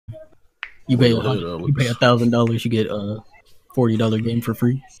You pay Well, yeah, you pay $1,000, you get a $40 game for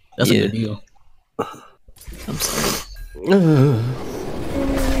free. That's a good deal. I'm sorry.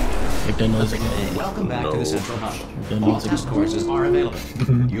 Make that noise again. Welcome back to the Central Hub. That All noise test again. courses are available.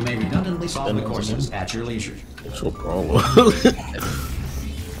 You may redundantly solve the courses at your leisure. What's your problem?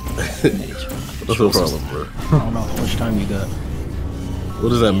 What's your problem, bro? I don't know how much time you got. What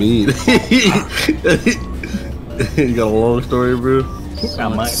does that mean? You got a long story, bro? I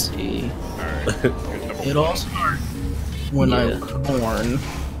might. Let's see. It all started when I was born.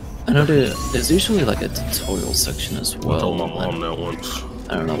 I know there's usually like a tutorial section as I well. told my mom that once.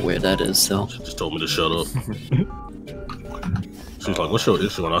 I don't know where that is though. She just told me to shut up. She's like, "What's your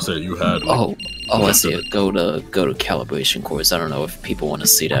issue?" And I said, "You had me." Oh, I see it. Go to calibration course. I don't know if people want to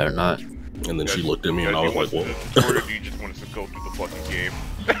see that or not. And then she looked at me and I was like, "What?" Or do you just want us to go through the fucking game?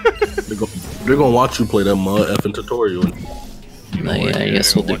 They're gonna watch you play that mud effing tutorial. No, yeah, I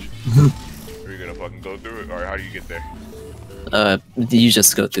guess we'll do. Are you gonna fucking go through it, or how do you get there? You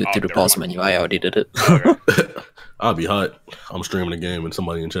just go through the pause menu. I already did it. Okay. I'll be hot. I'm streaming the game and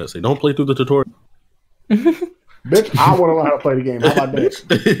somebody in chat say, "Don't play through the tutorial." Bitch, I want to learn how to play the game. How about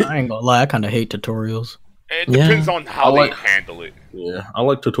that? I ain't gonna lie, I kind of hate tutorials. It depends on how I like- they handle it. Yeah, I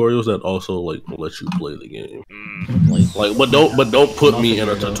like tutorials that also like let you play the game. Mm. Like, but don't put me in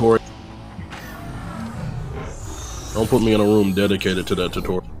a tutorial. Don't put me in a room dedicated to that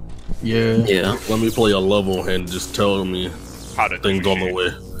tutorial. Yeah. Yeah. Let me play a level and just tell me How to do things on the shit. way.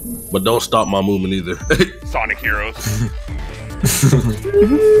 But don't stop my movement either. Sonic Heroes.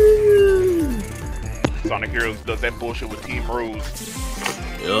 Sonic Heroes does that bullshit with Team Rose.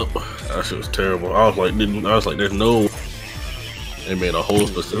 Yep, that shit was terrible. I was like, there's no. They made a whole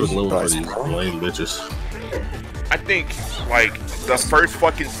specific level for these lame bitches. I think, like, the first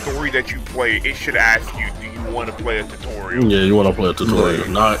fucking story that you play, it should ask you, do you want to play a tutorial? Yeah, you want to play a tutorial,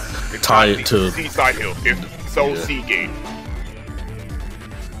 not tie it to. Seaside Hill. If so, Yeah. Seagate.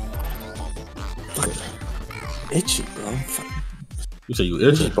 Itchy, bro. You say you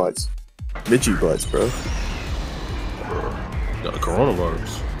Itchy itching? butts. Itchy butts, bro. Got the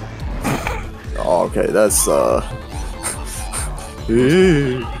coronavirus. Oh, okay, that's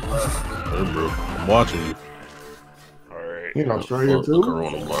Hey, bro, I'm watching you. Alright. You in Australia Fuck the too?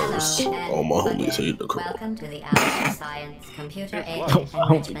 coronavirus. All my homies hate the coronavirus. Welcome to the Alice Science Computer Aided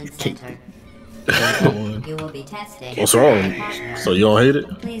Enrichment Center. You will be testing. What's wrong? So you don't hate it?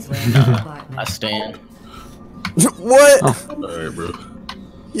 Please wait for your partner. I stand. what? Alright, bro.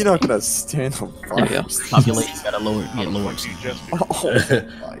 You're not gonna stand on There you go. fire. Population gotta get lowered.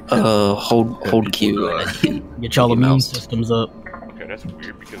 Oh, Hold Q. Get y'all Mickey immune Mouse. systems up. Okay, that's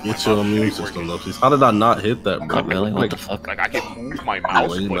weird because Get my your mouse immune ain't system working. up, please. How did I not hit that, bro? Oh, really? What the fuck? Like, I can move my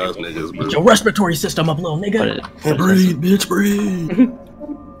mouse, Lame but ass it won't niggas, move. bro. Get your respiratory system up, little nigga. But Breathe, bitch, breathe.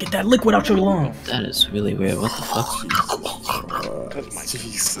 Get that liquid out your lungs. that is really weird. What the fuck?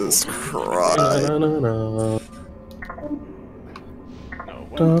 Jesus Christ. No,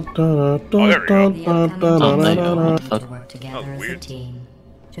 what? The upcoming Oh, team no, will what need the to fuck? work together That was as a weird. team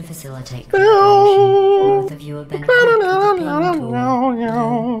to facilitate collaboration. Both of you have been equipped with a ping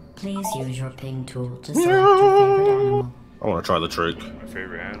tool. Please use your ping tool to select your favorite animal. I want to try the trick. My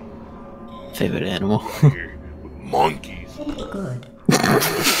favorite animal Favorite animal? here. Monkeys. Good.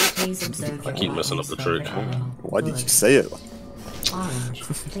 Please observe your keep messing up the partner's trick. favorite animal. Why did Good. you say it? Orange,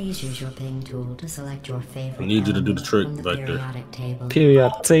 please use your ping tool to select your favorite I need you to do the animal trick, from the Vector. periodic table.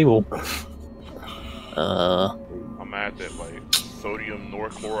 Periodic table. I'm mad that, like, sodium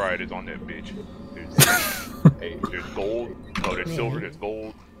chloride is on that bitch. There's gold. Oh, there's silver, there's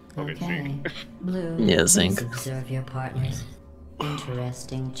gold. Okay, Okay. zinc. Blue, Yeah, zinc. please observe your partners.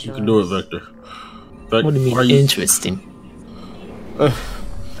 Interesting choice. You can do it, Vector. Vector, What do you why mean interesting?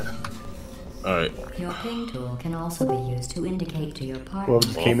 Alright, Your ping tool can also be used to indicate to your partner. Well,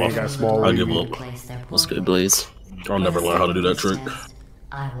 just came in and got small. I'll give up. What's good, Blaze? I'll never learn how to do that trick.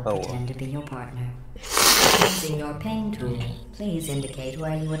 I will Oh, pretend to be your partner. Using your ping tool, please indicate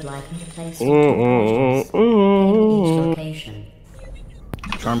where you would like me to place your two posters in each location.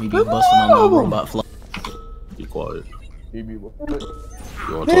 Charmy be busting on the robot fly. Be quiet. He be what?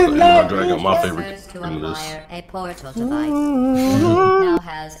 You want to talk to Animal Dragon? My favorite First to thing is this. acquire a portal device. Now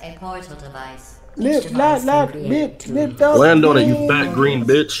has a portal device. Each device can create two. Land on it, you fat green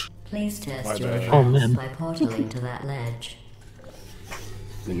bitch. Please test your Oh, device man. by portaling to that ledge.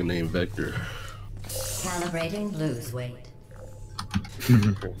 Nigga named Vector. Calibrating blue's weight.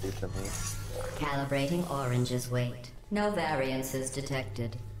 Calibrating orange's weight. No variances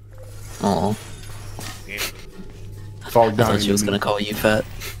detected. Oh, Fall I down. thought she was gonna call you fat.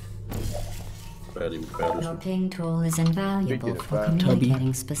 Fatty Your Patterson. ping tool is invaluable Speaking of for fat-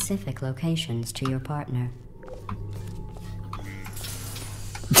 communicating specific locations to your partner.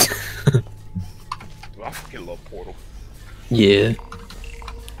 I fucking love Portal. Yeah.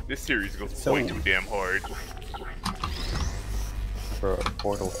 This series goes way too damn hard. For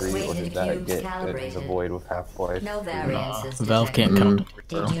Portal 3, what Weighted did that cubes get in the calibrated. void with Half-Life? No variances Valve can't detected. count.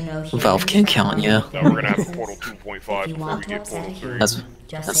 Did you know Valve can count, yeah. Now we're gonna have a Portal 2.5 If you before want we to get upset a Portal 3. human, That's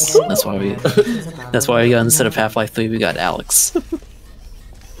just say that's why we variances above that's the why we got line. instead of Half-Life 3 we got Alex.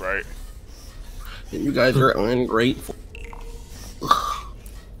 Right. You guys are ungrateful. You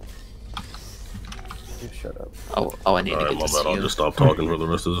shut up. Oh, I need to Alright, get my this bad. I'll here. just stop talking for the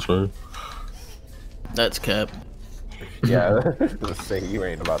rest of the stream. That's cap. Yeah, I was gonna say you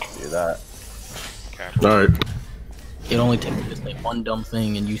ain't about to do that. Alright. It only takes me to say one dumb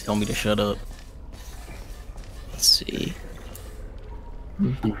thing and you tell me to shut up. Let's see.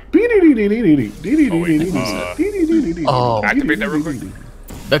 Oh, Activate that real quick.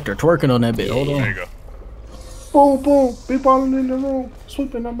 Vector twerking on that bit. Hold There you on. go. Boom, boom. Big balling in the room.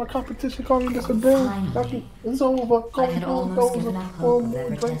 Sweeping up my competition. Calling this a broom. It's over. Calling had it almost given over. up hope Boom, of ever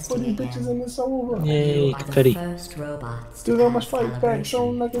boom. Drink for testing these again. bitches and it's over. yay, You are the confetti. first robots to Still on my pass fight back.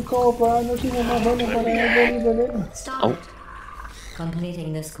 Showing calibration. like a cobra. I know she want my running, but I ain't really been in. Stop Oh. it.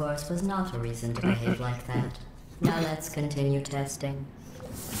 Completing this course was not a reason to behave like that. Now let's continue testing.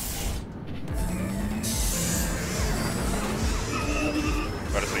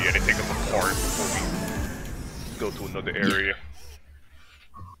 Gotta say, yeah, they take us apart before we go to another area.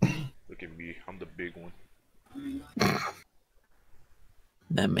 Look at me, I'm the big one.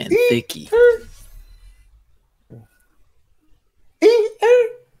 That man thicky.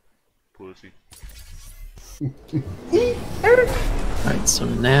 Pussy. Alright, so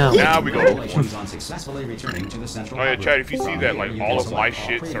now Now we go. Congratulations on successfully returning to the central Oh yeah, hub Chad, room. if you see that, like, all of my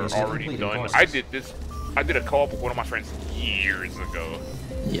shits are already done. I did a co-op with one of my friends years ago.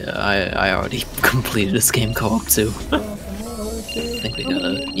 yeah, I already completed this game co-op too. I think we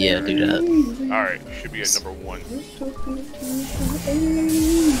gotta do that. Alright, should be at number 1.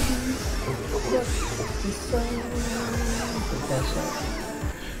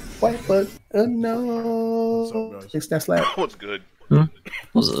 White but no. It's that slap. What's good?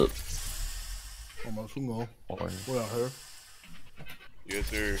 What's up? Almost go. What I heard. Yes,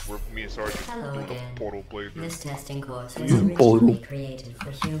 sir. We're me and Sergeant Hello doing again. a Portal playthrough. This testing course was Portal. originally created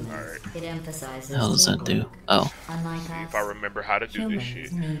for humans. Alright. It emphasizes How does that do? teamwork. Oh, Unlike If I us, remember how to do this humans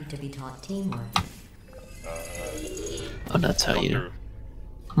shit. need to be taught teamwork. oh, that's how Come you.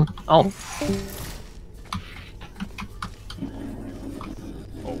 through. Oh,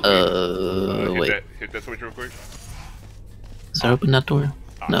 Oh, wait. Hit that switch real quick. Is there open that door?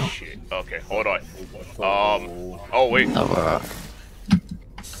 Oh, No. shit. Okay, hold on. Oh, wait. Oh,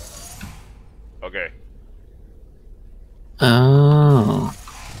 Okay. oh.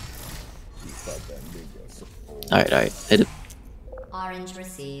 Alright, hit it. Orange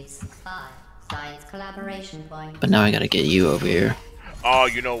receives 5 science collaboration points. But now I gotta get you over here. Oh,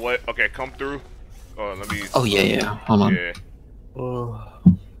 you know what? Okay, come through. Let me. Oh, yeah. Hold on. Yeah.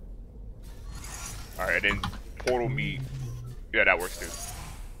 Alright, then portal me. Yeah, that works too.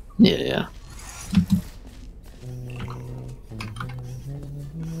 Yeah.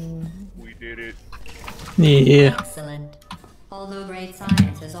 We did it. Yeah. Excellent. Although great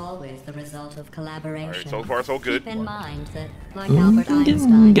science is always the result of collaboration. Alright, so far so good. Keep in mind that, like Albert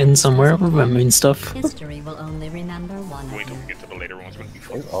Einstein, I'm getting somewhere, remembering stuff. history will only remember one Wait of till we them. get to the later ones. It's gonna be He's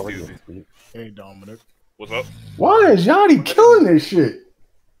fucking already stupid. asleep. Hey, Dominic. What's up? Why is Yanni killing this shit?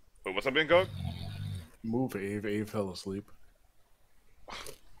 Wait, what's up, Ben Gog? Move, Ave. Ave fell asleep.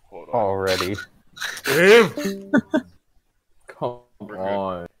 Hold on. Already. Ave! Come We're good.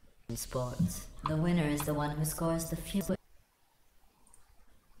 on. In sports, the winner is the one who scores the fewest.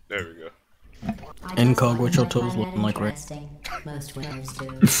 There we go. Incog, what your toes looking like, right? Most winners do.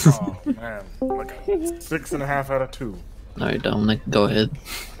 Oh, man. Like a 6.5 out of 2. Alright, Dominic, go ahead.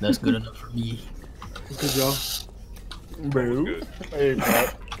 That's good enough for me. Good job. Boo. Good. Hey,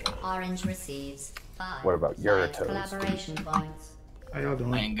 Pat. Orange receives 5 What about your science toes? collaboration points. How y'all I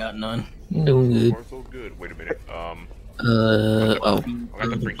doing? ain't got none. Doing good. Far so good. Wait a minute. Oh. I'm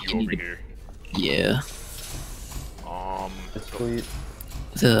gonna bring you over here. Yeah. Asleep.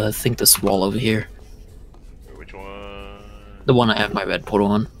 I think this wall over here. Which one? The one I have my red portal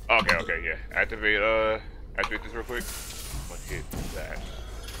on. Okay, yeah. Activate this real quick. I'm gonna hit that.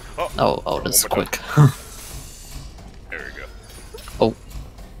 Oh, that's one more quick. There we go. Oh.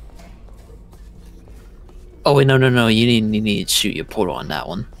 Oh wait, no. You need to shoot your portal on that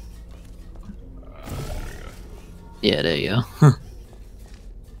one. There we go. Yeah, there you go.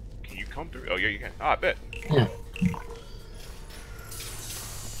 Can you come through? Oh yeah, you can. Ah, I bet. Yeah.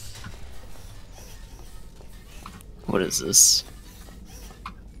 What is this?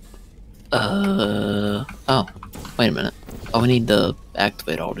 Oh, wait a minute. Oh, we need to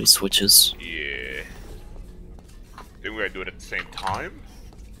activate all these switches. Yeah. Then we gotta do it at the same time?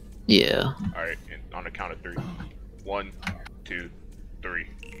 Yeah. Alright, on the count of 3. 1, 2, 3.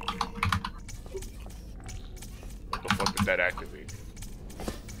 What the fuck did that activate?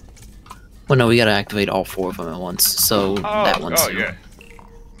 Well, no, we gotta activate all 4 of them at once. So that one's. Oh, yeah.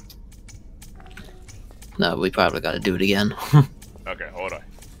 No, we probably gotta do it again. Okay, hold on.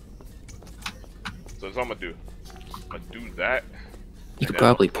 So that's what I'm gonna do. I'm gonna do that. You could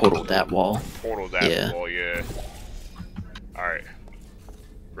probably portal that wall. Portal that wall, yeah. Alright.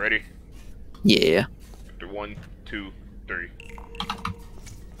 Ready? Yeah. 1, 2, 3.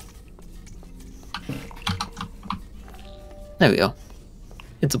 There we go.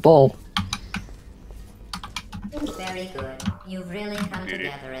 It's a ball. Very good. You've really come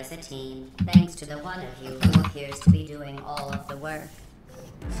together as a team, thanks to the one of you who appears to be doing all of the work.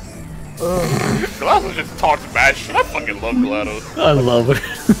 GLaDOS just talks mad shit. I fucking love GLaDOS. I love her.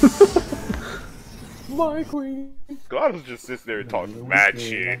 My queen. GLaDOS just sits there and talks mad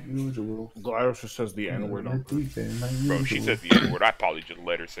shit. GLaDOS just says the N-word on Bro, she said the N-word. I'd probably just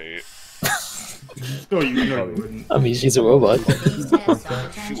let her say it. No, you wouldn't. I mean, she's a robot. Destroy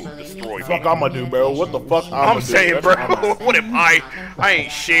Fuck I'ma do, bro? What the fuck I'm saying, bro. What am I? I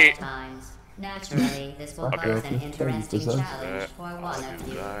ain't shit. Naturally, this will pose an interesting challenge for one of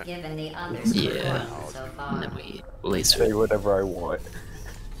you, given the others' Yeah. performance so And far. then we laser. Say whatever I want.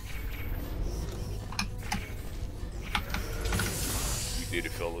 We did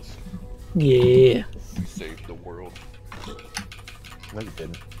it, fellas. Yeah. We saved the world. No, you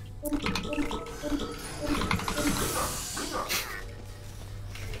didn't. What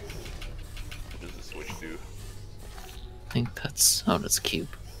does the switch do? I think that's. Oh, that's a cube.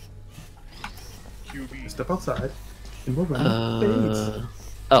 QB. Step outside.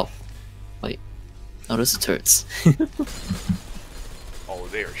 Oh. Wait. Oh, those are turrets. Oh,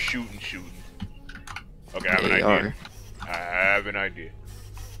 they are shooting. Okay, I have an They idea. are. I have an idea.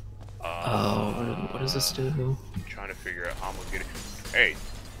 Oh, what does this do? I'm trying to figure out how I'm gonna get it. Hey,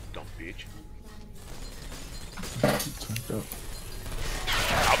 dumb bitch.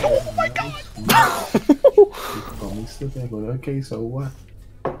 Oh my god! Okay, so what?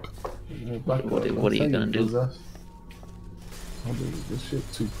 What are you gonna do? This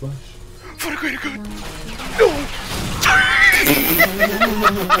shit too flush. For the greater good! No!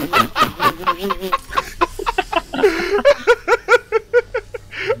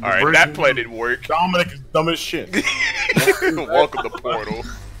 Alright, that play didn't work. Dominic is dumb as shit. Welcome to Portal.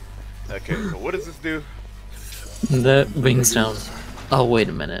 Okay, so what does this do? That brings down. Oh, wait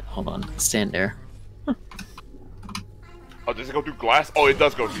a minute. Hold on. Stand there. Oh, does it go through glass? Oh, it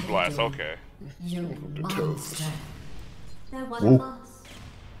does go through glass. Okay. You monster. They're one of us.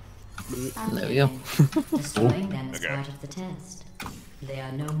 There we go. Destroying them is Okay. part of the test. They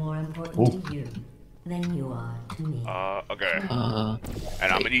are no more important to you than you are to me. Okay. And I'm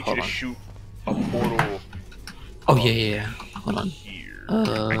gonna wait, need you hold to on. shoot a portal Oh, yeah. Hold on. here.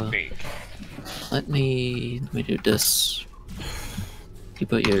 I think. Let me do this. You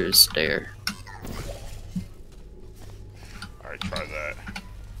put yours there. Alright, try that.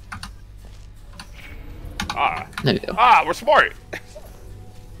 Ah. There we go. Ah, we're smart!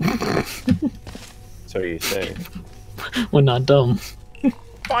 So you say. We're not dumb.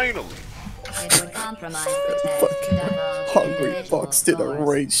 Finally! It would compromise the test to divulge Hungry individual Fox did a scores.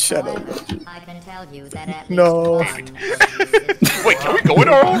 raid Shadow However, Legend. I can tell you that at No. least one of these Wait, can we go in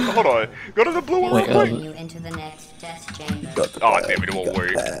our own? Hold on. Go to the blue one Wait, real quick. you into the next test chamber. Got the Oh, bag, damn it, it won't got the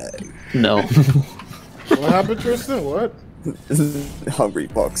work. bag. No. What happened, Tristan? What? Hungry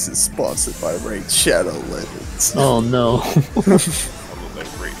Fox is sponsored by Raid Shadow Legends. Oh, no. I love that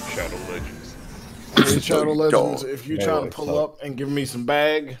great Shadow Legends. Raid Shadow Legends, Dog. if you Yeah, trying to like pull so. up and give me some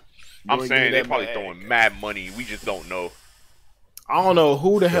bag, I'm boy, saying give me they that probably bag. throwing mad money. We just don't know. I don't know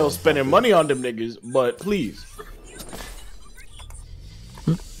who the hell's spending money on them niggas, but please.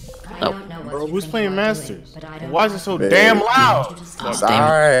 I don't know what Bro, you who's think playing you're Masters? doing, but I don't Why is it want so you damn to loud? discuss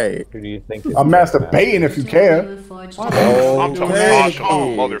Alright. Who do you think? I'm masturbating if you care. you forged I'm a telling Hey. Tasha, I'm a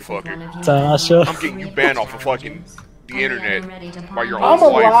motherfucker. Tasha. I'm getting you banned off of fucking the internet by your own I'm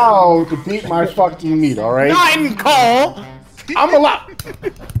wife. allowed to beat my fucking meat, alright? Nine call! I'm allowed.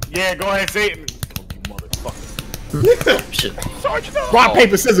 Yeah, go ahead, say it. You motherfucker. Shit. Rock,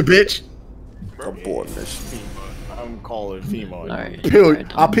 paper, scissors, bitch. Abort mission. I'm calling female. Alright.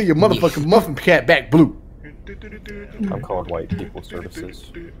 I'll peel your motherfucking muffin cat back blue. I'm called White People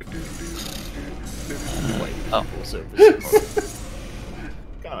Services. Oh.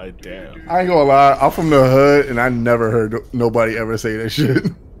 God damn. I ain't gonna lie, I'm from the hood and I never heard nobody ever say that shit.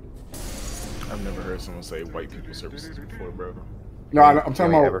 I've never heard someone say White People Services before, bro. No, I'm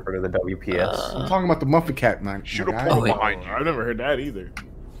talking about. Ever heard of the WPS? I'm talking about the Muffin Cat, man. Shoot a Like, portal behind you. I've never heard that either.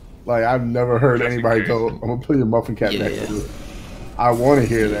 like I've never heard Just in anybody case. go, "I'm gonna put your Muffin Cat back Yeah. to it." I want to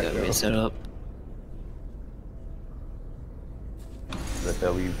hear You that. gotta Though. raise it up. The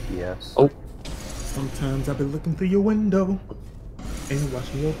WPS. Oh. Sometimes I've been looking through your window and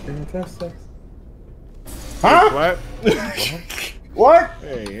watching your fantastic sex. Huh? Flat? What?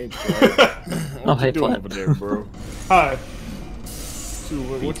 Hey, hey, Flat. Oh, What hey, you doing Flat. over there, bro? Hi.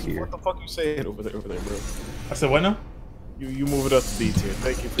 Dude, what the fuck you saying over there, bro? I said what now? You move it up to D tier.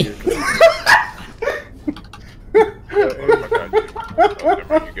 Thank you for your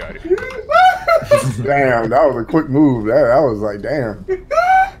You got it. Damn, that was a quick move. That was like, damn.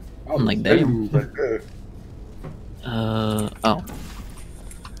 I'm like, Big damn. move right there. Oh.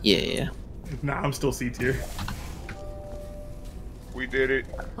 Yeah. Nah, I'm still C tier. We did it.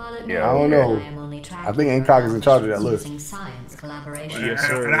 Yeah, I don't know. I think Hancock is in charge of that list. Science collaboration. Yes,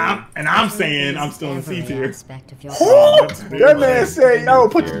 sir. And I'm saying I'm still in C tier. That man said, "Yo,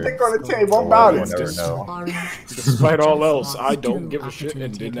 put your dick on the table. I'm about it." Never know. Despite all else, I don't give a shit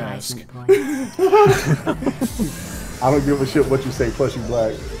and didn't ask. I don't give a shit what you say. Plus, you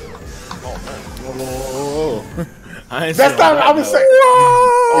black. Oh, I ain't That's saying not. I was saying.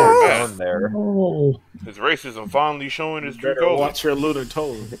 Oh, Down man. there. His racism finally showing his true better colors. watch your lunar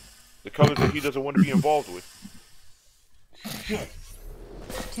toe. The colors that he doesn't want to be involved with.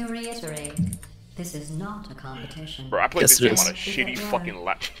 To reiterate, this is not a competition. Bro, I played Yes, this game it is. on a shitty fucking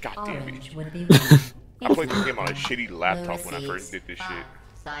laptop. God damn it. Orange would be winning. I played this game on a shitty laptop when I first did this shit.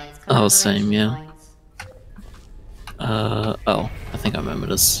 Science Oh, same, yeah. collaboration points. Oh, I think I remember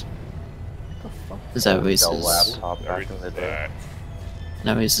this. Is that Dell races? laptop back in Everything's the day. bad.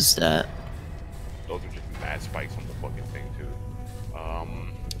 That races that. Those are just mad spikes on the fucking thing, too.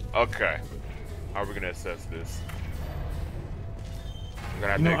 Okay. How are we gonna assess this? We're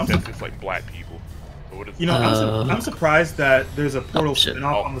gonna have You know, to assess this like black people. So what is You know, I'm surprised that there's a Portal shit.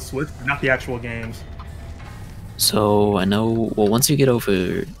 spin-off on the Switch, but not the actual games. So I know. Well, once you get over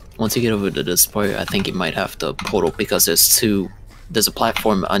to this part, I think you might have to Portal because there's a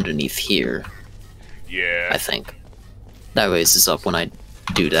platform underneath here. Yeah. I think that raises up when I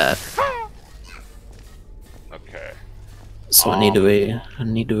do that. Okay. So I need to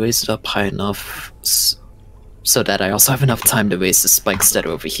raise it up high enough so that I also have enough time to raise the spikes that are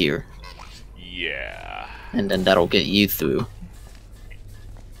over here, Yeah. and then that'll get you through.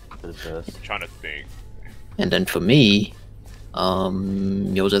 What is this? I'm trying to think. And then for me,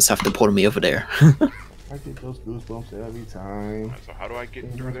 you'll just have to portal me over there. I get those goosebumps every time. So how do I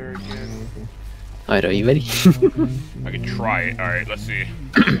get through there again? Alright, are you ready? I can try it. Alright, let's see.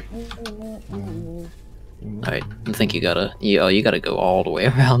 Alright, I think you gotta go all the way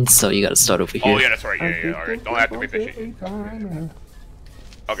around, so you gotta start over here. Oh yeah, that's right. Yeah. Alright, don't activate that shit.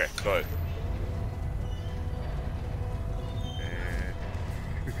 Okay, go ahead.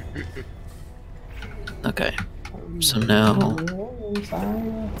 Okay. So now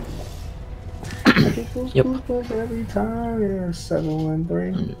Yep. Every time, yeah,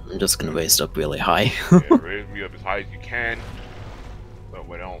 713. I'm just gonna raise it up really high. Yeah, raise me up as high as you can, but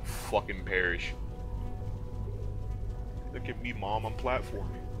when I don't fucking perish. Look at me, mom. I'm platforming.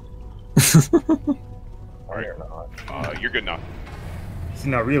 Alright, you're good now. See,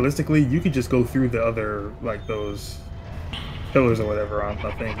 now realistically, you could just go through the other, like, those pillars or whatever on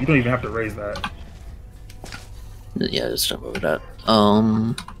the thing. You don't even have to raise that. Yeah, just jump over that.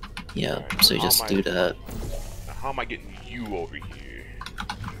 Yeah, so you just do that. Now, how am I getting you over here?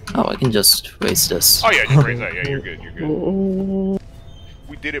 Oh, I can just raise this. Oh yeah, just raise that. Yeah, you're good. You're good.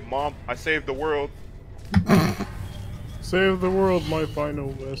 We did it, mom. I saved the world. Save the world, my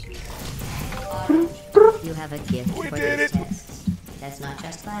final message. You have a gift We for did this it. test. That's not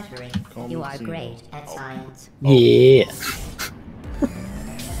just flattering. You are great at science. Yeah.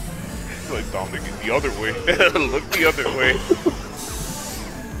 It's like Dominic is the other way. Look the other way.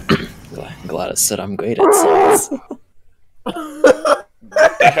 Glad I said I'm great at science. What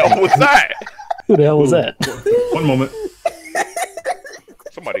the hell was that? Who the hell was that? One moment.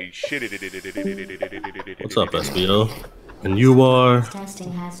 Somebody shitted it. What's up, SBO? And you are?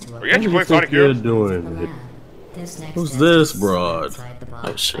 Testing has to Are you actually playing What do you Sonic think you're Heroes? doing? This next Who's test this is broad? inside the Oh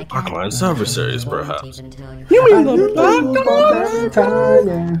box. shit. I can't Arcline's adversaries, perhaps. even tell you. You mean the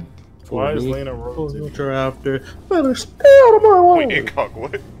Why is Lena Rose? What you're after? Wait, Incock,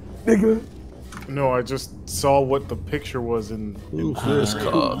 what? Nigga. No, I just saw what the picture was in. Who's this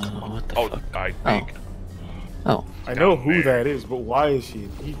cock? What the Oh, fuck? I think. Oh. I know who that is, but why is she?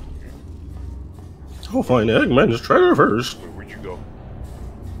 He, Go find Eggman's treasure first. Where'd you go?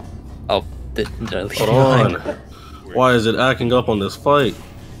 Oh, did I leave Hold you on. behind? Why is it acting up on this fight?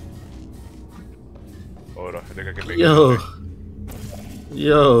 Hold on, I think I can make Yo. it.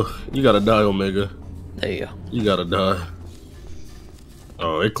 Yo, you gotta die, Omega. There you go. You gotta die.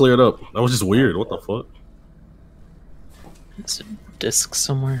 Oh, it cleared up. That was just weird. What the fuck? Is a disc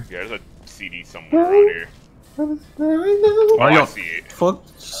somewhere? Yeah, there's a CD somewhere around here. Oh, Why I y'all see it. fuck?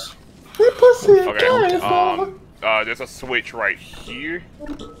 Okay. There's a switch right here.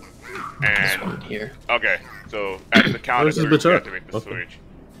 This And one here. okay, so at the count of Where's this 3, bitch we at? activate the Okay. switch.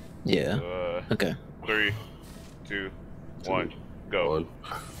 Yeah. Okay. 3, 2, 1, go.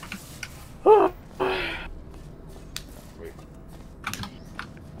 Wait.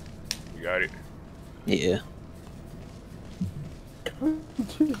 You got it. Yeah.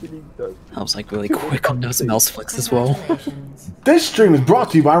 I was like really quick on those mouse flicks as well. this stream is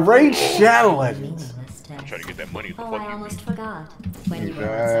brought to you by Raid Shadow Legends. I'm trying to get that money. Oh, I almost forgot. When you were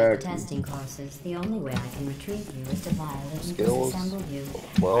outside the testing courses, the only way I can retrieve you is to violate and Skills. disassemble you.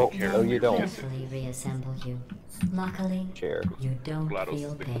 Well, no, you don't. Carefully reassemble you. Luckily, Chair. you don't GLaDOS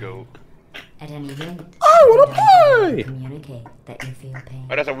feel the pain. goat. At any rate, I wanna you don't have to play! communicate that you feel pain.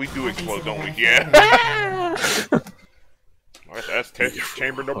 Oh, that's how we do explode, don't we? Yeah. That's test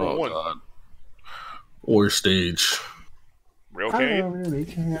chamber number Oh 1. god. Worst stage. Real K?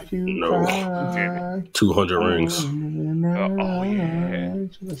 No. 200 rings. Oh, yeah.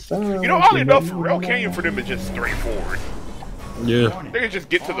 You know, oddly enough, for Real Canyon for them is just straightforward. Yeah. They can just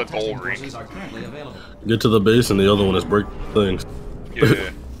get to the gold ring. Get to the base and the other one is break things.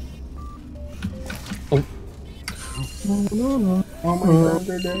 Yeah.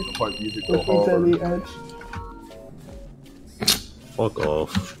 Fuck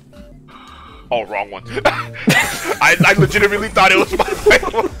off. Oh, wrong one. I legitimately thought it was my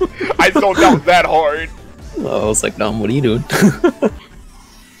one. I zoned out that hard. I was like, Dom, what are you doing?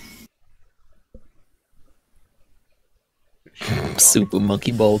 Super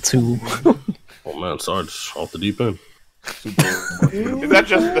Monkey Ball 2. Oh man, Sarge, off the deep end. Is that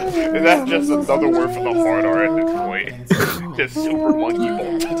just another word for the hard R at this point? Just super monkey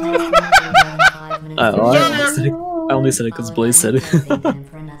ball. I only said it because Blaze said it.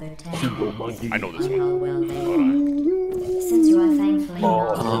 I know this one. Since you are thankfully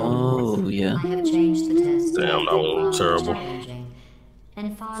not Oh, yeah. I have changed the test. to Damn, make that it one was far terrible. more challenging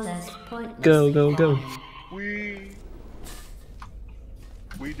and far less pointless. Go, go, go. We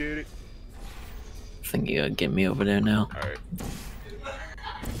did it. I think you gotta get me over there now. Alright.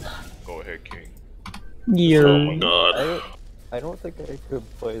 Go ahead, King. Yeah. Oh my god. I don't think I could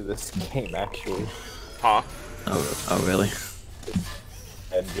play this game actually. Huh? Oh, really?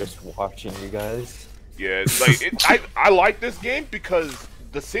 And just watching you guys. Yeah, like I like this game because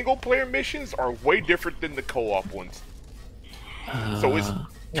the single player missions are way different than the co-op ones. So it's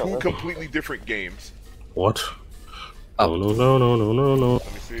two completely different games. What? Oh no no no no no no.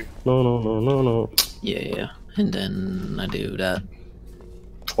 Let me see. No no no no no. Yeah. And then I do that.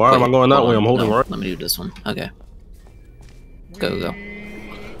 Why am I going that hold way? on, I'm holding no, right. Let me do this one. Okay. Go, go.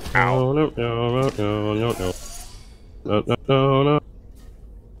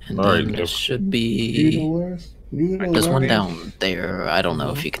 And Alright, then there go. should be... There's one down there. I don't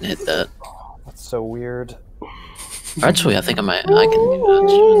know if you can hit that. That's so weird. Actually, I think I can do that.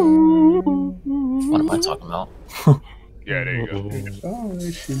 What am I talking about? Yeah, there you go.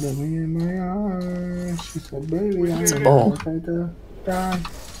 She looked me in my eyes. She said, baby, It's a ball.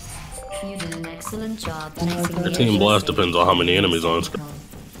 You did an excellent job. The team blast depends on how many enemies on screen.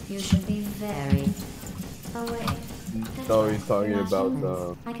 You should be very. Oh wait. No, he's talking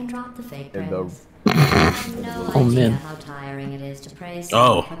about I can drop the fake in the. praise. No Oh, idea man. how tiring it is to praise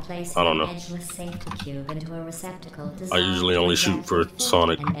Oh, someone for placing I don't know. an edgeless safety cube into a receptacle I designed usually to only prevent shoot for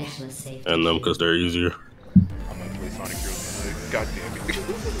Sonic an edgeless safety and them because they're easier. I'm gonna play Sonic Heroes. God damn it.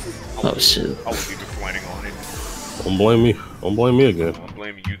 Oh, shit. I was even planning on it. Don't blame me. Don't blame me again. I'm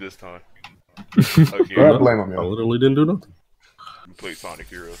blaming you this time. Don't blame him, I yo. literally didn't do nothing. You play Sonic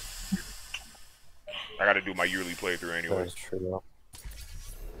Heroes. I gotta do my yearly playthrough anyway. That's true though.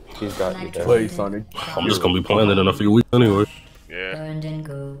 He's got you there. Play Sonic. I'm just gonna be playing it in a few weeks anyway. Yeah. Burned and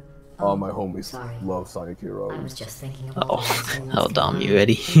goo. All my homies Sorry. love Sonic I Heroes. was just thinking of Oh, Dom, you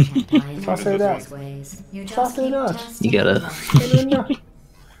ready? I say that. You I say that. You gotta...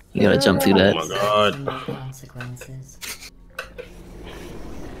 You gotta jump through Oh my that. god. Consequences.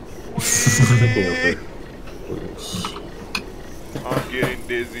 I'm getting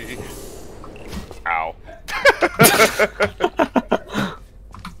dizzy.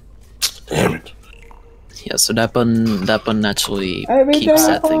 Damn it. Yeah, so that button actually keeps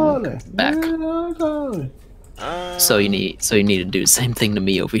that thing back. So you need to do the same thing to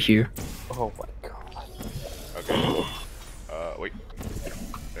me over here. Oh my god. Okay. Wait.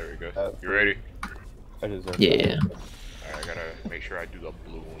 There we go. You ready? I deserve Yeah. Alright, I gotta make sure I do the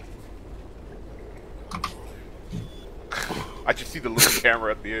blue one. I just see the little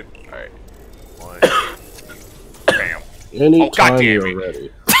camera at the end. Alright. One. Bam. Anytime goddamn you're it. ready.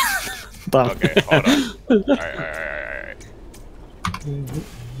 Okay, hold on. Alright.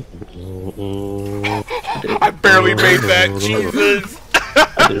 I barely made that. Jesus.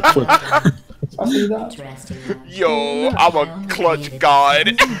 Yo, I'm a clutch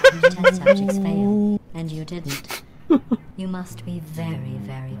god. 10 subjects failed, and you didn't. You must be very,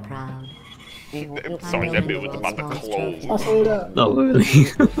 very proud. Sorry, that bit was about to close. Oh, really?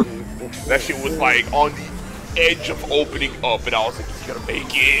 That shit was like on the edge of opening up, and I was like, he's gonna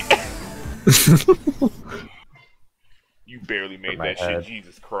make it. You barely made that shit,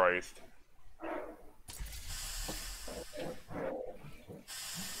 Jesus Christ.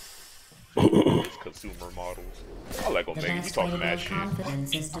 Consumer models. I like Omega, you talking mad shit.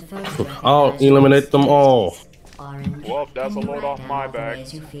 I'll eliminate them all. Well, that's a load off my back.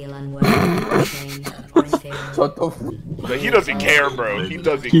 But he doesn't care, bro. He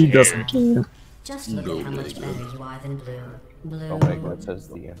doesn't care. Just look at how much better you are than Blue. Blue, Oh my god, says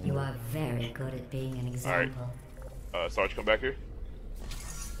the end. you are very good at being an example. Sarge, come back here.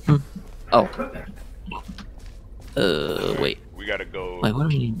 Oh. Wait. We gotta go. Wait, what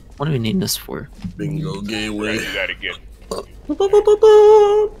do we need this for? Bingo gateway. Do that again. I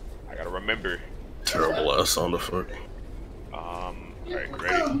gotta remember. Terrible ass sound effect. Alright,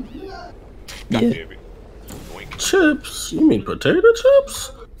 ready? God Yeah. damn it. Doink. Chips? You mean potato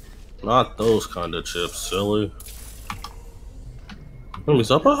chips? Not those kind of chips, silly. Let me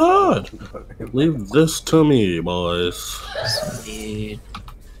stop ahead. Leave this to me, boys.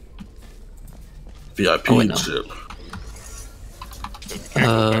 VIP no. chip.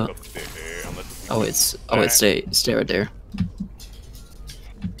 Stay right there.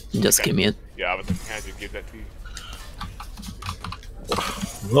 Just give me it. Yeah, I was thinking, I just give that to you.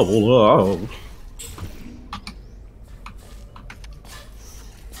 Level up.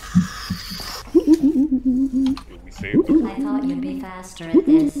 I thought you'd be faster at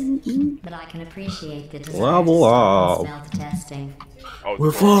this, but I can appreciate the desire Level to up. smell the testing.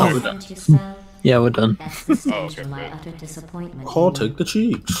 We're fine. Don't you smell? Yeah, we're done. That's the stage of my utter disappointment. I'll take the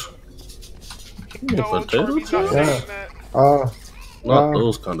cheeks. Potato chips? Not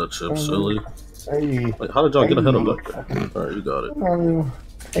those kind of chips, silly. Like, how did y'all get ahead of that? Alright, you got it.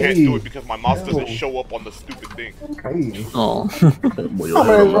 Can't do it because my mouse doesn't show up on the stupid thing. Oh. Boy, your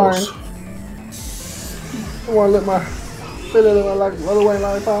head of mouse. I wanna let my fill like other way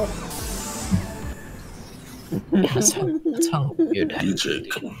lollipop. That's how weird. DJ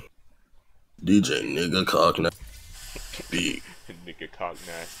nigga cock nasty. Nigga cock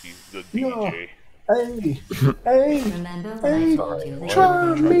nasty, the DJ. Hey, Remember when I told you that try you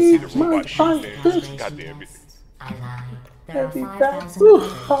were me, subject my to fight, evaluation? God damn it. I lied. There are 5,000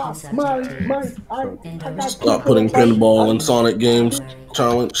 others subject to Stop putting pinball in Sonic games.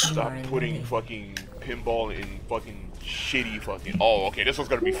 Challenge. Stop putting fucking pinball in fucking shitty fucking. Oh, okay, this one's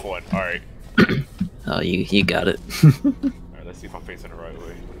gonna be fun. Alright. Oh, you got it. Alright, let's see if I'm facing the right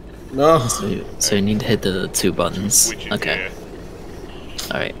way. No. So you need to hit the two buttons. Switch it, Okay.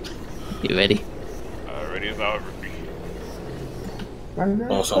 Alright. You ready? Ready as I'll ever be.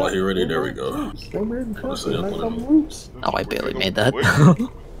 Oh, sound like you ready? There we go. Oh, I barely made that.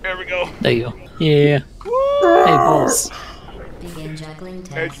 There we go. There you go. Yeah. Hey, balls. Begin juggling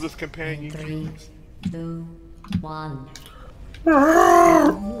test. Edgeless companion. 3, 2, 1. I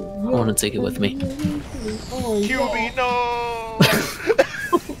want to take it with me. QB, no!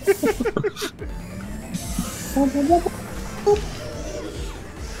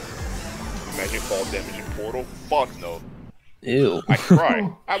 Imagine fall damage in Portal? Fuck no. Ew. I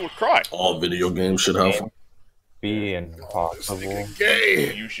cry. I would cry. All video games should have. Be impossible.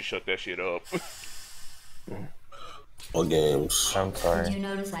 Gay. You should shut that shit up. All games. I'm sorry. Did you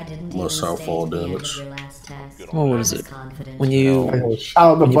notice I didn't Must even have stay fall to the end damage. of your last test? Well, what is it? When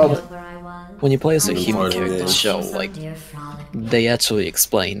you play as a human character in the show, like they actually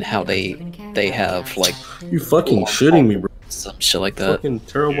explain how they have like You fucking shitting me, bro. some shit like that. Fucking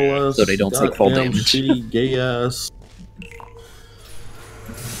terrible ass. So they don't take fall goddamn damage. Shitty gay ass.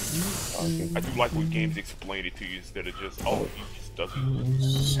 I do like when games explain it to you instead of just, oh, he just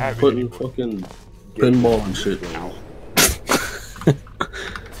doesn't have it Putting anymore. fucking pinball and shit.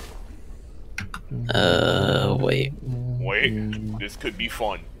 wait. Wait, this could be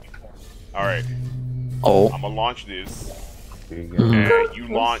fun. All right. Oh. I'm gonna launch this. And you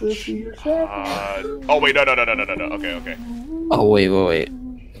launch. Oh wait, no. Okay. Oh wait.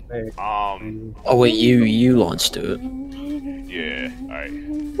 Oh wait, you launched it. Yeah. All right.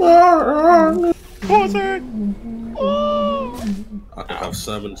 I could have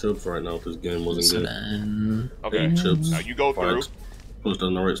 7 chips right now if this game wasn't good. Okay. 8 chips. Now you go through. Pushed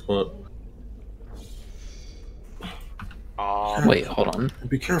in the right spot. Wait, hold on.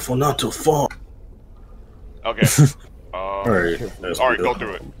 Be careful not to fall. Okay. Alright, go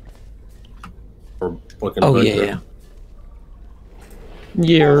through it. Or fucking Oh back yeah, there.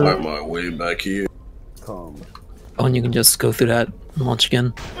 yeah. Find my way back here. Come. Oh, and you can just go through that and launch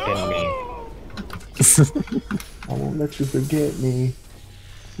again. I won't let you forget me.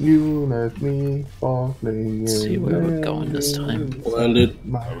 You left me falling. Let's see where we're going this time. Landed.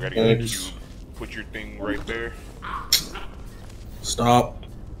 We gotta get you. Put your thing right there. Stop.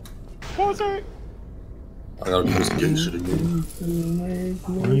 Pause it. I gotta do this gay shit again.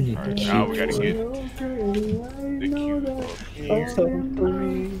 Alright, now we gotta get the cube up here.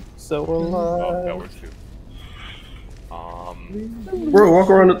 So Oh, alive. that works too. Bro, walk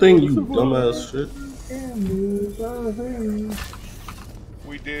around the thing, you dumbass shit.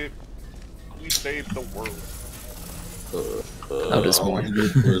 We saved the world. Oh, there's more.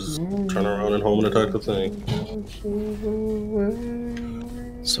 Was turn around and home and attack the thing.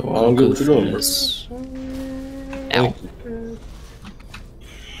 So I don't get what you're doing, bro. this. Ow.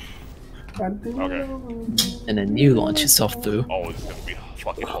 Okay. And then you launch yourself through. Oh, it's gonna be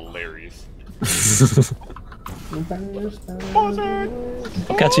fucking hilarious.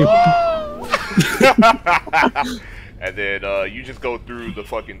 Got you. And then you just go through the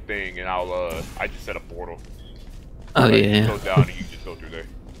fucking thing, and I just set a portal. Oh Like, yeah. Go down, and you just go through there.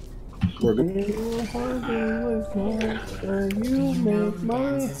 We're good. Did you know who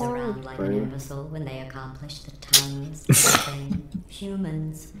dances around like an imbecile when they accomplish the tiniest thing?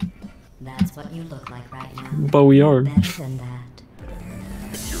 Humans. That's what you look like right now. But we are. Better than that.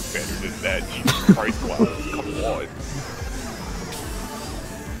 You're better than that, Jesus Christ, Cloud. Come on.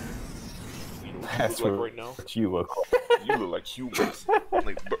 You know what That's you look like right now? what you look You look like humans.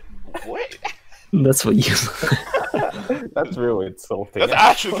 Like, what? That's what you. That's really insulting. That's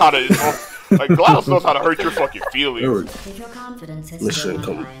actually kind of like GLaDOS knows how to hurt your fucking feelings. If your confidence is Mission still not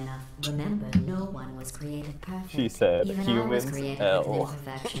come. high enough, remember no one was created perfect. She said, Even I was humans, created with L. an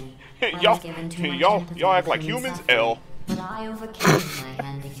imperfection. I was Y'all, given too much y'all empathy act for like human humans, suffering, L. But I overcame my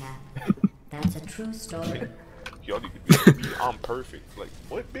handicap. That's a true story. Y'all need to be I'm perfect. Like,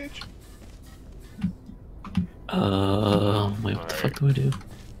 what, bitch? Wait, what the fuck do I do?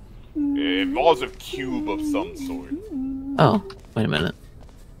 It involves a cube of some sort. Oh, wait a minute.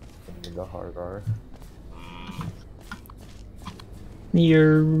 The hard R.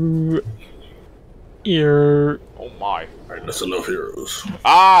 You're. Oh my. Alright, that's enough heroes.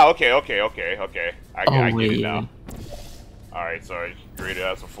 Ah, okay. I get wait. it now. Alright, sorry. You ready to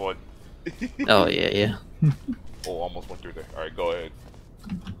have some fun? Oh yeah. Oh, almost went through there. Alright, go ahead.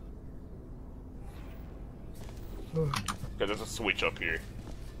 Because there's a switch up here.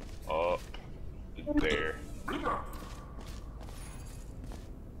 Up. There.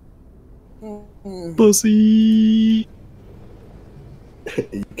 Pussy.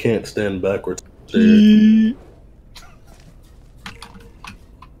 You can't stand backwards. There.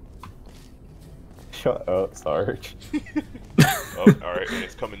 Shut up, Sarge. Oh, alright, and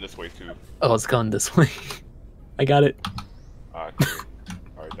it's coming this way too. Oh, it's going this way. I got it. Alright, cool.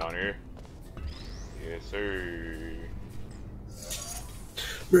 Alright, down here. Yes, sir.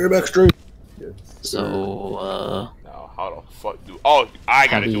 Very back stream. So, Now, how the fuck do... Oh, I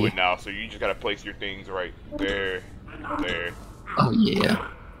gotta How do do you- it now, so you just gotta place your things right there. There. oh yeah.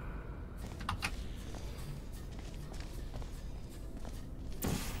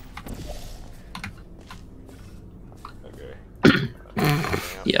 Okay.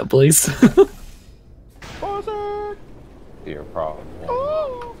 Yeah, please. Your problem.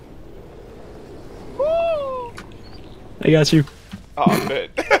 I got you. Oh, I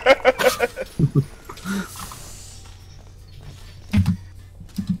bet.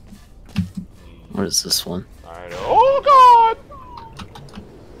 What is this one? Alright, oh god!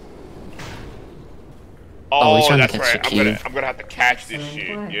 Oh, he's Oh, trying to that's catch right. the I'm cube. gonna have to catch this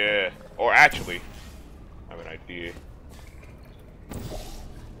shit. Yeah. Or actually, I have an idea.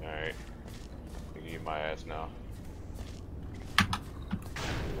 Alright. I'm gonna eat my ass now.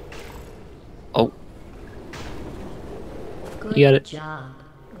 Oh. You got it. Job.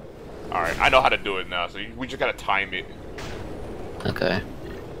 Alright, I know how to do it now, so we just gotta time it. Okay.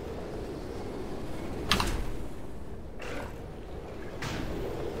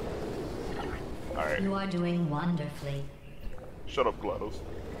 Alright. You are doing wonderfully. Shut up, GLaDOS.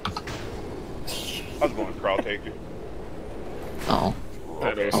 I was going crowd taker. Oh.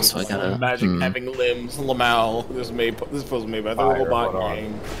 Okay, Also, I gotta. Magic having limbs. Lamal. This was made by the robot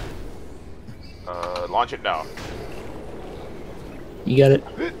game. Launch it now. You got it?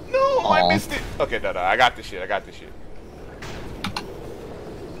 No, I missed it. Okay, no, I got this shit.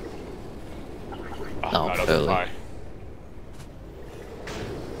 No, that was barely. fine.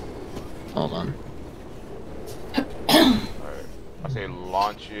 Hold on. Alright. I say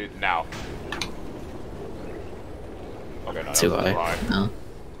launch it now. Okay, no, Too that was high. fine. No.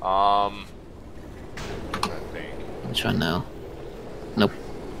 I think. Which one now? Nope.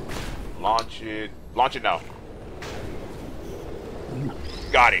 Launch it. Launch it now.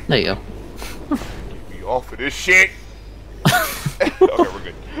 Got it. There you go. Get me off of this shit. Okay, we're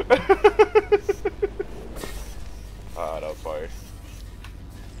good. That was fire.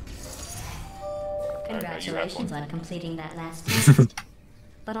 Congratulations on completing that last test.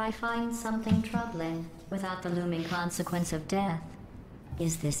 But I find something troubling without the looming consequence of death.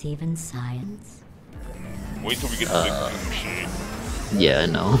 Is this even science? Wait till we get to the shit. Yeah, I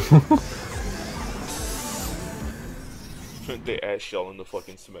know. They add Shell in the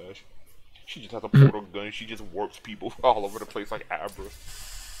fucking Smash. She just has a portal gun. She just warps people all over the place like Abra.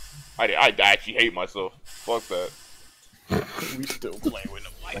 I actually hate myself. Fuck that. We still playing with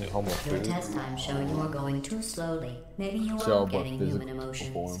them. Your test times show you are going too slowly. Maybe you are getting human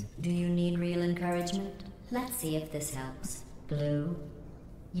emotions. Do you need real encouragement? Let's see if this helps. Blue,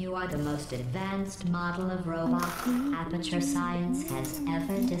 you are the most advanced model of robot Aperture Science has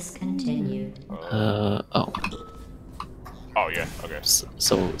ever discontinued. Oh. Oh yeah. Okay.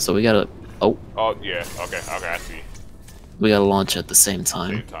 So we gotta. Oh. Oh yeah. Okay. I see. We gotta launch at the same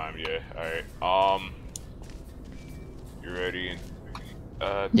time. Same time. Yeah. All right. You ready?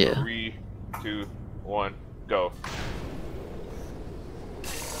 Yeah. 3, 2, 1, go.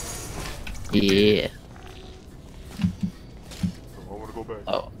 Yeah. I want to go back.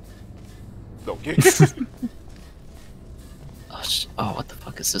 Oh. No. Oh, what the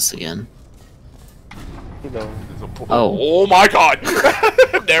fuck is this again? You know. Oh my god!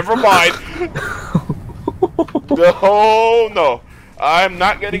 Never mind. No. I'm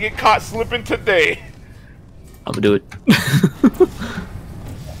not gonna get caught slipping today. I'm gonna do it.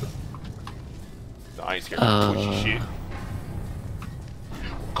 No, I ain't scared of pushy shit.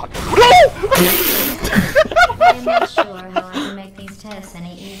 I'm not sure how I can make these tests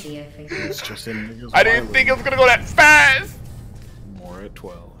any easier for you. It's just in I didn't think it was gonna go that fast! More at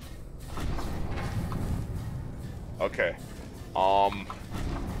 12. Okay.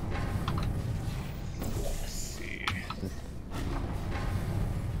 Let's see.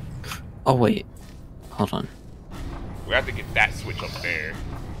 Oh wait. Hold on. We have to get that switch up there.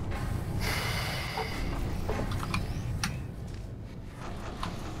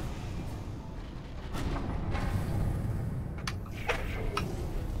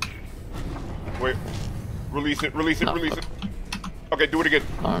 Wait. Release it. Okay, do it again.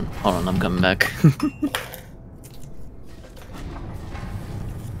 Hold on, I'm coming back.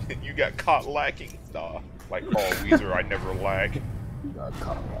 You got caught lacking. Nah. Like Carl Weezer, I never lag. You got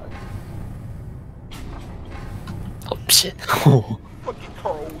caught lacking. Oh shit. Oh. Fucking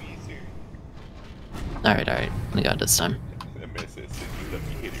Carl Weezer. Alright. We got this time. That man said, you let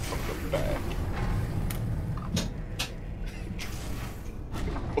me hit it from the back.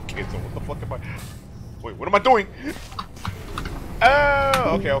 Okay, so what the fuck am I... Wait, what am I doing?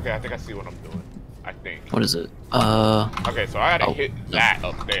 Oh, okay, I think I see what I'm doing. I think. What is it? Okay, so I gotta hit that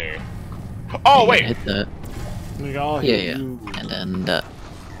up there. Oh, wait! Hit that. Yeah. And then that.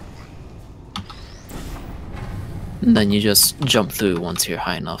 And then you just jump through once you're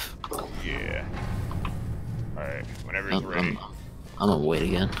high enough. Yeah. Alright, whenever it's ready. I'm gonna wait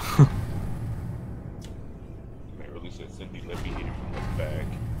again. They really said Cindy let me hit it from the back.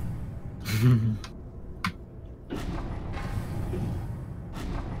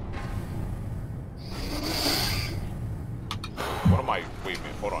 What am I... Wait a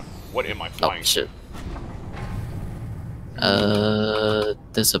minute, hold on. What am I flying? Oh, shit.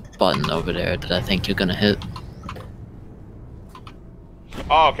 There's a button over there that I think you're gonna hit.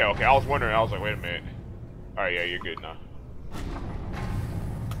 Oh, okay. I was wondering. I was like, wait a minute. Alright, yeah, you're good now.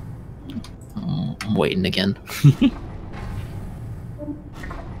 I'm waiting again.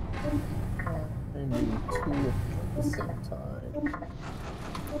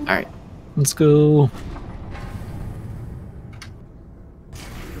 Alright, let's go.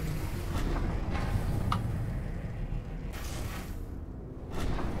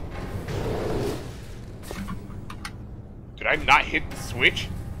 Did I not hit the switch?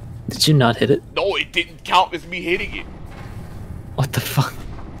 Did you not hit it? No, it didn't count as me hitting it. What the fuck?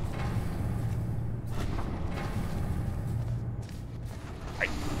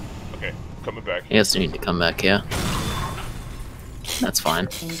 Okay, coming back. You guys need to come back, yeah? That's fine.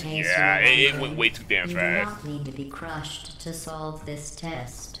 Yeah, it went way too damn You do fast. not need to be crushed to solve this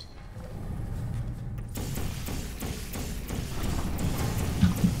test.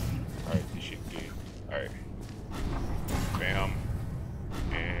 Alright, this shit good. Alright. Bam.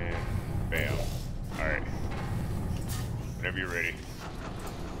 And bam. Alright. Whenever you're ready.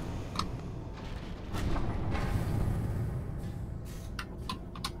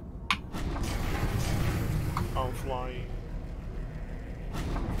 I'm flying.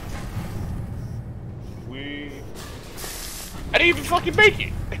 I didn't even fucking make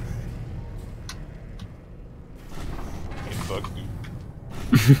it! It sucks, dude.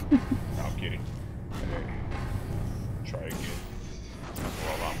 No, I'm kidding. Okay. Try again. A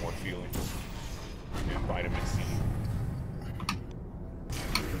lot more feeling. And vitamin C.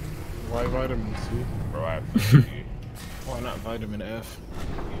 Why vitamin C? Bro, I have vitamin C. Why not vitamin F?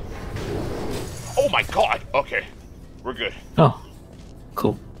 Oh my god! Okay. We're good. Oh.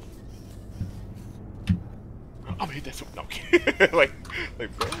 Cool. I'm gonna hit that super. No, I'm kidding. like,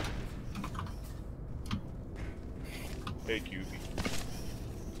 bro. Hey, QZ.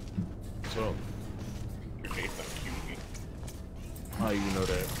 So, Your name's not QZ. how you know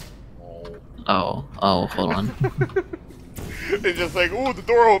that? Oh, hold on. It's just like, ooh, the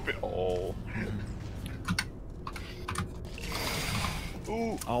door open. Oh.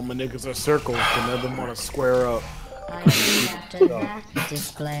 Ooh. All my niggas are circles, and none of them want to square up. I think after that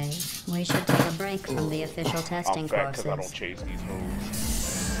display, we should take a break from the official testing I'm fat because I don't courses. chase these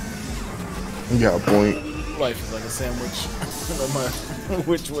hoes. You got a point. Life is like a sandwich. No matter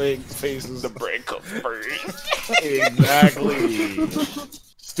which way it faces. The bread comes first. Exactly.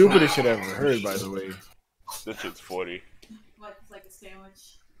 Stupidest shit I've ever heard, by the way. This shit's 40. What, it's like a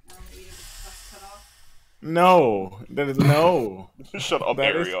sandwich? I don't eat it with the crust cut off? No. That is no. Shut up,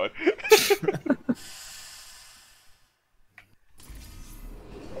 That is- Arion.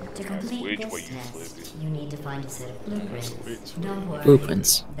 To complete Which way this you test, flipping? you need to find a set of blueprints. Don't worry.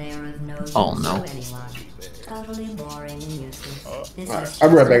 Blueprints. They are of no use Oh, no. to anyone. Totally boring and useless. This Alright, is I'll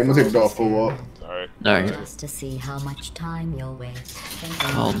be right just back. I'm gonna take the a dog full up. Alright. Alright. Just to see how much time you'll waste.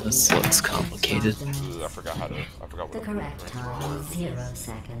 thinking Oh, of this the looks next complicated. response. I forgot what The correct time is 0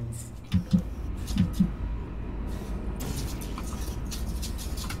 seconds.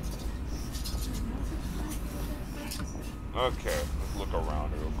 Okay, let's look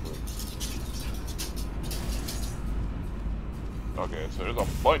around real quick. Okay, so there's a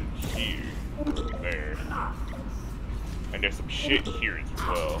button here, there, and there's some shit here as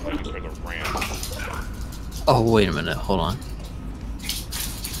well. Like there's a ramp. Oh, wait a minute. Hold on.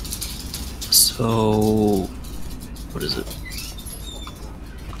 So, what is it?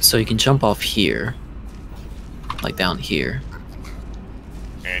 So you can jump off here, like down here.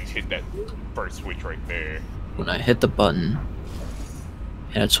 And hit that first switch right there. When I hit the button,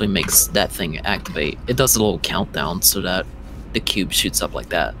 it actually makes that thing activate. It does a little countdown so that the cube shoots up like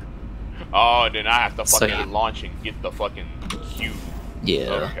that. Oh, then I have to So fucking you- launch and get the fucking cube.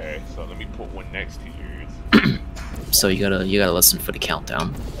 Yeah. Okay, so let me put one next to yours. So you gotta listen for the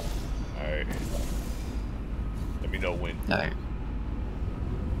countdown. Alright. Let me know when. Alright.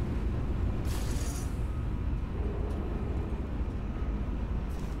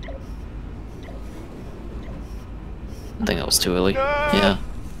 I think that was too early. Yeah.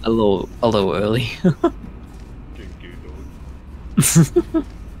 A little early. How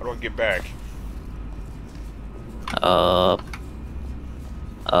do I get back? Oh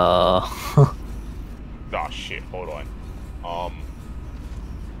shit, hold on.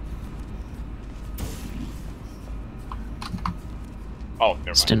 Oh,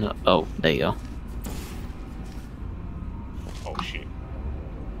 never Still mind. not, oh, there you go. Oh shit.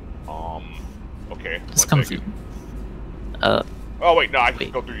 Okay. It's one comfy. second. Oh wait, no, I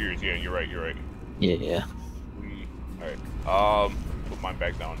can go through yours. Yeah, you're right. yeah. Alright. Put mine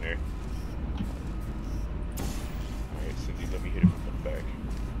back down there. Alright, Cindy, let me hit it from the back.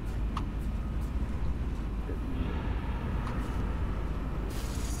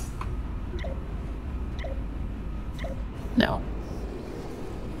 No.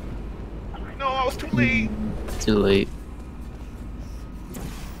 No, I was too late. Too late.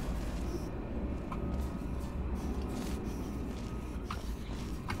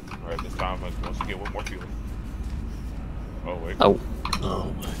 Alright, this time, once again, one more feeling. Oh, wait. Oh.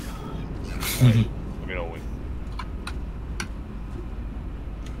 Oh my Let me know when.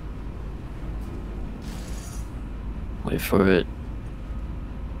 Wait for it.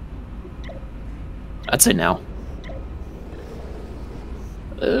 I'd say now.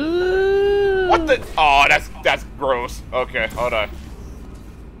 What the? Oh, that's gross. Okay, hold on.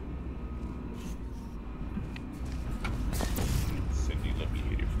 Cindy, let me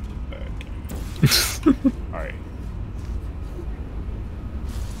hit it from the back. All right.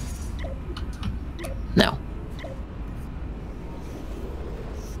 Now.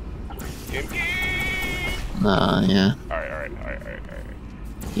 Yeah. Alright.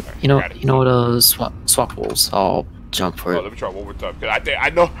 You know what? Swap wolves. I'll jump for it. Let me try one more time. Cause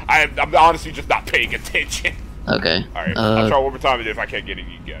I'm honestly just not paying attention. Okay. Alright, I'll try one more time, and if I can't get it,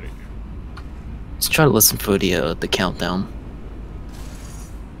 you get it. Let's try to listen for the countdown.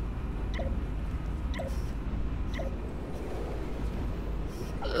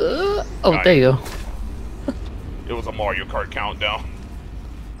 Oh, there you go. It was a Mario Kart countdown.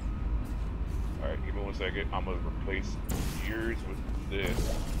 Alright, give me 1 second. I'm gonna replace yours with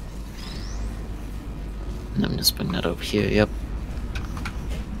this. And I'm just putting that over here, yep.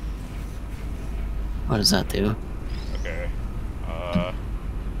 What does that do? Okay. Oh,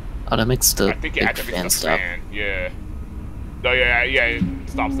 that makes the big fan stop. Yeah. No, yeah, it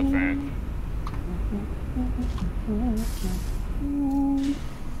stops the fan.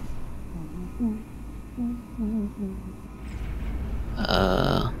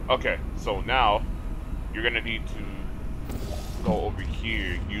 Okay, so now you're gonna need to go over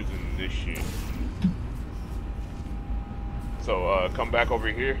here using this shit. So come back over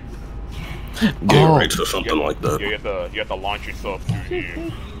here. Yeah, right, or something like that. Yeah, you have to launch yourself through here.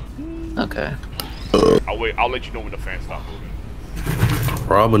 Okay. I'll let you know when the fan stops moving.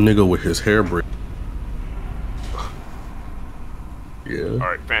 Rob a nigga with his hair braid. Yeah.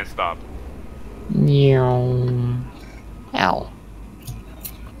 Alright, fan stop. Ow.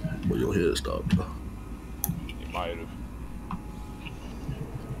 But your head stopped. You might have.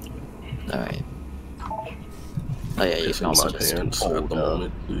 Alright. Oh yeah, you can also just hold, I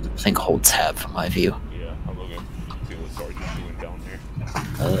think hold tab from my view. Yeah, I'm looking. See what Sergeant's doing down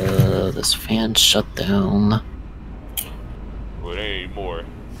here. This fan shut down. Well, there ain't more.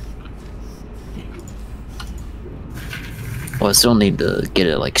 Well, I still need to get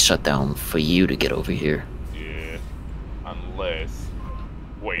it like shut down for you to get over here. Yeah. Unless.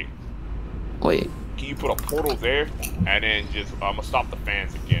 Wait. Can you put a portal there and then just I'm gonna stop the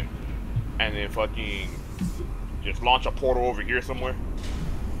fans again, and then fucking just launch a portal over here somewhere?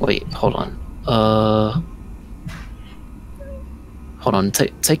 Wait, hold on. Hold on.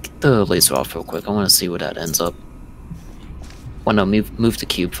 Take the laser off real quick. I want to see where that ends up. Well, no, move the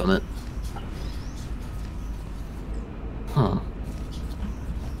cube from it. Huh.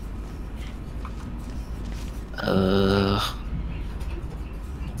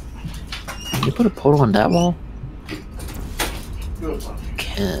 Can you put a portal on that wall?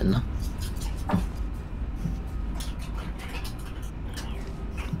 Can.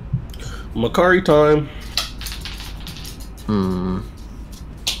 Makari time.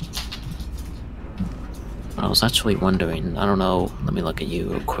 I was actually wondering. I don't know. Let me look at you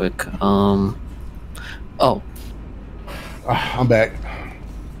real quick. Oh. I'm back.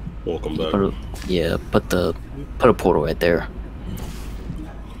 Welcome back. Put a portal right there,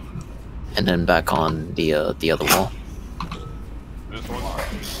 and then back on the other wall. This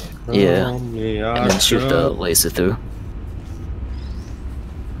one? Yeah, and then shoot the laser through.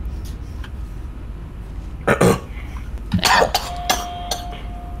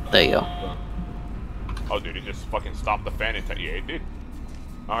 There you go. Oh, dude, it just fucking stopped the fan. Yeah, it did.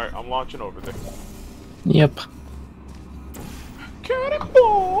 Alright, I'm launching over there. Yep.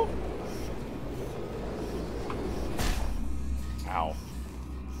 Cannonball! Ow.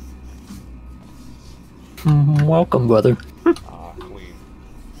 Welcome, brother. Clean.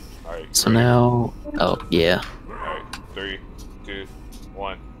 Alright. So now... Oh, yeah. Alright, 3, 2,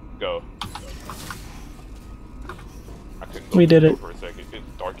 1, go. I couldn't go We did it. for a second. It's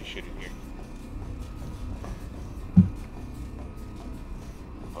dark as shit in here.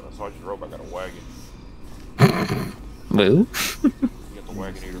 Oh, that's Sergeant Rope. I got a wagon. Boo. You got the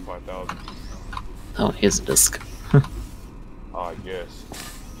Wagoneator 5000. Oh, here's a disc. I guess.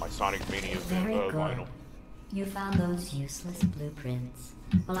 My Sonic Mania Very good. vinyl. You found those useless blueprints.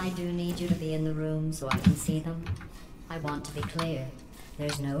 Well, I do need you to be in the room so I can see them. I want to be clear.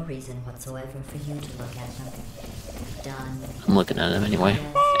 There's no reason whatsoever for you to look at them. Done. I'm looking at him anyway.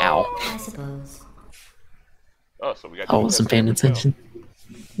 Ow. I suppose. Oh, so we got I wasn't paying attention.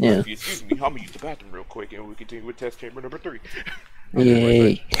 Yeah. If you excuse me, I'm gonna use the bathroom real quick and we'll continue with test chamber number 3.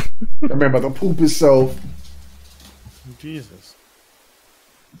 Yay. That man about to poop himself. Jesus.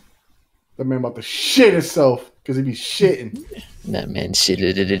 That man about to shit himself because he be shitting. That man shit.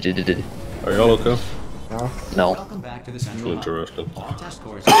 Are y'all okay? No. Welcome back to the central hub. Interesting. All test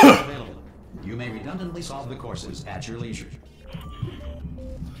courses are available. You may redundantly solve the courses at your leisure.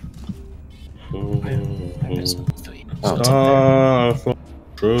 Star for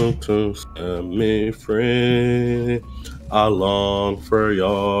truth to set me free. I long for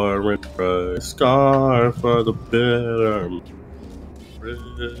your embrace. Scar for the bitter.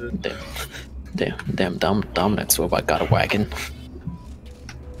 Damn, Dominic's robot got a wagon.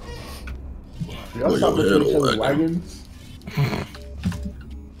 Y'all stop looking at each other's wagons.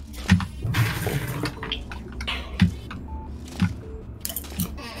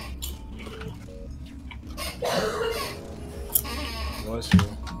 Bless you.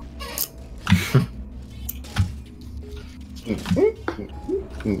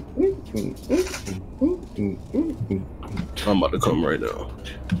 I'm about to come right now.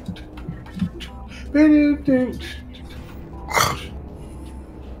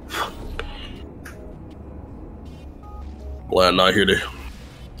 Glad not here to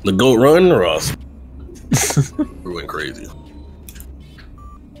the goat run or us. We went crazy.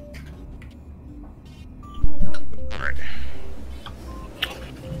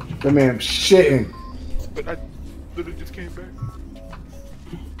 That man shitting. But I literally just came back.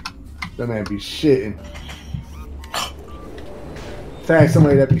 That man be shitting. Tag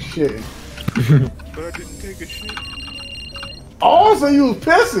somebody that be shitting. But I didn't take a shit. Oh, so you was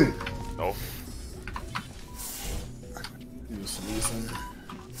pissing. No. You was sneezing.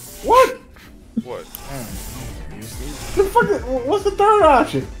 What? What? The fuck is, what's the third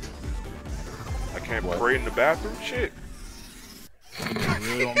option? I can't pray in the bathroom? Shit.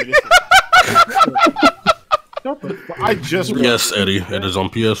 I just Yes, Eddie. It is on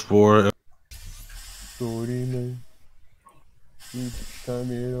PS4.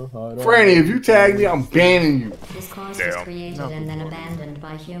 Franny, if you tag me, I'm banning you. This course was created and then abandoned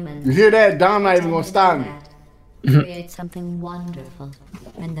by humans. You hear that? Dom not even gonna stop me. Create something wonderful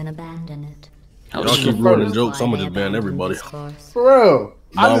and then abandon it. Y'all keep running jokes. I'm gonna just ban everybody. For real.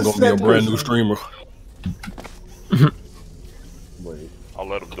 I'm gonna be a brand new streamer. I'll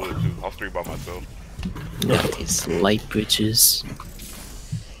let him do it too. I'll stream by myself. Got these light bridges.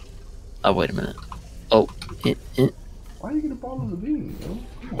 Oh, wait a minute. Oh, Why you get a ball of the bean, yo?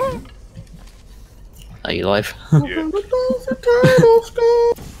 Are you live?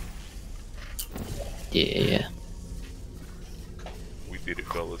 Yeah. Yeah. We did it,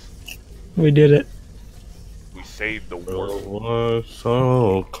 fellas. We did it. We saved the world.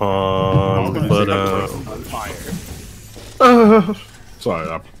 So confident. Sorry,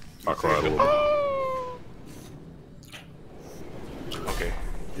 I cried a little. Okay.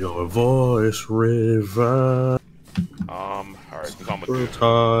 Your voice river. Alright, this I'm gonna do.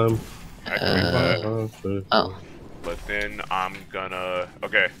 Time. But then I'm gonna.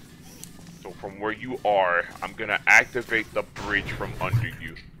 Okay. So from where you are, I'm gonna activate the bridge from under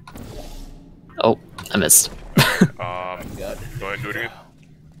you. Oh, I missed. Go ahead and do it again.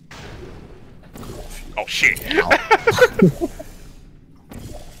 Oh shit!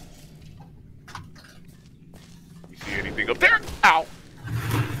 You see anything up there? Ow!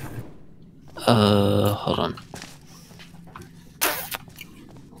 Hold on.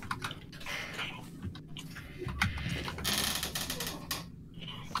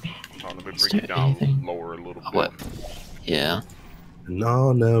 Let me bring you down lower a little bit. What? Yeah. And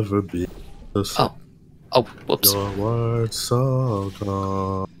I'll never be the same. Oh, whoops. Your words so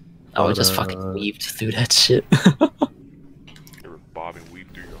gone. Oh, I just fucking weaved through that shit. You were bobbing weave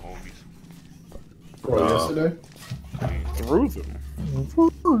through your homies. Bro, yesterday? Through them.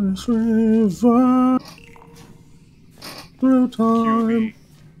 Voice river. Through time. QB.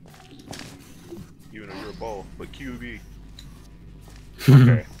 Even though you're a ball, but QB.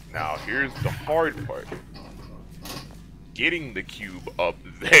 Okay, now here's the hard part. Getting the cube up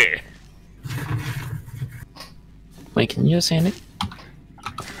there. Wait, can you just hand it?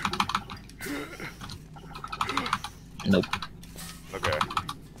 Nope. Okay.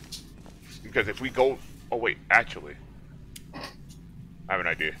 Because if we go... Oh, wait, actually. I have an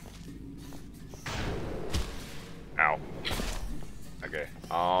idea. Ow. Okay,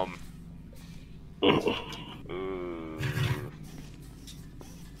 Hold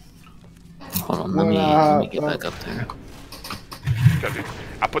on, let me get back up there. Because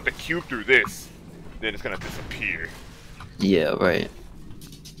I put the cube through this, then it's gonna disappear. Yeah, right.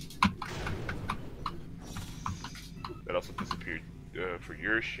 That also disappeared for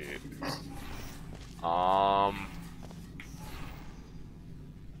your shit.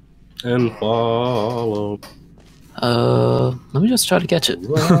 And follow. Let me just try to catch it.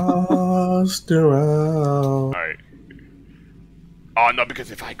 Lost around. Alright. Oh no,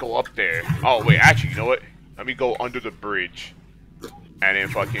 because if I go up there, oh wait, actually, you know what? Let me go under the bridge, and then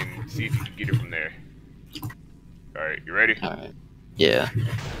fucking see if you can get it from there. All right, you ready? All right. Yeah.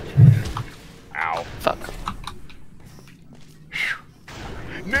 Ow. Fuck.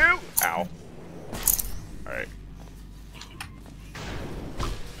 No. Ow. All right.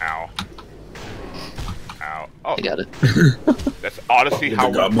 Ow. Ow. Oh. I got it. That's honestly how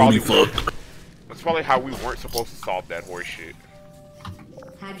we got probably fucked. That's probably how we weren't supposed to solve that horse shit.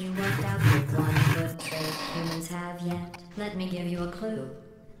 Have you worked out the one good trait humans have yet? Let me give you a clue.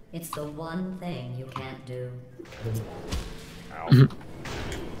 It's the one thing you can't do. Ow.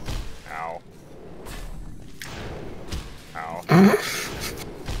 Ow. Ow.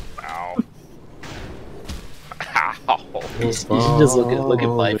 Ow. Ow. You should just look at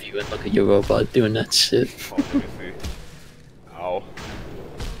my view and look at your robot doing that shit. Oh, let me see. Ow.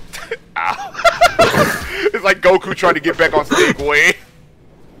 Ow. It's like Goku trying to get back on Segway.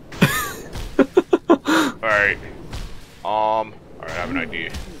 Alright. Alright, I have an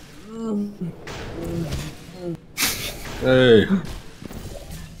idea. Hey.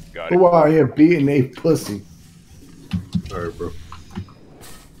 Got it. Who out here beating a pussy? Alright, bro.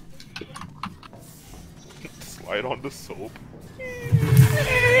 Slide on the soap.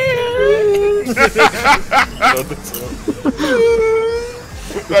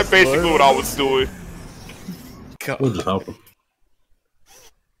 That's basically what I was doing. What just happened?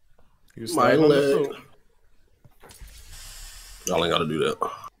 My leg. Y'all ain't gotta do that.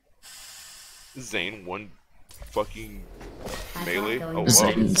 Zane won fucking melee. Oh, wow.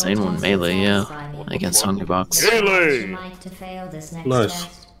 Zane won melee, yeah. Against Hungrybox. Melee!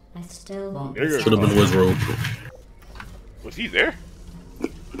 Nice. I still won't. Should have been Wizrobe. Was he there? I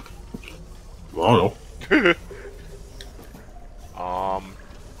don't know.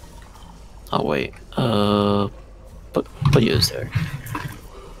 Oh wait. But you was there.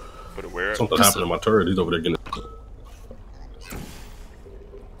 Put it where? Something happened to my turret. He's over there getting it.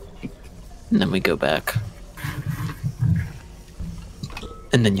 And then we go back.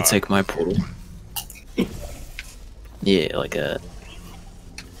 And then you take my portal. Yeah, like that.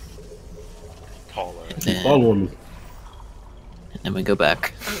 Taller. Following me. And then we go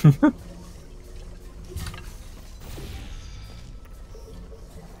back.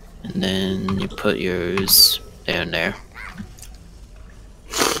 And then you put yours down there.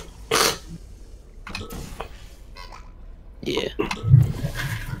 Yeah.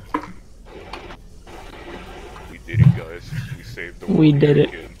 We did it, guys. We saved the world. We did it.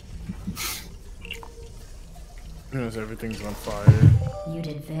 Again. Yes, everything's on fire. You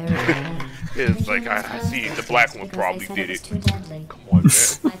did very well. It's like I see the black one probably did it. Too deadly. Come on, man.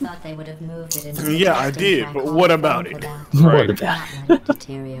 I thought they would have moved it into Yeah, I did, but what about it? What about it?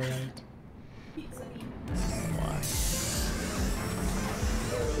 Deteriorate.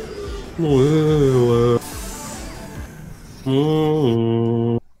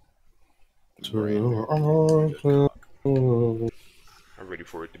 I'm ready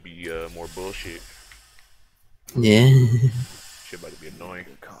for it to be more bullshit. Yeah. Shit about to be annoying.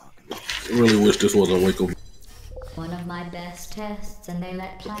 I really wish this wasn't Waco. One of my best tests, and they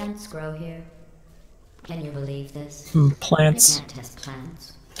let plants grow here. Can you believe this? Plants. We can't test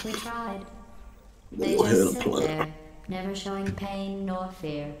plants. We tried. They Go ahead just and sit plant. there, never showing pain nor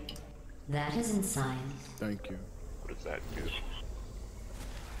fear. That isn't science. Thank you. What does that do?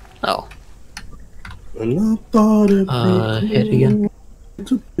 Oh. And I thought it Hit again.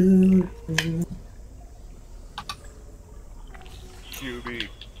 QB.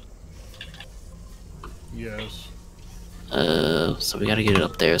 Yes. So we gotta get it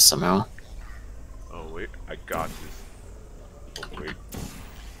up there somehow. Oh wait, I got this. Oh wait.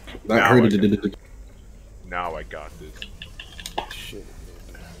 I heard it. Now I got this. Shit.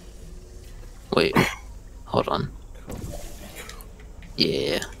 Wait. Hold on.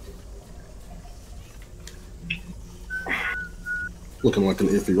 Yeah. Looking like an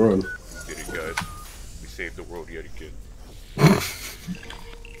iffy run. We did it, guys. We saved the world yet again.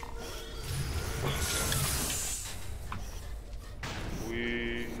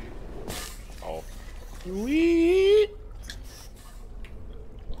 We. Oh. We.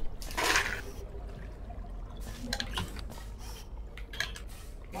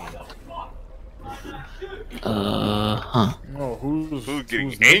 Huh. Oh, who's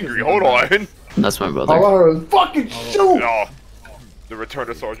getting angry? Hold on. That's my brother. All I heard was fucking shoot. Oh, the return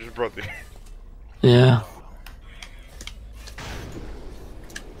of Sergeant's brother. Yeah.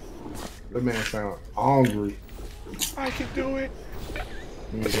 That man sound hungry. I can do it.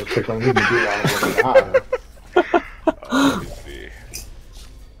 You need to go check on him and do that. Let me see.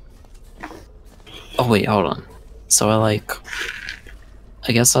 Oh wait, hold on. So I like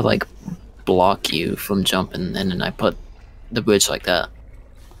I guess I like block you from jumping, and then I put the bridge like that.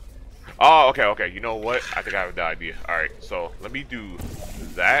 Oh, okay, okay. You know what? I think I have the idea. Alright, so let me do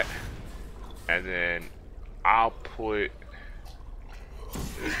that. And then I'll put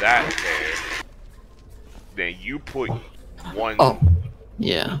that there. Then you put one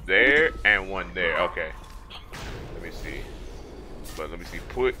there and one there. Okay. Let me see. But let me see.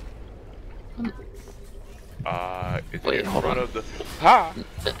 Put is it in front of the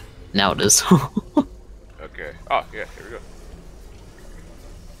Now it is. Okay. Oh yeah, here we go.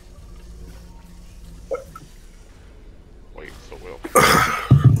 Wait, so well.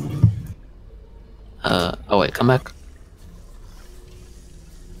 Oh wait, come back.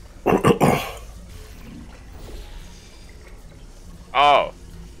 Oh,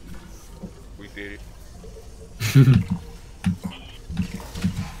 we did it.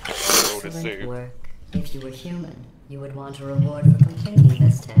 Excellent work. If you were human, you would want a reward for completing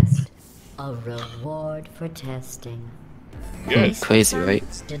this test. A reward for testing. Yeah, crazy, right?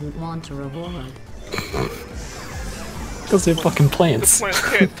 Didn't want a reward. Because they're fucking plants. The plants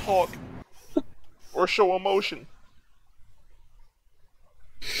can't talk or show emotion.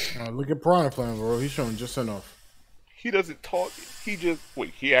 Look at Piranha Plant, bro. He's showing just enough. He doesn't talk. He just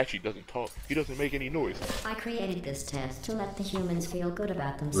he actually doesn't talk. He doesn't make any noise. I created this test to let the humans feel good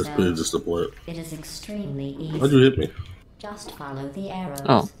about themselves. Let's play just a plant. It is extremely easy. Why'd you hit me? Just follow the arrows.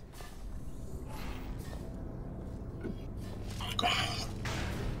 Oh.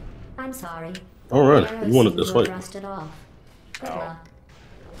 I'm sorry. Alright, you wanted this fight. Rusted off. Good luck.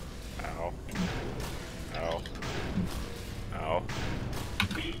 Ow. Ow. Ow.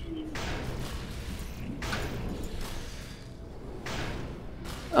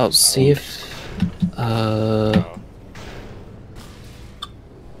 Oh, see if Oh,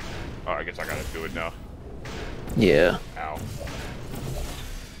 I guess I gotta do it now. Yeah. Ow.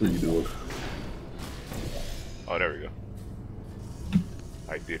 What are you doing? Oh, there we go.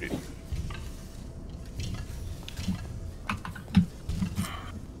 I did it.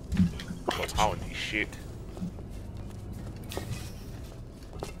 What's on this shit?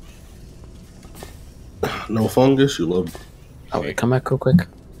 No fungus, you love. Oh wait, come back real quick.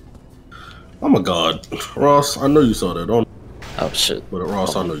 Oh my god. Ross, I know you saw that, don't Oh shit. But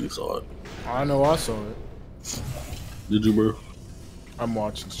Ross, I know you saw it. I know I saw it. Did you, bro? I'm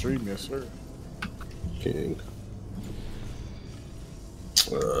watching stream, yes sir. King.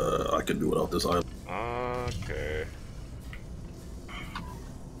 I can do without this item. Okay.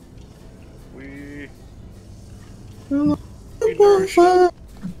 We I'm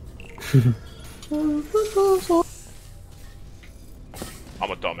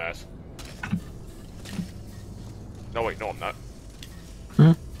a dumbass. No, wait, no, I'm not.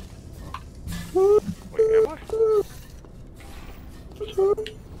 Hmm? Wait, am I?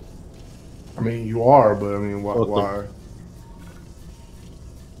 I mean, you are, but I mean, why?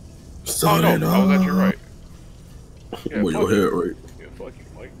 Oh no, I was actually right. Yeah, Well, your head right. Yeah, fuck you,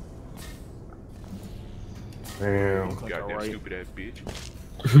 Mike. Damn. Goddamn stupid ass bitch.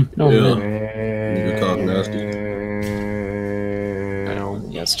 No, yeah. man. Nigga talk nasty.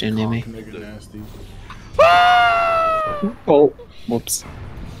 Yes, stand near me. Nasty. Oh, whoops.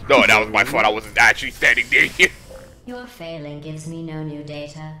 No, that was my fault. I wasn't actually standing near you. Your failing gives me no new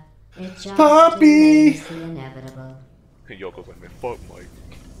data. It just Puppy! delays the inevitable. And Yoko's like, man, fuck Mike.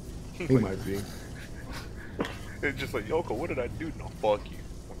 He might be. It's just like, Yoko, what did I do? No, fuck you.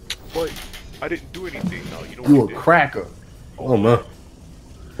 But I didn't do anything. No, you know You what a did. cracker. Oh man.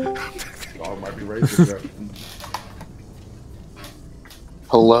 Dog might be racist.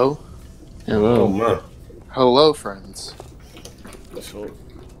 Hello? Hello. Oh man. Hello, friends.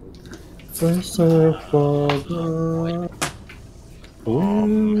 First and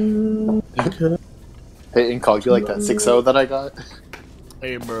Hey, Inkog, you like that 6-0 that I got?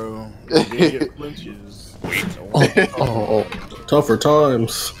 Hey, bro. Get flinches. Oh. Tougher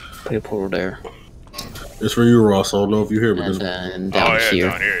times. Put a portal there. It's for you, Ross. I don't know if you're here, but And then down here.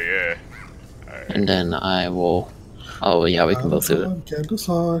 Down here, yeah. And then I will. Oh yeah, we can both do it.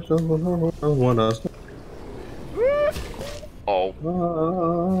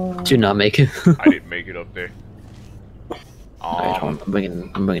 Oh. Do not make it. I didn't make it up there. Alright, hold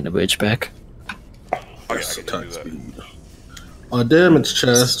on. I'm bringing the bridge back. Yes, attack speed. Damage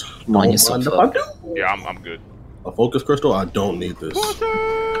chest. Line yourself up. Yeah, I'm good. A focus crystal? I don't need this.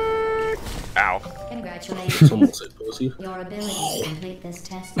 Ow. Congratulations. Someone said pussy. Your ability to complete this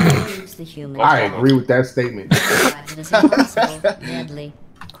test includes the human. I agree with that statement. It is impossible, deadly,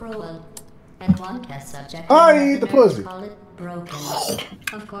 cruel, and one test subject. I eat the pussy. Call it broken.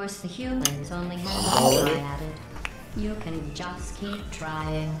 Of course, the humans only have one try at it. You can just keep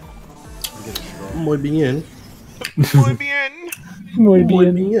trying. Muy bien. Muy bien. Muy Muy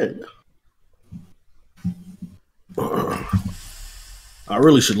bien. bien. I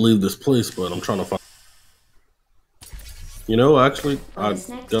really should leave this place, but I'm trying to find. You know, actually, I'm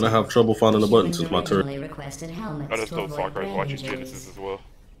gonna have trouble finding the button since my turn. I just told Sakura to watch his Genesis as well.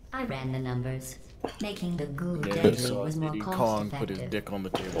 I ran the numbers. Making the goo Yeah, deadly so was more Diddy cost Kong put his effective. dick on the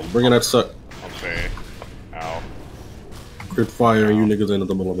table. I'm bringing that suck. I'm saying. Ow. Crit fire and you niggas ain't in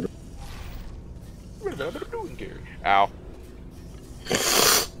the middle of it. Ow.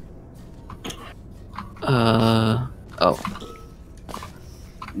 Oh.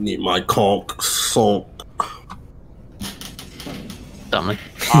 Need my conk song. Dominic.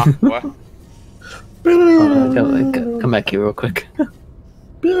 What? Come back here real quick.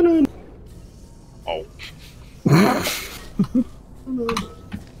 Oh. I guess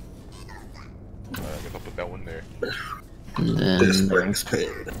I'll put that one there. And then This brings pain.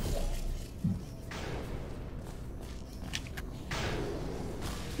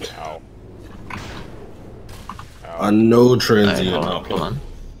 Ow. I know transient hold on, output. hold on.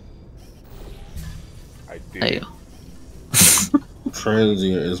 I did. There you go.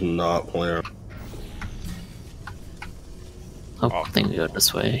 Transient is not playing. Oh, things go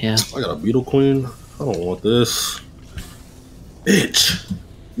this way, yeah. I got a Beetle Queen. I don't want this. Bitch!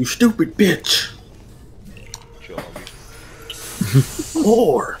 You stupid bitch! Chill on me.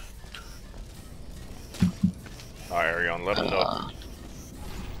 Whore! Alright, Arion, let him know.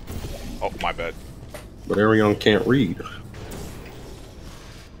 Oh, my bad. But Arion can't read.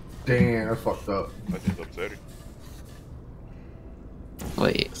 Damn, that's fucked up. That's just upsetting.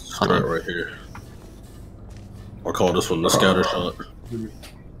 Wait, Hold on. Right here. I call this one the scatter shot.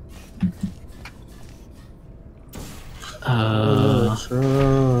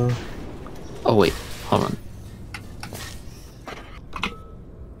 Oh wait, hold on.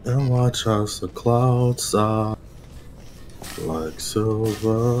 And watch as the clouds side like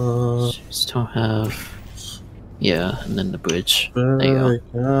silver. Just don't have. Yeah, and then the bridge. There you go.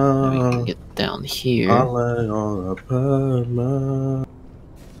 Then we can get down here. I lay on a pavement,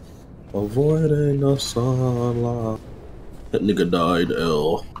 avoiding the sunlight. That nigga died,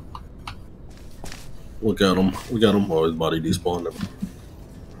 L. Look at him. We got him. Oh, his body despawned him.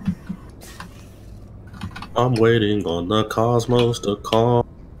 I'm waiting on the cosmos to come.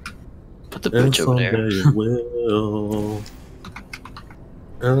 Put the bridge over there. And someday it will.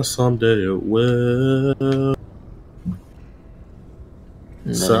 And someday it will.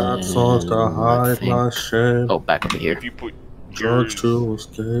 Sad songs to hide my shame. Oh, back over here. If you put Drugs to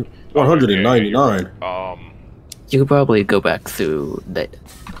escape. 199. You could probably go back through that.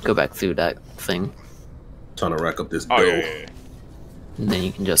 Go back through that thing. Trying to rack up this dough. Oh, yeah. And then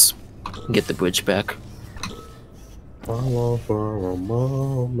you can just get the bridge back. I long for a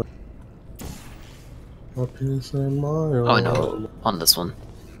moment. A piece in my own. Oh no, on this one.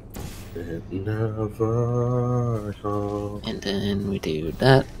 It never comes. And then we do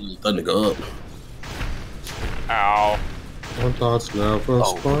that. That nigga up. Ow. My thoughts never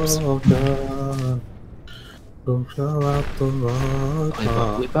spoken. Don't show out the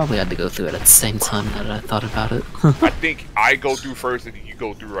right We probably had to go through it at the same time now that I thought about it. I think I go through first and then you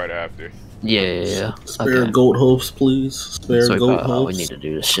go through right after. Yeah. Spare goat hoofs, please. Spare So goat hoofs. we need to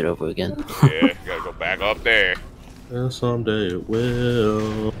do this shit over again. Yeah, gotta go back up there. And someday it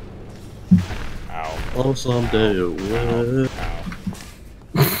will. Ow. Oh, someday it will.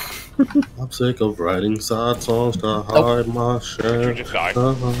 I'm sick of writing sad songs to hide my shame. Did you just die?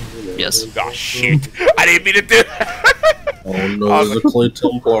 Yes. Oh shit! I didn't mean to do that. Oh no, there's a Clay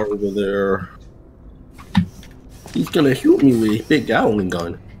Templar over there. He's gonna shoot me with his big Gatling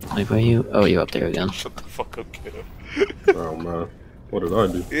gun. Wait, where are you? Oh, you're up there again. Shut the fuck up, kiddo. Oh man, what did I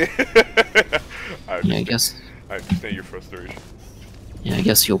do? Yeah, I guess. I understand your frustration. Yeah, I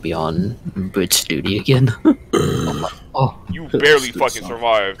guess you'll be on bridge duty again. Oh. You barely fucking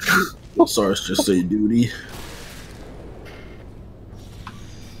survived. I'm sorry, it's just say duty.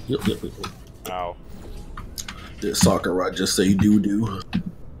 Yep. Ow. Did soccer right just say doo doo?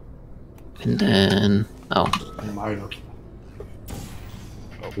 And then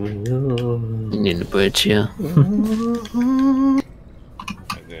you need the bridge, yeah. And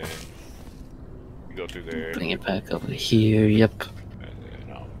then you go through there. Bring it back over here. Yep. And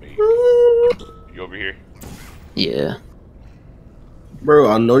then I'll be. You over here? Yeah. Bro,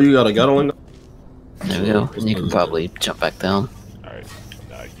 I know you got a Gatling. There we go. And you can probably jump back down. Alright.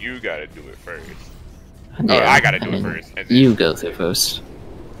 Now you gotta do it first. Yeah, I gotta do and it then first. And then you go through first.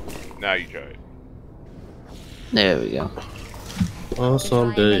 now you try it. There we go. Oh,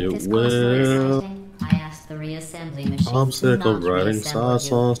 someday it will. I asked The reassembly machine. I'm sick of writing sad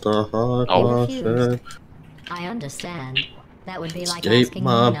songs to hide my shame. I understand. That would be like Escape asking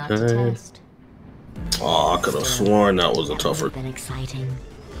my me not to pain. test. Oh, I could have sworn that was a That tougher. would have been exciting.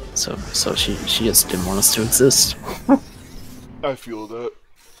 So she just didn't want us to exist. I feel that.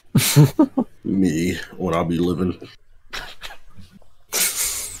 Me, when I be living.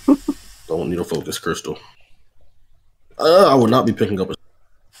 Don't need a focus crystal. I would not be picking up a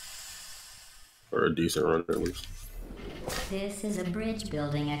decent run at least. This is a bridge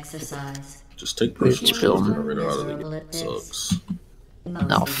building exercise. Just take Bridge personal building. right out of the game. Sucks. Mostly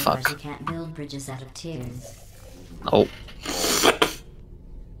No, because fuck. you can't build bridges out of tears. Oh.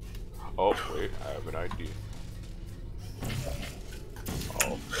 Oh wait, I have an idea.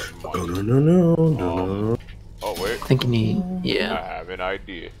 Oh, No. oh wait. I think you need. Yeah. I have an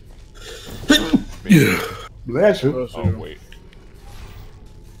idea. Bless you. Oh wait.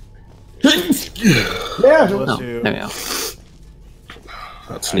 Yeah. No, there we go.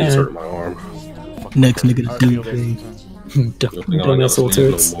 That sneeze hurt my arm. Next nigga to do thing. Dumbass little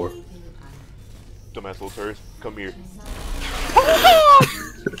turds. No more. Dumbass little turds, come here.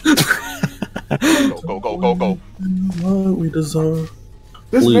 Go. What we deserve.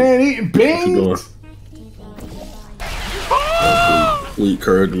 This Fleet. man eating What you doing? beans. Fleet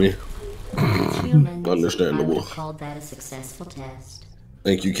encouraged me. Humans, I Understandable. would have called that a successful test.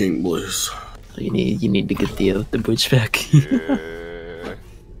 Thank you, King Bliss. You need to get the bridge back Yeah.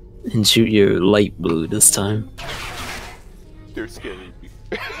 and shoot your light blue this time. They're scaring me.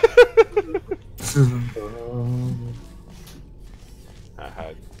 I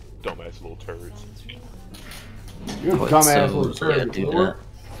had dumbass little turds. You Wait, dumbass so, little turd. yeah, do that.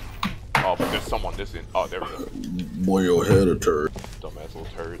 Oh, but there's someone this in. Oh, there we go. Boy, your head a turd. Dumbass little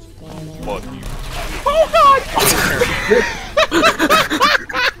turds. Fuck you.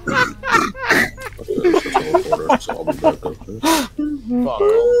 So I'll be back up there. Fuck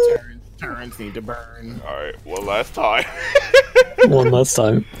all turns need to burn. Alright, one last time. One last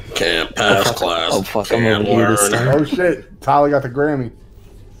time. Can't pass class. Oh fuck, I'm Can't over here this learn. time. Oh shit, Tyler got the Grammy.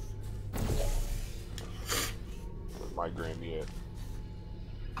 Where's my Grammy at?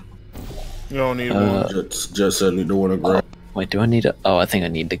 You don't need one. Just said need to win a Grammy. Wait, do I need to? Oh, I think I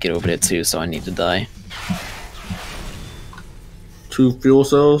need to get over there too, so I need to die. 2 fuel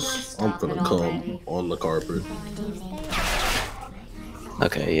cells. I'm gonna come on the carpet.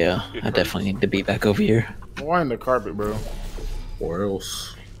 Okay, yeah, I definitely need to be back over here. Why in the carpet, bro? Where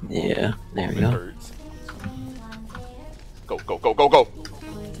else? Yeah, there we go. Go.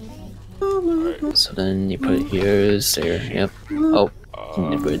 Alright. So then you put yours there. Yep. Oh, you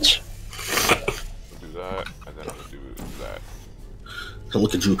need a bridge. Do that, and then I'm gonna do that. And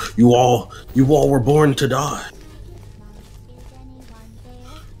look at you. You all were born to die.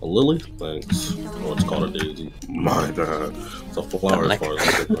 A lily? Thanks. Oh, it's called a daisy. My bad. It's a flower as far as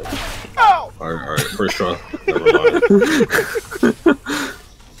I can go. Alright, first try. Never mind.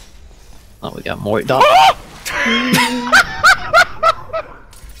 Oh, we got more. Do I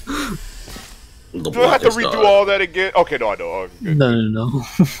have to redo all that again? Okay, no, I know. Okay, good. No.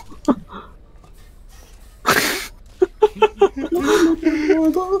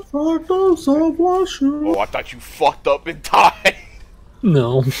 Oh, I thought you fucked up and died.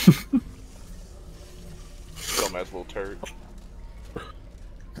 No. Dumbass little turd.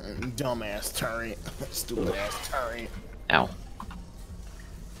 Dumbass turret. Stupid ass turret. Ow.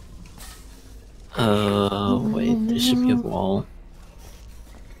 Wait, there should be a wall.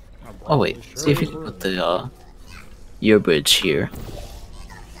 Oh wait, see if you can put the your bridge here,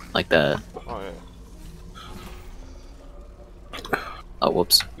 like that. Oh yeah. Oh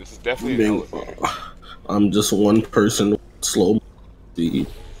whoops. This is definitely an elevator. I'm just one person with slow speed.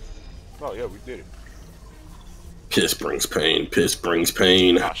 Oh yeah, we did it. Piss brings pain. Piss brings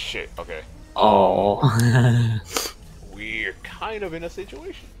pain. Ah shit. Okay. Oh. We're kind of in a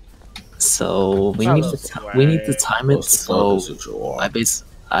situation. So we need to time it. So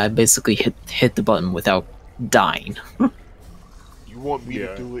I basically hit the button without dying. You want me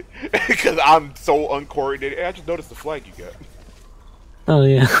to do it? Because I'm so uncoordinated. Hey, I just noticed the flag you got. Oh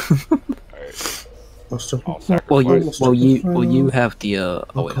yeah. Alright. Well you have the oh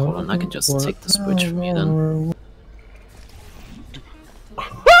wait, hold on, I can just take this bridge from you then.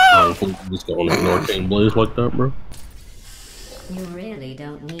 Just going to ignore King Blaze like that, bro. You really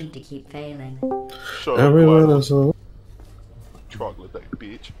don't need to keep failing. Shut Everyone up, is a chocolate, that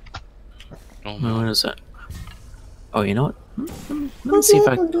bitch. Oh, what is that? Oh, you know what? Let's see if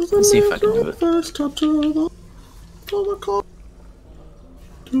I can do it.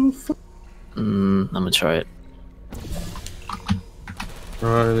 I'm gonna try it.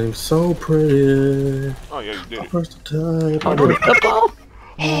 Riding so pretty. Oh yeah, you did it. First type. Oh, the ball.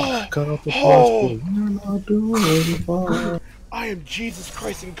 Cut off the passport. You're not doing fine. I am Jesus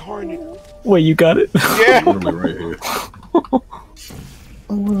Christ incarnate. Wait, you got it? Yeah. Literally right here.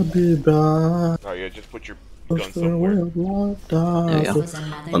 I wanna be back. Oh yeah, just put your gun somewhere. There you go.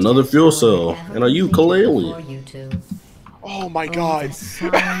 Another fuel cell and a ukulele. Oh my God. You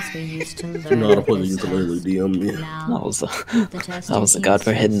know how to play the ukulele, DM me. That was the god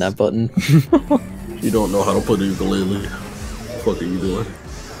for hitting that button. You don't know how to play the ukulele. What the fuck are you doing?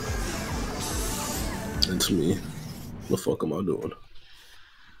 It's me. The fuck am I doing?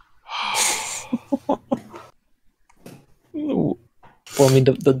 Well, I mean,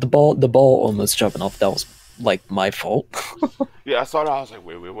 the ball almost jumping off. That was like my fault. Yeah, I saw that. I was like,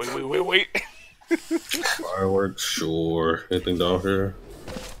 wait. Fireworks, sure. Anything down here?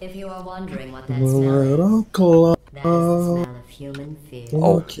 If you are wondering what that smell is, that is the smell of human fear.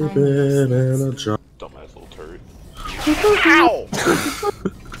 Oh, keep it in a jar. Dumbass little turd. Ow!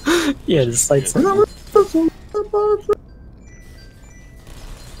 Yeah, the sights.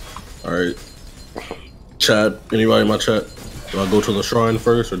 Alright. Chat. Anybody in my chat? Do I go to the shrine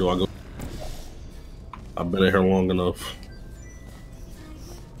first or do I go? I've been in here long enough.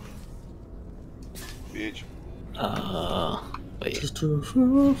 Bitch. Wait.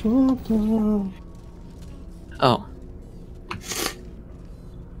 Oh.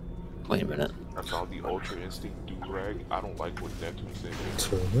 Wait a minute. I found the Ultra Instinct do-rag. I don't like what Neptune's in.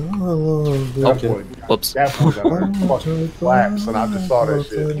 Whoops. That boy got fucking flaps, and I just saw that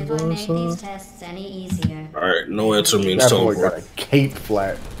shit. It will make these tests any easier. Alright, no answer means That boy teleport. got a cape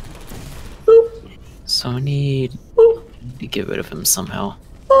flap. So I need to get rid of him somehow.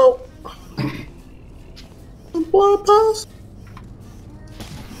 Hold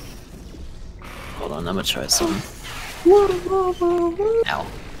on, I'm gonna try something. Ow.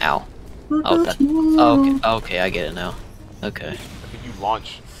 Ow. Oh, that. Oh, okay, I get it now. Okay. I think you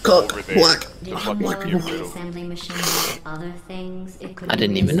launch Cook, over there black. to fucking get rid of. Assembly machine has other things. It could I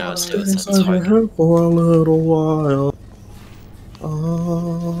didn't even know I was doing that. I've been here for a little while.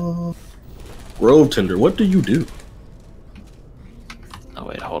 Grove Tender, what do you do? Oh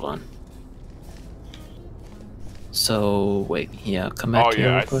wait, hold on. So wait, yeah, come back Oh to here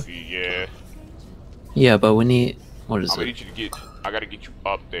yeah, real I quick. see. Yeah. Yeah, but we need. What is I'm gonna it? need you to get. I gotta get you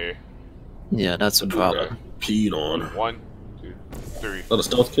up there. Yeah, that's a problem. Peed on. 1, 2, 3. Is that a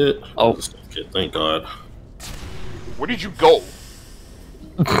stealth kit? Oh. A stealth kit, thank God. Where did you go?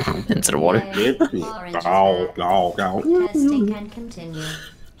 Into the water. Testing can continue.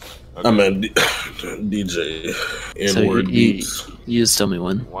 I'm at DJ. So N-word you beats. just tell me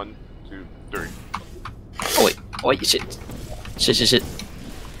when. 1, 2, 3. Oh wait, oh wait, shit. Shit.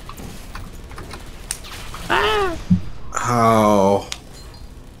 How?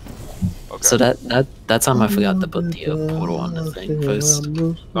 Okay. So that time I forgot to put the portal on the thing first.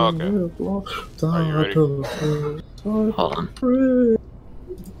 Okay. Are you ready? Hold on.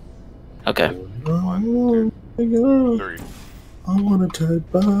 Okay. 1, 2, 3. I wanna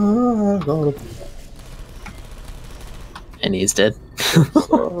take back all of And he's dead.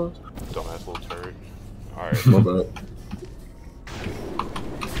 Dumbass little turd. Alright. my bad.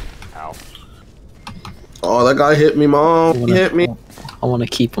 Ow. Oh, that guy hit me, mom. He hit me. I want to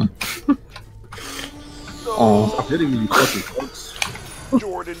keep him. Oh. I'm hitting you, fucking fucks.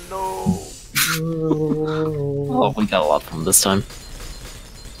 Jordan, no. Oh, we got a lot from him this time.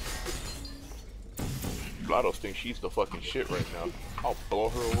 GLaDOS thinks she's the fucking shit right now. I'll blow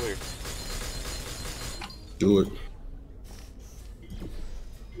her away. Do it.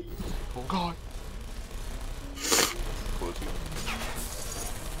 Oh god.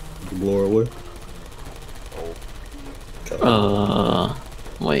 You blow her away. Oh.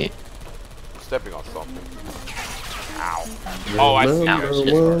 Wait. Stepping on something. Ow. Oh, I see. Ow,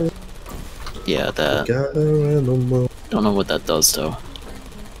 shit. Yeah, that. Don't know what that does though.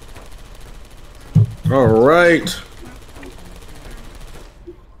 Alright.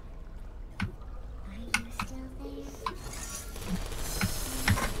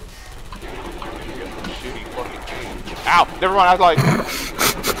 Ow! Never mind, I was like.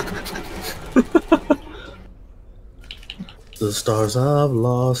 The stars I've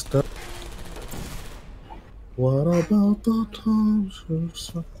lost. What about the times you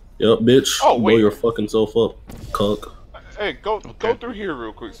saw? Yep, bitch. Oh, Blow wait. your fucking self up, cuck. Hey, go through here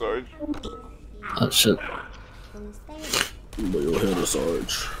real quick, Sarge. Oh shit. Blow your head up,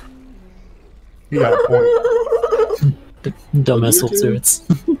 Sarge. You got a point. Dumbass little turrets.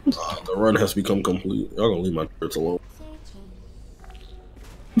 The run has become complete. Y'all gonna leave my turrets alone.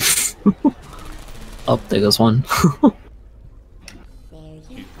 Oh, there goes one.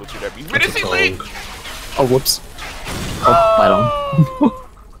 Menacing League! Oh, whoops. Oh, right on.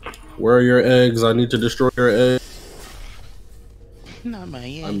 Where are your eggs? I need to destroy your eggs. Not my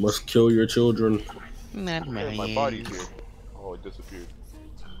eggs. I must kill your children. Not my eggs. My body's here. Oh, it disappeared.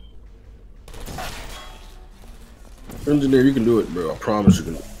 Engineer, you can do it, bro. I promise you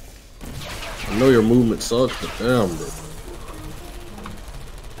can do it. I know your movement sucks, but damn, bro.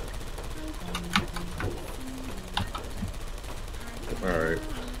 Alright.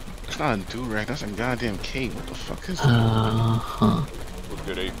 It's not a do-rag, that's a goddamn cape. What the fuck is that? Huh.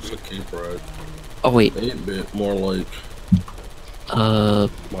 It's a cape ride. Oh, wait. 8-bit, more like...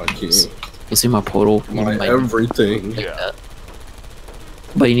 my kid. You see my portal? My everything. Like that.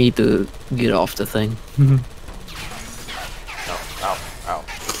 But you need to get off the thing. Ow.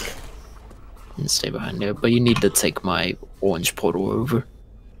 And stay behind there. But you need to take my orange portal over.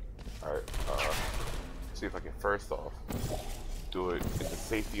 Alright, see if I can first off do it in the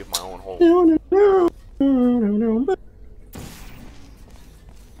safety of my own home.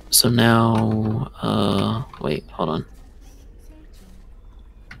 So now, wait, hold on.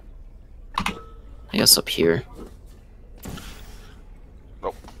 I guess up here.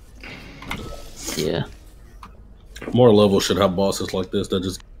 Nope. Yeah. More levels should have bosses like this that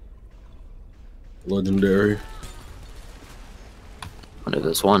just legendary. What if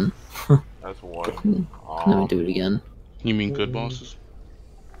there's one? That's one. Let me do it again. You mean good bosses?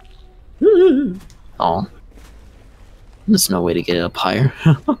 Oh. There's no way to get it up higher.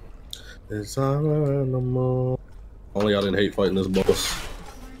 It's animal. Only I didn't hate fighting this boss.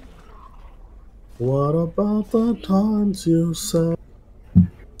 What about the times you said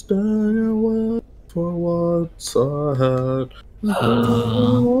stay away for what's ahead?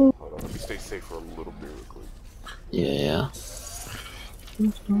 Hold on, let me stay safe for a little bit real quick. Yeah.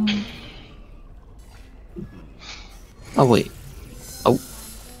 Oh wait. Oh.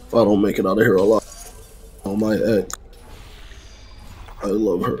 If I don't make it out of here alive, on my ex. I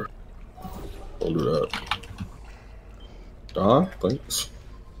love her. Don't do that. Thanks.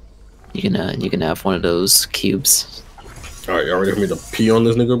 You can have one of those cubes. Alright, y'all ready for me to pee on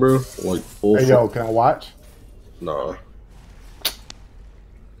this nigga, bro? Like, hey, yo, can I watch? Nah.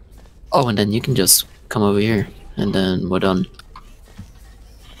 Oh, and then you can just come over here, and then we're done.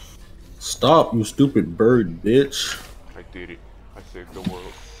 Stop, you stupid bird, bitch. I did it. I saved the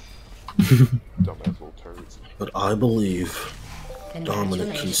world. Dumbass little turds. But I believe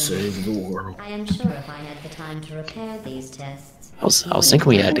Dominic can save the world. I am sure if I had the time to repair these tests. I was thinking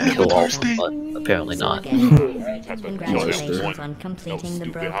we had to kill all of them, but apparently not. Congratulations on completing the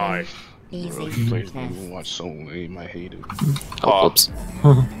broken, easy test. Watch Soul, they might hate it. Oh, whoops.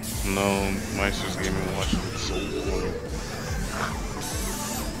 No, Meister's Gaming Watch is so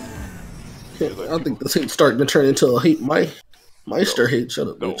boring. I think this hate's starting to turn into a hate. Meister hate. Shut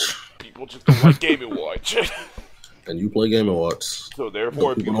up, bitch. People just don't like Game & Watch. And you play Game & Watch. So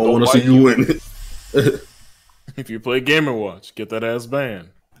therefore, people don't want to see you win. If you play Game & Watch, get that ass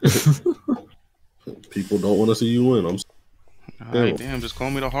banned. People don't want to see you win. Alright, damn, just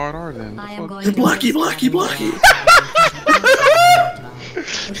call me the hard R then. Blocky.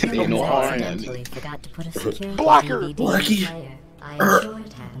 Ain't no R in Blocker. Blocky.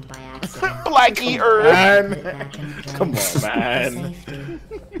 Blackie Come on, man.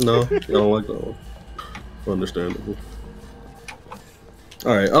 No, I don't like that one. Understandable.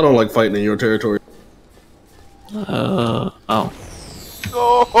 Alright, I don't like fighting in your territory. Oh.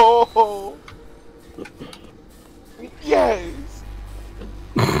 No. Yes.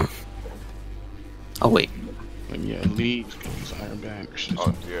 Oh wait. And yeah, leaves, these iron banners.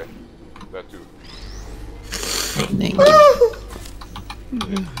 Oh yeah, that too. Thank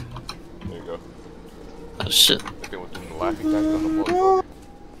There you go. Oh shit. I think we're doing the laughing tactic on the book.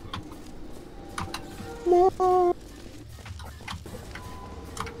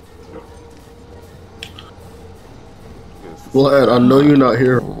 Vlad, I know you're not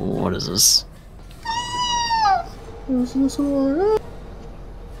here. What is this?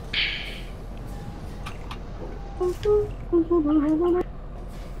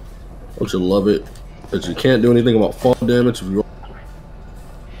 Don't you love it that you can't do anything about fall damage if you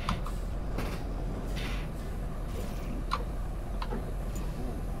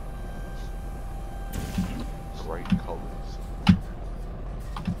Bright colors.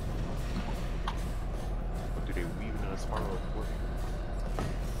 What do they weave in a smart way?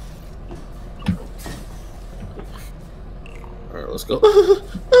 Alright, let's go.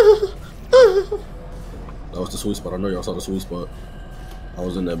 That was the sweet spot. I know y'all saw the sweet spot. I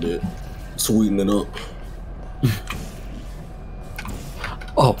was in that bit. Sweetening it up.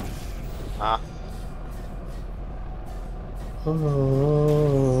 Oh. Huh?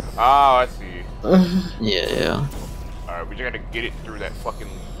 Oh. Oh, I see. Yeah. Alright, we just gotta get it through that fucking...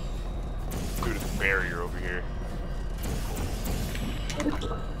 through this barrier over here.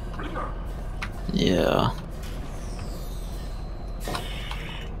 Yeah.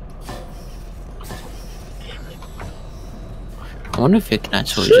 I wonder if it can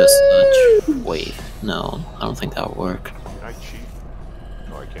actually just wait. No, I don't think that would work. Can I cheat?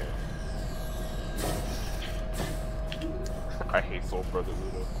 No, I can't. I hate Soul Brother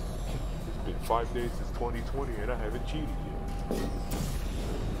Ludo. It's been 5 days since 2020 and I haven't cheated yet.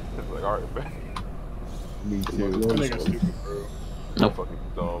 It's like, alright, man. Me too. That nigga's stupid, bro. Nope. Fucking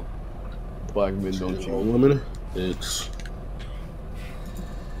dumb. Black men don't cheat. Women, it's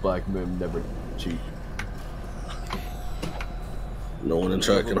Black men never cheat. no one in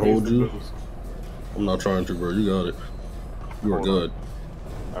chat can hold you. I'm not trying to, bro. You got it. You are good.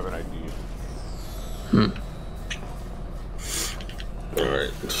 I have an idea.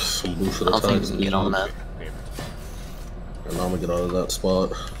 Alright, some boost for the I don't think we Titans. can get on that. And I'm gonna get out of that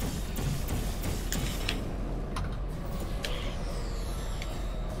spot.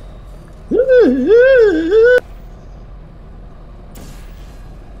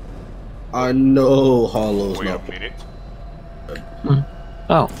 I know Hollow's Wait not. a minute.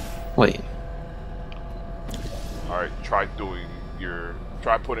 Oh, wait. Alright, try doing your...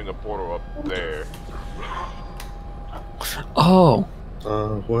 try putting a portal up there. Oh.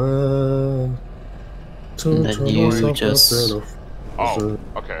 Well, And then you just... Oh,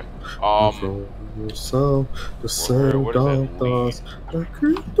 okay. So the same what does dark thoughts that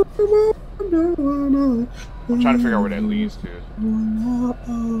creep I'm trying to figure out where that leads to.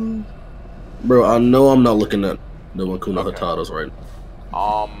 Bro, I know I'm not looking at the Wakuna Hatadas right now.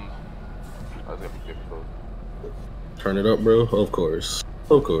 That's gonna be difficult. Turn it up, bro. Of course.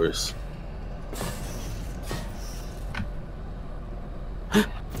 Of course.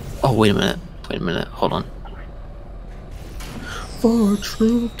 Oh, wait a minute. Wait a minute. Hold on. For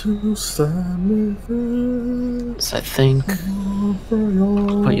truth to set me free. So I think...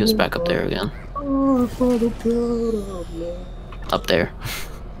 I'll put yours back up there again. Up there.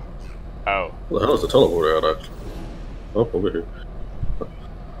 Oh. What the hell is the teleporter at, actually? Oh, over here.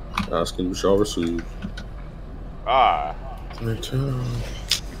 Asking you shall receive. Ah. You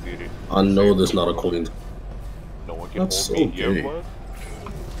did it. I know there's not a queen. No one can That's hold so me. gay. What?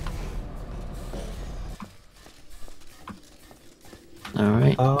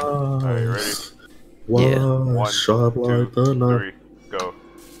 Alright. Alright, ready? Yeah. One, sharp like the knife. 3, go.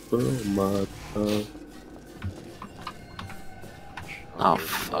 Oh my God. Oh,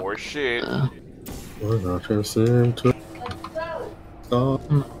 fuck. More shit. When I can seem to stop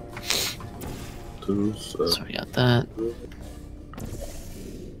to say. So we got that.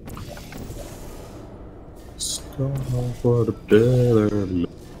 Stop for the better.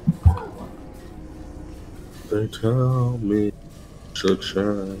 They tell me should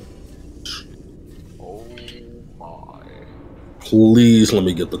change. Oh my. Please let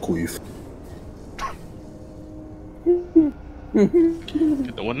me get the queef.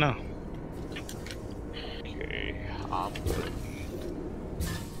 Get the one now. Okay, I'm good.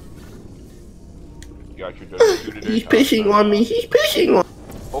 You got your W today? He's pissing on me. He's pissing on.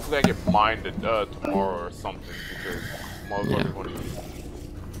 Hopefully I get mine tomorrow or something because motherfuckers want to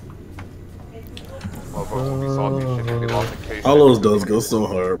motherfuckers will be salty shit if they lost a case. Hollows does go so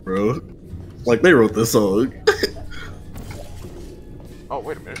hard, bro. Like they wrote this song. Oh,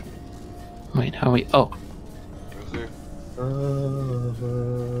 wait a minute. Wait, how we... Oh. Let's see.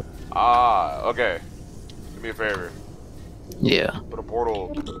 Ah, okay. Do me a favor. Yeah. Put a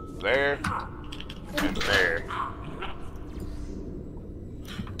portal there and there.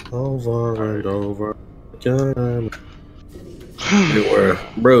 Over and over again. Anywhere,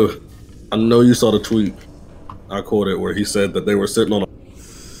 bro. I know you saw the tweet I quoted where he said that they were sitting on a.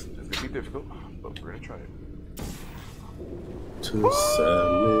 It's gonna be difficult, but we're gonna try it. To set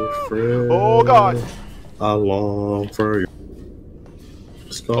me free. Oh God! I long for you.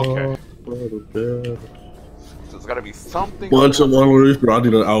 Okay. So it's gotta be something. Bunch of memories, but I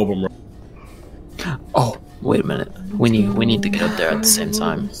need an album. Oh, wait a minute. We need to get up there at the same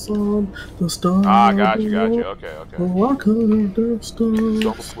time. Ah, got you. Okay. Don't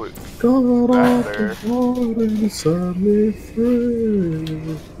split. Back there. Set me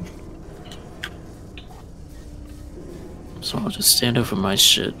free. So I'll just stand over my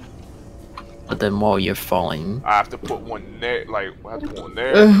shit. But then while you're falling... I have to put one there, like, I have to put one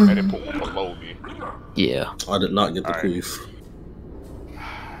there, and then put one below me. Yeah. I did not get the queef.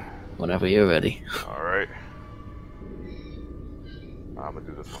 Whenever you're ready. Alright. I'm gonna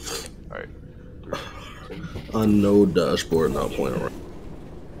do this one first. Alright. I know dashboard not playing around.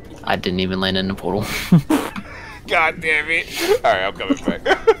 I didn't even land in the portal. God damn it! All right, I'm coming back.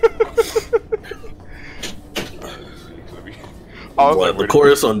 What, the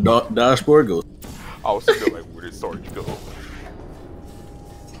chorus on dashboard goes. I was thinking like, where did Sarge go?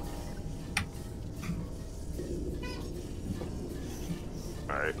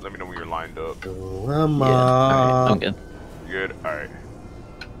 Alright, let me know when you're lined up. I'm good. Good? Alright.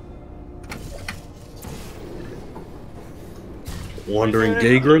 Wandering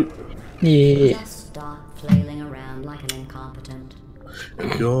Vagrant? Yeah. Just stop flailing around like an incompetent.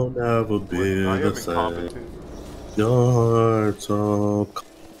 You'll never be the same. You're so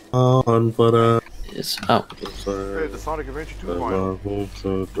confident. Yes. Oh. Hey, the Sonic Adventure 2 final.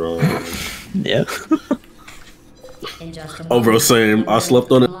 Yeah. Oh, bro, same. I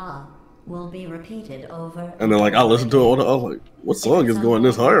slept on it. Will be repeated over And then, like, I listened to it. I was like, what song is going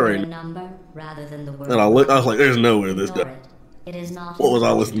this high right now? And I looked, I was like, there's no way this guy. What was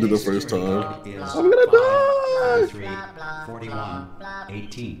I listening to the first time? I'm gonna die! 41,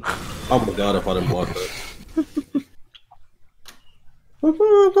 18. Oh my god, if I didn't block that.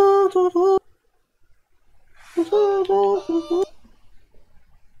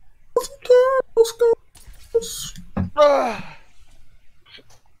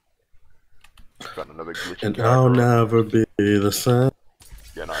 Got another glitch. And I'll never be the same.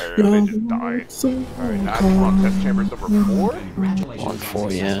 Yeah, no, they just died. Alright, now we're on test chamber number 4? On 4,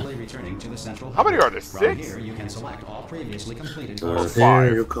 yeah. How many are there? 6? You can select all previously completed Or courses.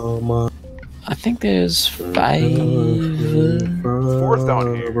 5? I think there's 5. 4's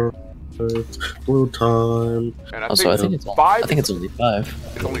down here. Blue time. And I think it's 5. I think it's only 5.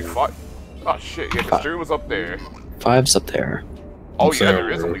 It's only 5. Oh shit, yeah, the stream was up there. 5's up there. Oh yeah, there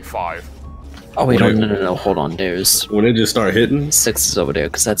is only 5. Oh wait, no, hold on. There's when they just start hitting. 6 is over there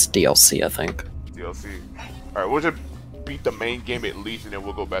because that's DLC, I think. DLC. All right, we'll just beat the main game at least, and then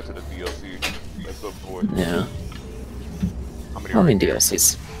we'll go back to the DLC at some point. Yeah. How many? I mean,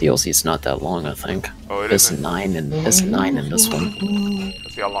 DLC's not that long, I think. Oh, it There's isn't? 9 in this one.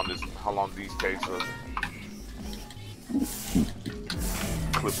 Let's see how long these takes us.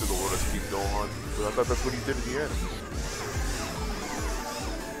 Clip to the world, let's keep going. But I thought that's what he did at the end.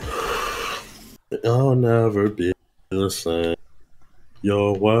 I'll never be the same.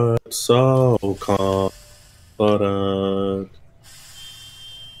 Your words so confident.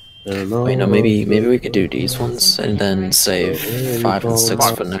 Wait, no, maybe we could do these ones and then save 5 and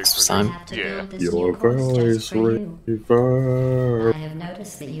 6 for next time. Yeah. Your voice reverb. I have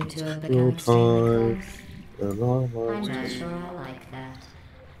noticed that you two have become extremely close. I'm not sure I like that.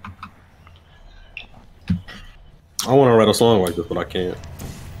 I want to write a song like this, but I can't.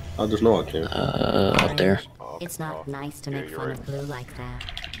 I just know I can't. Up there. It's not nice to make fun of Blue like that.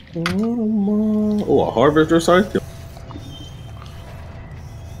 Oh, a harvester site?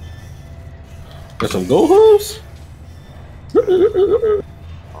 Got some go-hos? Wait,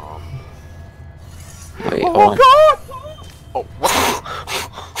 oh my god! Oh,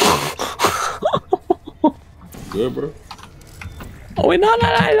 what? Good, bro. Oh, wait, no.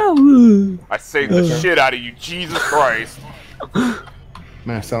 I saved the shit out of you, Jesus Christ.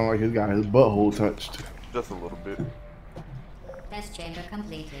 Man, sound like he's got his butthole touched. Just a little bit. Test chamber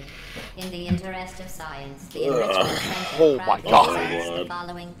completed. In the interest of science, the enrichment center Oh my god. the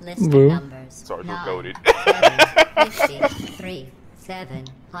following list of numbers. Sorry, we're goated. 53,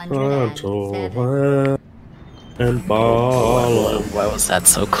 707. And ball. Why was that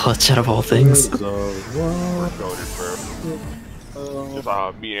so clutch out of all things? We're goated, bro.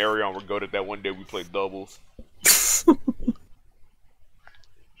 Just me and Arion were goated that one day we played doubles.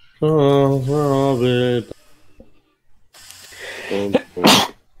 I've been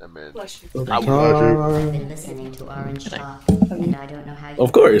listening to Orange talk, and I don't know how you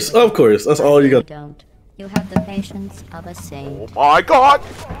Of course. That's all you got. don't. You have the patience of a saint. Oh my god!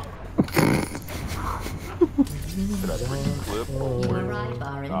 You were right,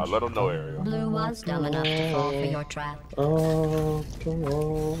 Orange. Let him know, Ariel. Blue was dumb enough to fall for your trap.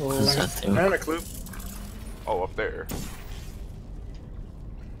 Banana clip. Oh, up there.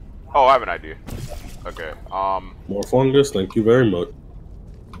 Oh, I have an idea. Okay, More fungus, thank you very much.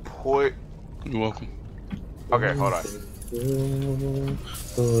 Put... You're welcome. Okay, hold on.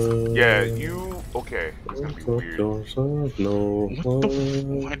 Yeah, you... Okay, it's gonna be weird. What the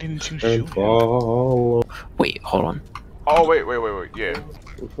why didn't you shoot him? Wait, hold on. Oh, wait, yeah.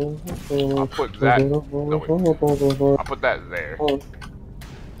 I'll put that... No, wait. I'll put that there. I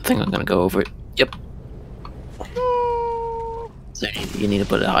think I'm gonna go over it. Yep. So you need to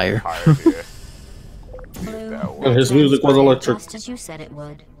put it higher. Higher, yeah. And his music was electric. Just as you said it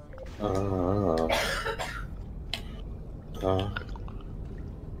would.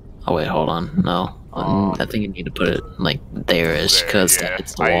 Oh wait, hold on. No, I think you need to put it like there-ish, because yeah.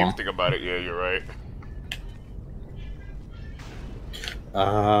 it's the I didn't wall. even think about it. Yeah, you're right.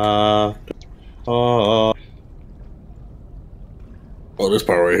 Oh, this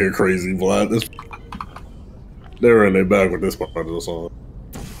part right here crazy, Vlad. This they're in their bag with this part of the song.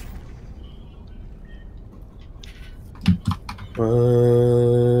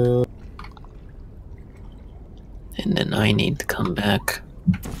 And then I need to come back.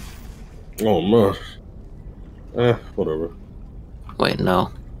 Oh no. Whatever. Wait,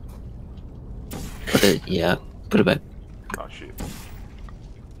 no. Put it, yeah, put it back. Oh shit.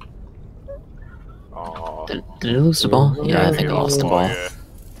 Did it lose the ball? Yeah, I think I lost the ball. Yeah.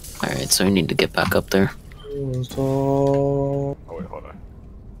 Alright, so I need to get back up there. Oh wait, hold on.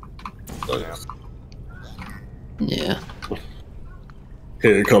 Yeah.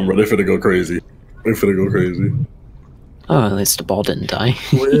 Here it come, bro. They finna go crazy. They finna go crazy. Oh, at least the ball didn't die.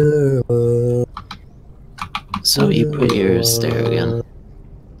 So you put yours there again.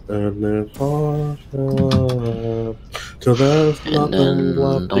 And then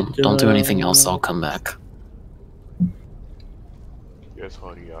don't do anything else, I'll come back. Yes,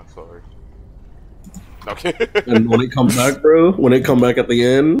 honey, I'm sorry. Okay. And when it comes back, bro, when it come back at the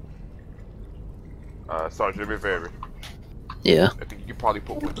end. Sarge, do me a favor. Yeah. I think you could probably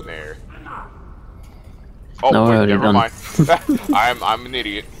put one there. Oh, no, wait, already never done. mind. I'm an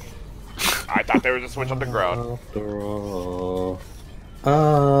idiot. I thought there was a switch on the ground.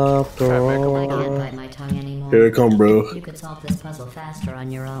 I can't bite my tongue anymore. Here it come, bro. You could solve this puzzle faster on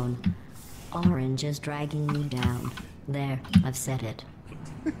your own. Orange is dragging you down. There, I've said it.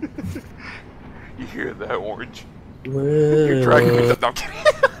 You hear that, Orange? You're dragging me down.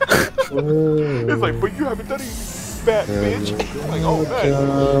 It's like, but you haven't done anything bad, bitch. I'm like, oh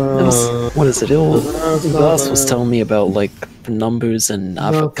man. What is it? The boss was telling me about like numbers and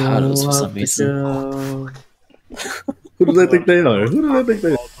avocados for some reason. Who do they think they are? Who do they think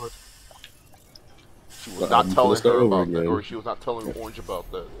they are? She was not telling her about that, or she was not telling Orange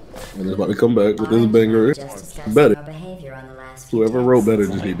about that. And it's about to come back with this banger. Bet it. Whoever wrote better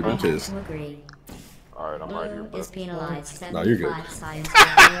just need to be pissed. Alright, I'm right here, bro. Nah, you're good.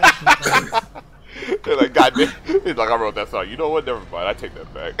 They're like, goddamn. He's like, I wrote that song. You know what? Never mind. I take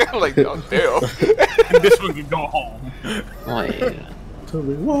that back. I'm like, oh, damn. This one can go home. Oh, yeah. Tell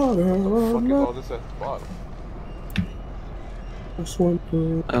me water. What the fuck is all this at the bottom?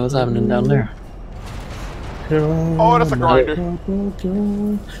 What's happening down there? Oh, that's a grinder.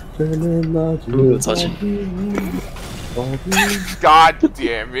 Ooh, touching. God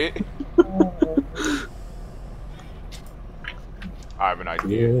damn it. I have an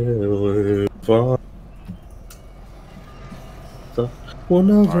idea. Will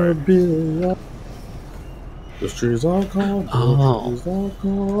never be the streets are cold.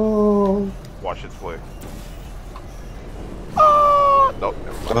 Watch it play. Oh, nope,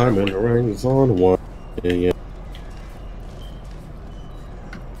 never mind. I'm in the rain, it's on one. Yeah.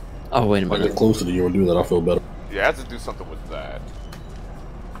 Oh, wait a minute. I get closer to you and do that, I feel better. Yeah, I have to do something with that.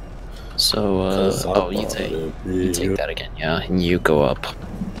 So, oh, you take that again, yeah, and you go up.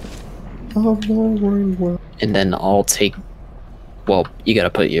 And then I'll take, well, you gotta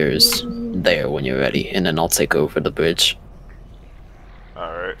put yours there when you're ready, and then I'll take over the bridge.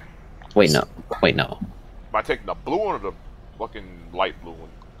 Alright. Wait, no. Am I taking the blue one or the fucking light blue one?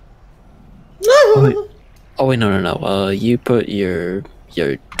 Oh wait, no. You put your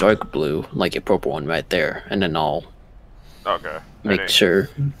dark blue, like your purple one, right there, and then I'll make sure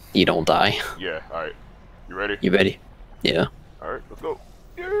you don't die. Yeah. All right. You ready? You ready? Yeah. All right. Let's go.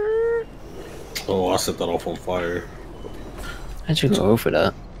 Oh, I set that off on fire. How'd you go over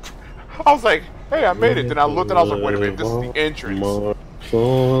that? I was like, hey, I made it. Then I looked and I was like, wait a minute, this is the entrance. What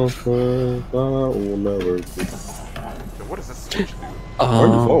does this switch do? Why are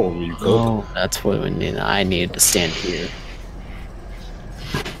you following me, oh, that's what we need. I need to stand here.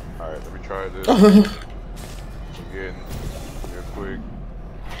 Alright, let me try this. Again, real quick.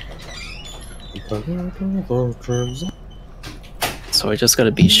 So I just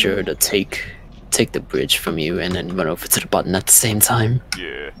gotta be sure to take the bridge from you and then run over to the button at the same time.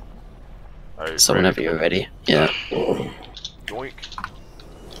 Yeah. Right, so whenever you're ready. Yeah. Yoink.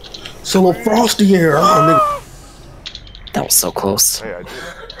 So frosty here. That was so close. Hey, I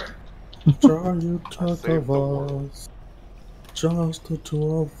did. Try you talk of us. Just the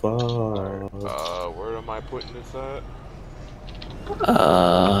two of us. Where am I putting this at?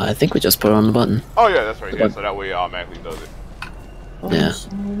 I think we just put it on the button. Oh yeah, that's right. Yeah, so that way it automatically does it. Yeah.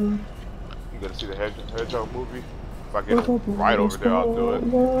 You gonna see the Hedgehog movie? If I get it right over there, I'll do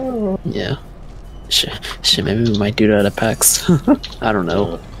it. Yeah. Shit, maybe we might do that at PAX. I don't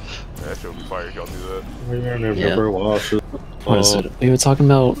know. That shit would be fire if y'all do that. What is it? We were talking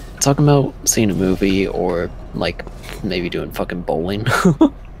about seeing a movie or like maybe doing fucking bowling. That'd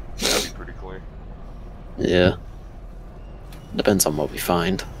be pretty clean. Yeah. Depends on what we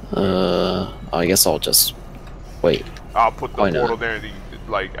find. I guess I'll just wait. I'll put the Why portal not? there and then,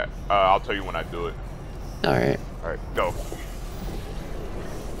 like, I'll tell you when I do it. Alright. Alright, go.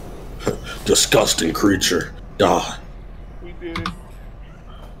 Disgusting creature. Die. We did it.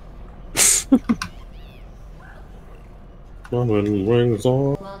 When rings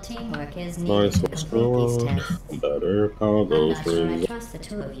on. Well, teamwork is Nice needed to what's complete these going on. tests. Better how I'm those not sure I rings. trust the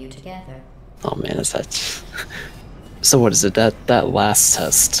two of you together. Oh man, is that... So what is it? That last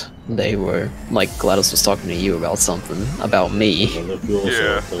test, they were... Like, GLaDOS was talking to you about something. About me.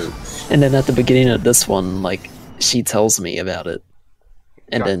 Yeah. And then at the beginning of this one, like, she tells me about it.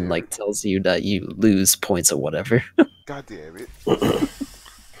 And then, like, tells you that you lose points or whatever. God damn it.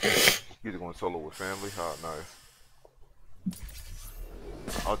 You're going solo with family? Oh, nice.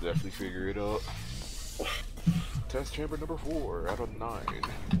 I'll definitely figure it out. Test chamber number 4 out of 9.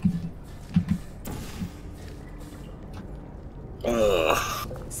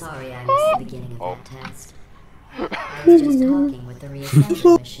 Sorry I missed the beginning of that test. I was just talking with the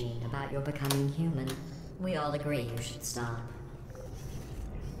reassembly machine about your becoming human. We all agree you should stop.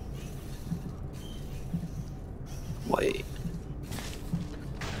 Wait.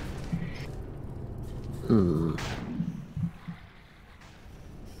 Hold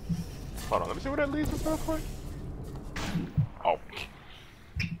on, let me see where that leads us real quick. Oh.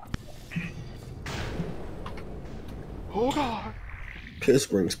 Oh god. Piss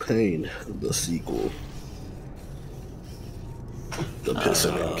brings pain. The sequel. The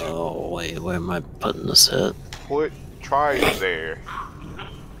pissing ink. Oh, wait, where am I putting this at? Try it there.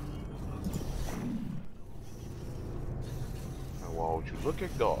 And why would you look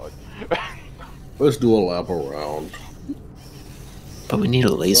at God? Let's do a lap around. But we need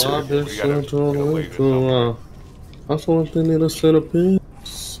a laser. I just sent to a laser. I saw they need a centerpiece.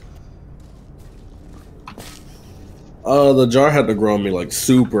 The jar had to grow on me like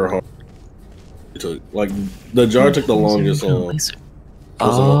super hard. It took like the jar took the longest. It took the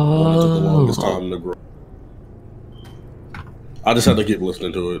longest time to grow. I just had to keep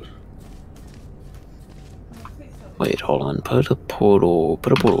listening to it. Wait, hold on. Put a portal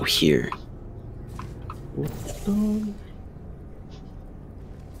here.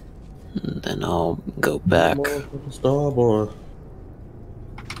 And then I'll go back. Starboard.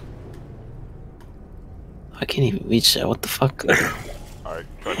 I can't even reach that. What the fuck? Alright,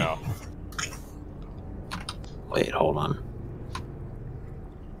 try now. Wait, hold on.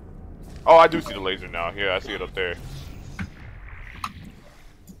 Oh, I do see the laser now. Yeah, I see it up there.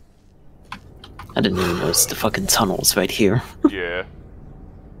 I didn't even notice the fucking tunnels right here. Yeah.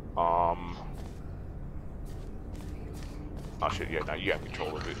 Oh shit, yeah, now you have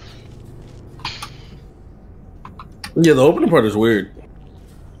control of it. Yeah, the opening part is weird.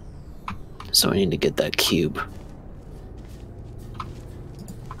 So I need to get that cube.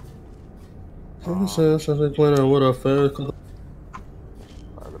 Alright, let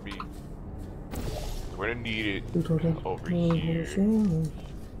me. We're gonna need it over here.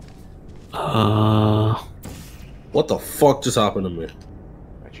 What the fuck just happened to me?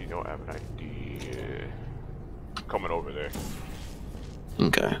 Actually, don't have an idea. Coming over there.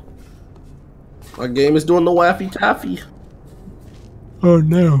 Okay. My game is doing the waffy taffy. Oh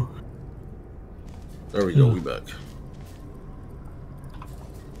no. There we go, we back.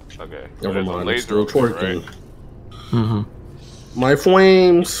 Okay. Never mind, it's laser still twerking. Mm-hmm. My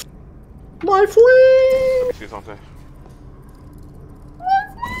flames! My flames! See something?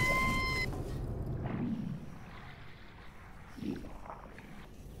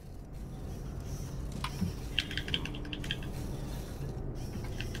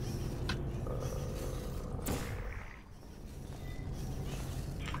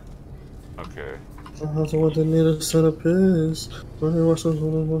 Okay. I also need a centerpiece. So do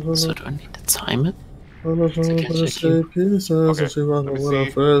I need to time it? I'm not trying to put a straight piece. Okay, She rocking let me with her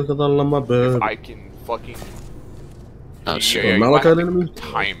see friends because I love my bed. If I can fucking... Oh shit. Yeah, Malachite you might have enemy? to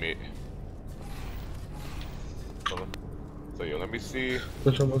time it. So yeah, let me see.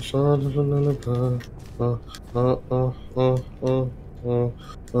 Bitch, I'm a shot of another pie.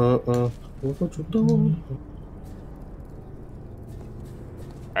 What you doing?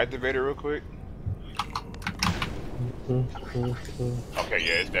 Activate it real quick. Okay,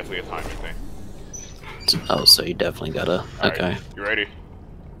 yeah, it's definitely a timing thing. Oh, so you definitely gotta. All Okay. right, you ready?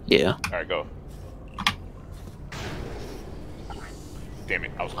 Yeah. Alright, go. Damn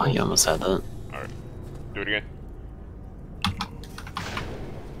it, I was Oh, close. you almost had that. Alright. Do it again.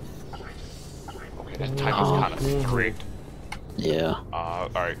 this time is kind of strict. Yeah.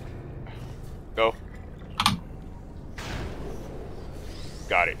 Alright. Go.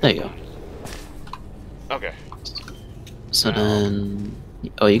 Got it. There you go. Okay. So then...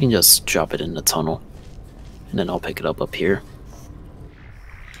 Oh, you can just drop it in the tunnel. And then I'll pick it up here.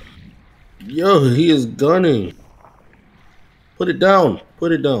 Yo, he is gunning. Put it down.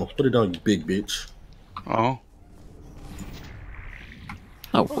 Put it down. Put it down, you big bitch. Oh.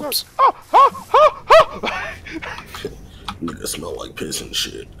 Oh, whoops. Nigga smell like piss and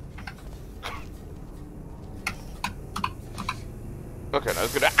shit. Okay, now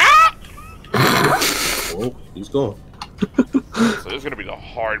it's gonna. Ah! Oh, he's gone. So this is gonna be the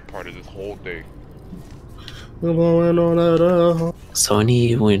hard part of this whole thing. So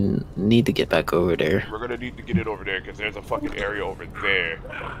we need to get back over there. We're gonna need to get it over there because there's a fucking area over there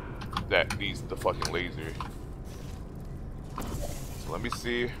that needs the fucking laser. So let me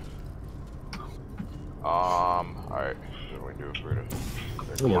see. Alright. What do we do? We're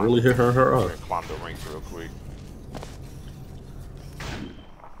gonna really hit her up. Climb the ranks real quick.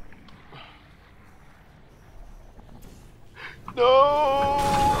 No!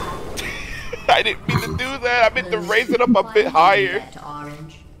 I didn't mean to do that. I meant to raise it up a bit higher.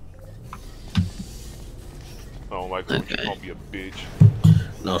 Oh my god, she's gonna be a bitch.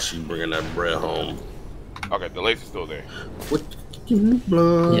 Now she's bringing that bread home. Okay, the laser's still there. What?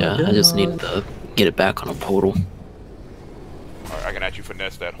 Yeah, I just need to get it back on a portal. Alright, I can actually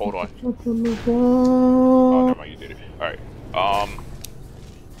finesse that. Hold on. Oh, never mind, you did it. Alright.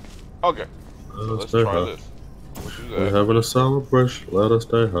 Okay. So let's try this. We're having a celebration. Let us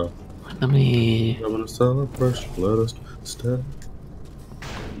stay high. Let me. Having a celebration. Let us stay.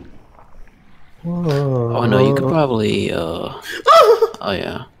 Oh no, you could probably. Oh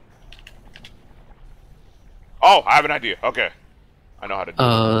yeah. Oh, I have an idea. Okay, I know how to do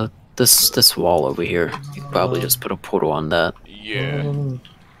it. This wall over here. You could probably just put a portal on that. Yeah.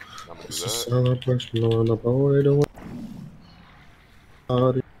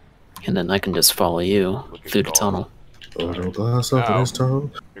 And then I can just follow you through the tunnel. Now, you're gonna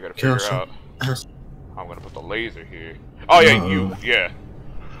figure out. I'm gonna put the laser here. Oh yeah, you. Yeah.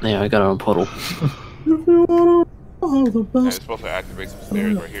 Yeah, I got it on portal. And it's supposed to activate some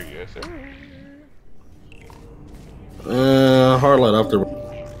stairs right here. Yes, sir. Hard light after.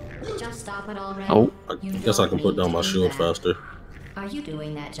 Just stop it already. Oh. I guess I can put down my shield faster. Are you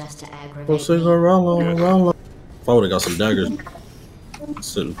doing that just to aggravate Oh, me? Cigarello. If I would've got some daggers,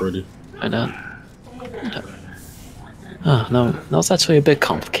 sitting pretty. I know. Oh no, that was actually a bit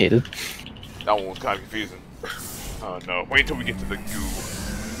complicated. That one was kind of confusing. Oh no! Wait until we get to the goo.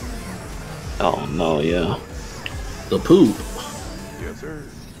 Oh no, yeah. The poop. Yes, sir.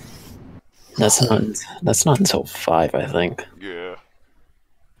 That's not until 5, I think. Yeah.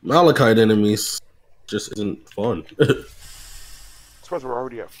 Malachite enemies just isn't fun. I suppose we're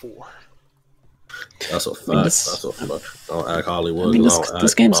already at 4. That's a fact. That's a fact. Don't act Hollywood. I mean,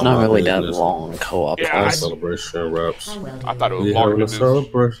 this game's not really that long co-op. Yeah, celebration raps. I thought it was We longer having than a this.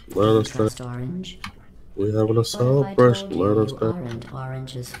 celebration. Let us stay. We having a celebration. Let us stay. Aren't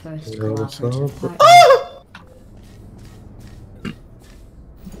Orange's first We having a cooperative celebration. partner?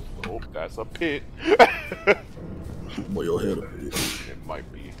 Oh, that's a pit. Boy, your head. It might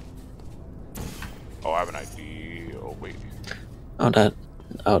be. Oh, I have an idea. Oh wait.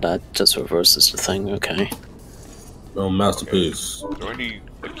 Oh, that just reverses the thing. Okay. No masterpiece. So I need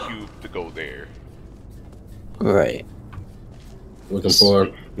a cube to go there. Right. Looking for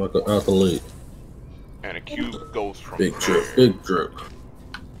it like an athlete. And a cube goes from Big drip. Big drip.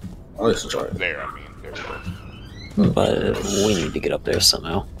 I used to try it. there. I mean, there we go. But we need to get up there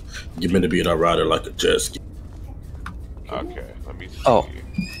somehow. You meant to be that rider like a jet ski. Okay, let me see. Oh.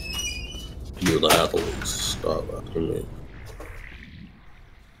 You're the athlete. Stop asking me.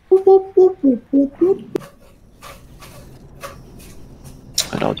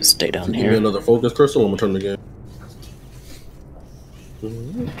 And I'll just stay down Give me here. another focus crystal. I'm gonna turn the game.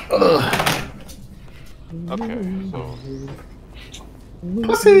 Okay, so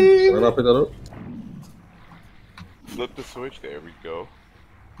Pussy. Where did I pick that up? flip the switch. There we go.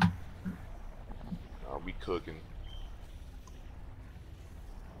 We cooking.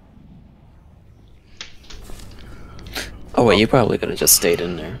 Oh wait, you probably could have just stayed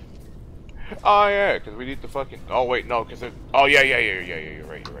in there. Oh yeah, because we need the fucking. Oh wait, no, because oh yeah. You're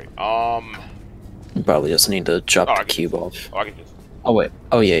right. You probably just need to drop Oh, the cube off. Oh, I can just. Oh wait.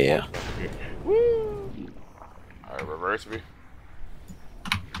 Oh yeah. Alright, reverse me.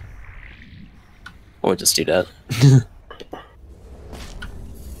 Or just do that.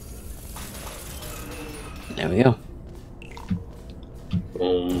 There we go.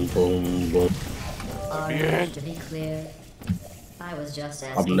 Boom, boom, boom. me in. To be clear, I was just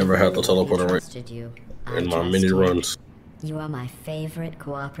I've never had the teleporter you. in my mini runs. You are my favorite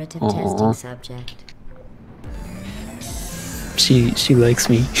cooperative testing subject. She likes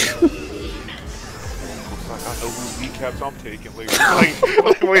me. Looks like I know whose kneecaps I'm taking later.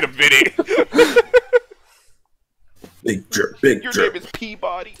 Like, wait a minute. Big jerk, big Your jerk. name is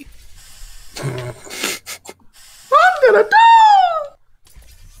Peabody. I'm gonna die!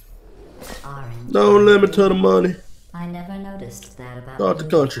 Orange. No limit to the money. I never noticed that about Out the you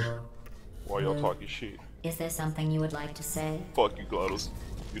country. before. Why y'all talking shit? Is there something you would like to say? Fuck you, GLaDOS.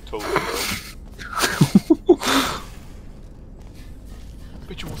 You totally know.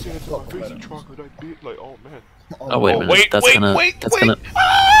 Bitch, you won't say that to my face, you troglodyte bitch. Like, oh man. Oh wait a minute. That's gonna.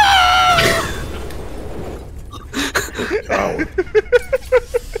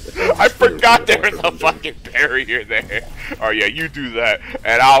 I forgot there was a fucking barrier there. Oh yeah, you do that,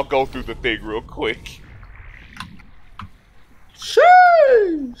 and I'll go through the thing real quick.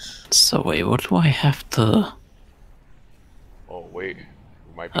 Sheesh. So wait, what do I have to? Oh wait,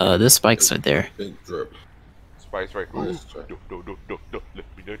 we might be The spikes are there. Big drip. Spikes right. No,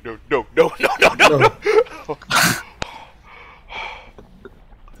 No.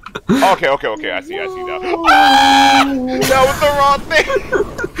 Okay, I see now. That was the wrong thing.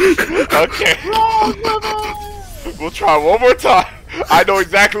 We'll try one more time. I know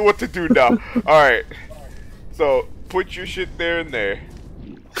exactly what to do now. Alright. So, put your shit there and there.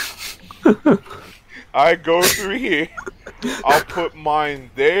 I go through here. I'll put mine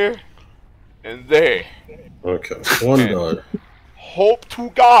there and there. Okay, one done. Hope to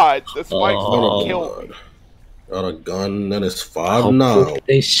God the spikes don't kill me. Got a gun that is 5'9".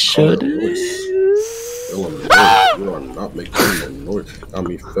 They should. You are not making no noise. Got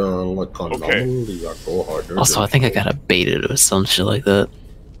me feeling like an anomaly. I go harder. Also, I think I gotta bait it or some shit like that.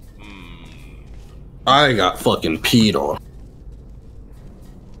 I got fucking peed on.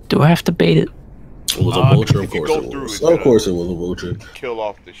 Do I have to bait it? It was a vulture, of course it was. Of course it was a vulture. Kill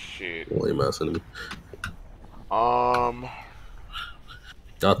off the shit. Lame ass enemy.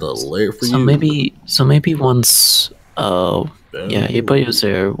 Got the layer for you. So maybe once yeah, you put yours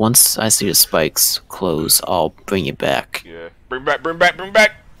there. Once I see the spikes close, I'll bring it back. Yeah. Bring back. Okay,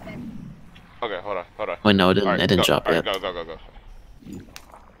 hold on. Wait, no, it didn't drop yet. Go.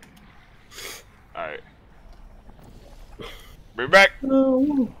 Alright. Bring back.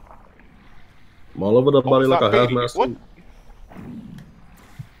 I'm all over the body like a hazmat suit.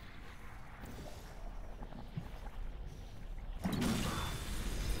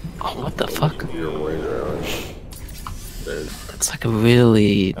 Oh, what the fuck? That's like a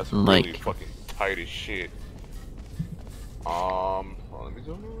really, That's like... really fucking tight as shit. Let me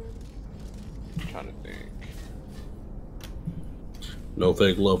go. I'm trying to think. No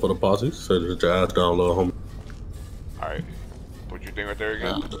fake love for the posse. So just your ass down, little homie. Alright. Put your thing right there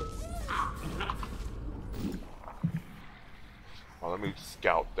again. Well, let me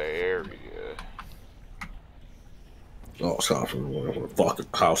scout the area. Oh, stop. Fucking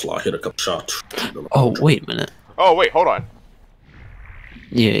house lot hit a couple shots. Oh, wait a minute. Oh, wait, hold on.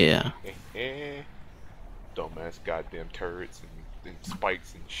 Yeah. Dumbass goddamn turrets and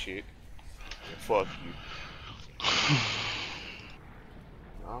spikes and shit. And fuck you.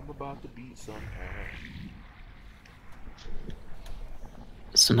 I'm about to beat some ass.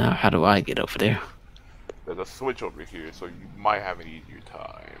 So now how do I get over there? There's a switch over here, so you might have an easier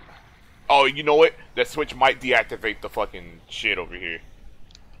time. Oh, you know what? That switch might deactivate the fucking shit over here.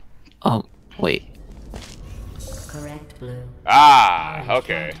 Oh, wait. Correct, Blue. Ah,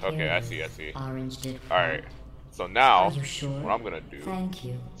 okay, I see. Orange did. Alright, so now, Are you sure? what I'm gonna do... Thank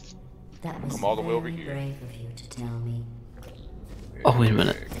you. That was come all the way over very here. brave of you to tell me. Oh, wait a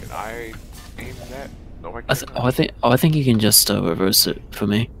minute. Can I aim that? No, I I can't. think you can just reverse it for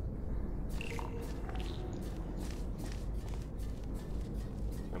me.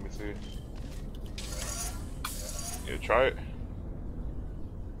 Let me see. Yeah, try it.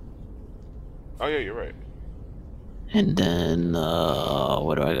 Oh yeah, you're right. And then,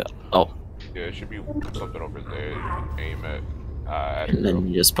 what do I got? Oh. Yeah, it should be something over there you can aim at. And then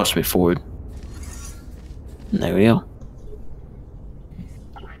you just push me forward. And there we go.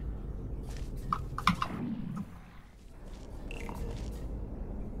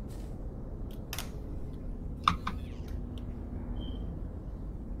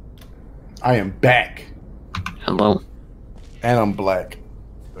 I am back. Hello. And I'm black.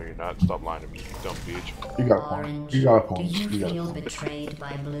 No, you're not. Stop lying to me, you dumb bitch. You got a point. You got a point. Do you You got a feel point. betrayed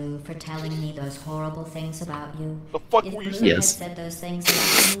by Blue for telling me those horrible things about you? The fuck if were you Blue saying? had said those things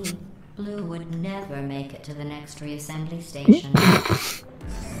about me, Blue would never make it to the next reassembly station.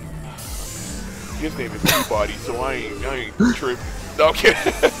 His name is Peabody, so I ain't tripping. Okay.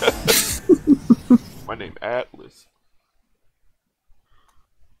 My name Atlas.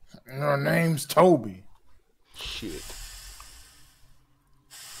 Your name's Toby. Shit.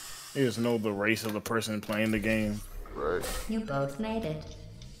 You just know the race of the person playing the game. Right. You both made it.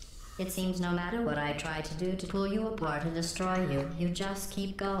 It seems no matter what I try to do to pull you apart and destroy you, you just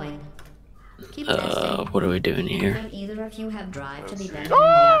keep going. Keep testing. What are we doing here? Don't either of you have drive to be better than the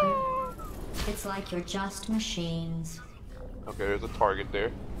other? It's like you're just machines. Okay, there's a target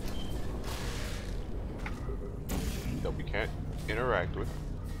there that we can't interact with.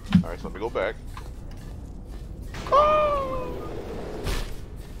 Alright, so let me go back. I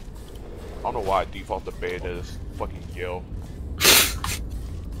don't know why I default to beta as fucking yell.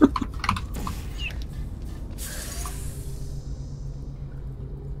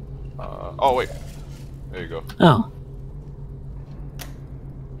 Oh wait, there you go. Oh.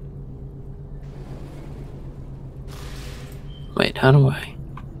 Wait, how do I?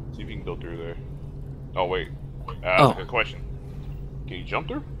 See if you can go through there. Oh wait, that's a good question. Can you jump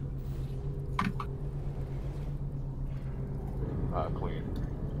through? Clean.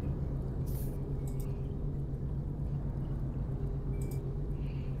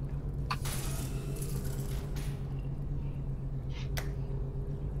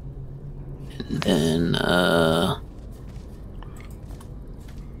 And then,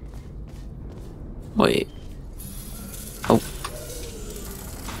 wait. Oh.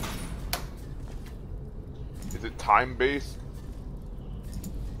 Is it time based?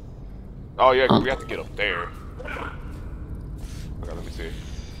 Oh yeah, we have to get up there. Okay, let me see.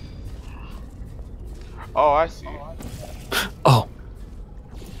 Oh, I see. Oh.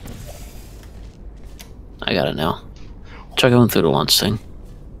 I got it now. Try going through the launch thing.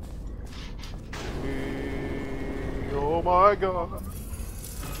 Oh my god.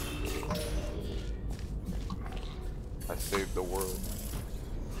 I saved the world.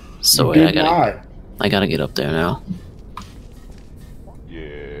 So wait, I gotta get up there now.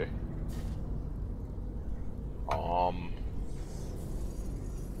 Yeah.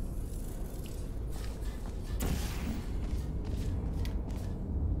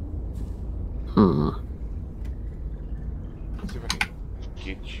 Let's see if I can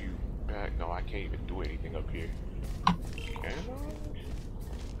get you back. No, I can't even do anything up here. Can I?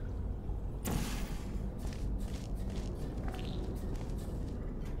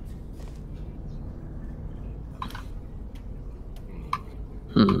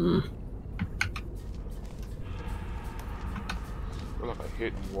 Feel like I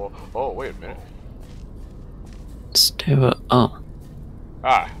hit the wall. Oh, wait a minute. Stay. Oh.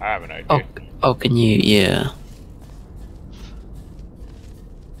 Ah, I have an idea. Oh, can you? Yeah.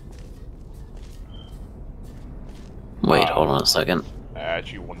 Wait, hold on a second. I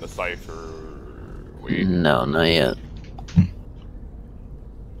actually won the cipher. Wait. No, not yet.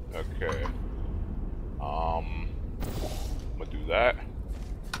 Okay. I'm gonna do that.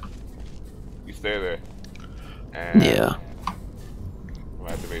 You stay there. And yeah. I'm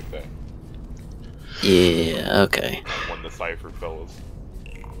gonna activate that. Yeah, okay. I won the cipher, fellas.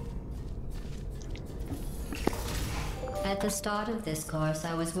 At the start of this course,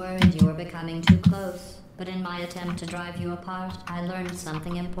 I was worried you were becoming too close. But in my attempt to drive you apart, I learned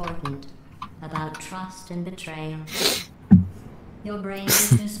something important about trust and betrayal. Your brain is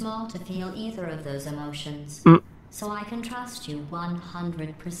too small to feel either of those emotions, so I can trust you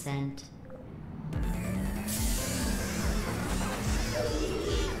 100%.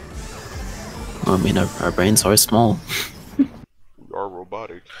 Well, I mean, our brains are small. We are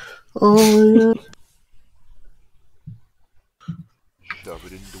robotic. Oh yeah. Shove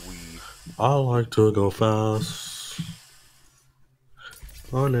it in the weed. I like to go fast.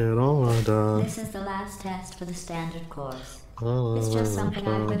 On it all I die. This is the last test for the standard course. It's just something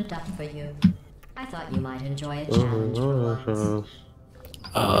I whipped up for you. I thought you might enjoy a challenge for once.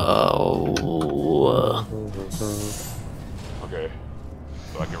 Okay.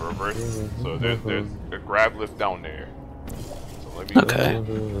 So I can reverse. So there's a grab lift down there. So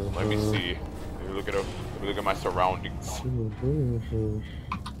let me see. Let me look at my surroundings.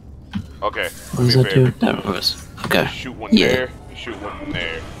 Okay. What does that do? That was okay. Shoot one there. Shoot one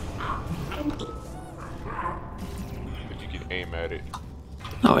there. But you can aim at it.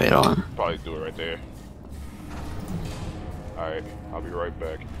 Oh wait, hold on. Probably do it right there. All right. I'll be right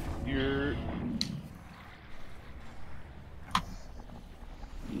back. Here.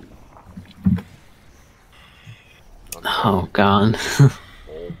 Oh god.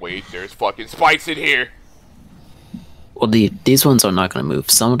 Oh wait, there's fucking spikes in here. Well, these ones are not gonna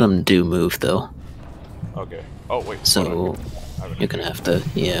move. Some of them do move though. Okay. Oh wait. So you're gonna have to,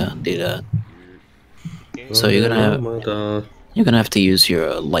 do that. So you're gonna have to use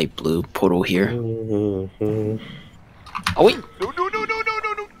your light blue portal here. Oh wait! No!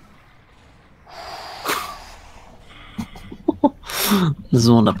 There's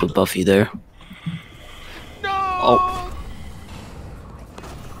one up with Buffy there. No! Oh.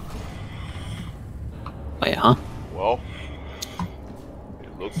 Wait, huh? Well,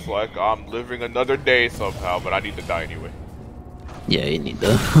 it looks like I'm living another day somehow, but I need to die anyway. Yeah, you need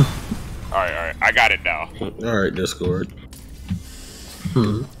to. Alright, I got it now. Alright, Discord.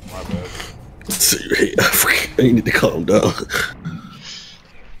 Hmm. My bad. I need to calm down.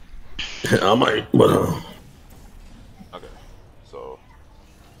 I might, but okay, so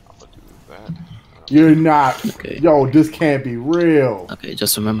I'm gonna do that. You're not. Okay. Yo, this can't be real. Okay,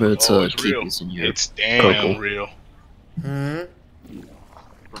 just remember to keep real. using your It's damn purple. real.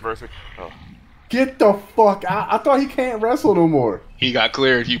 Reverse it. Oh. Get the fuck out. I thought he can't wrestle no more. He got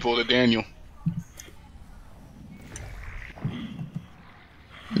cleared. He pulled a Daniel.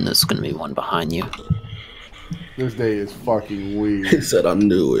 And there's gonna be one behind you. This day is fucking weird. he said I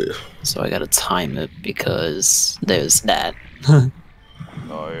knew it. So I gotta time it because there's that. Oh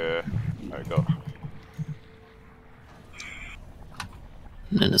yeah. There you go.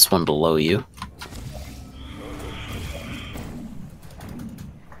 And then there's one below you.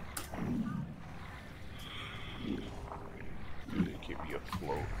 Keep me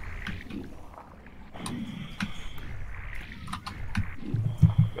afloat.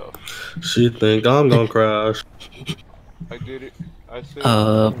 Go. She think I'm gonna crash. I did it. I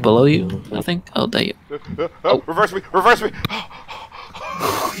said. Below you, I think. Oh, there you. Oh, reverse me! Reverse me!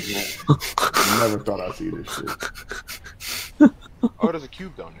 Never thought I'd see this shit. Oh, there's a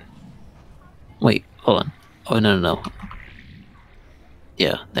cube down there. Wait, hold on. Oh no.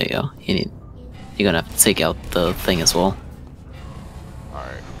 Yeah, there you go. You're gonna have to take out the thing as well.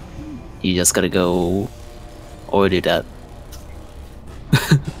 Alright. You just gotta go or do that.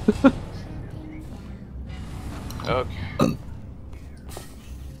 Okay.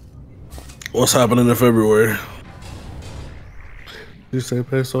 What's happening in February? You say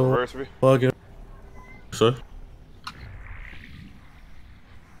peso? Reverse me. Plug-in. Sir?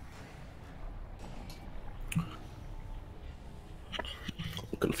 I'm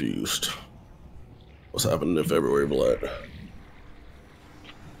confused. What's happening in February, Blood?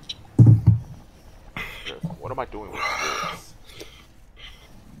 What am I doing with this?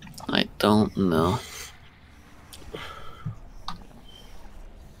 I don't know.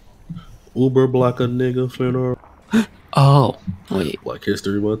 Uber Black a nigga funeral. Oh, wait. Black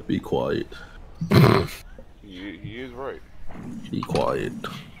History Month, be quiet. He is right. Be quiet.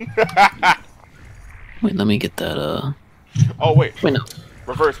 Wait, let me get that, Oh, wait. Wait, no.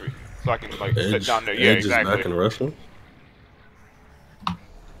 Reverse me. So I can, like, sit down there. Yeah, Edge exactly. is back in wrestling. Alright,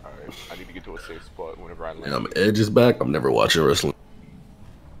 I need to get to a safe spot whenever I land. Yeah, Edge is back. I'm never watching wrestling.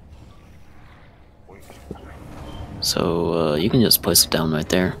 So, you can just place it down right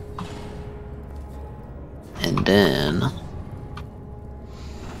there. And then...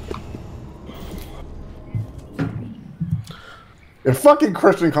 If fucking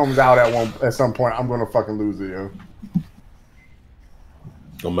Christian comes out at some point, I'm gonna fucking lose it, yo.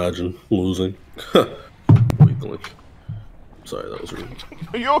 Imagine losing. Weakling. Sorry, that was rude.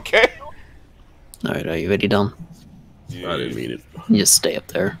 Are you okay? Alright, are you ready, Dom? I didn't mean it. You just stay up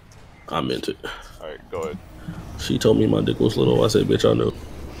there. I meant it. Alright, go ahead. She told me my dick was little. I said, bitch, I know.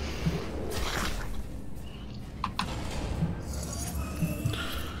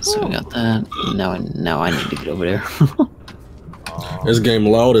 So we got that. Now I need to get over there. This game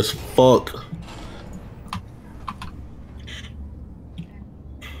loud as fuck.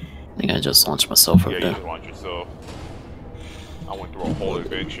 I think I just launched myself over Yeah, you there. just launch yourself. I went through a whole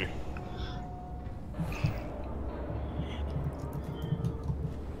adventure.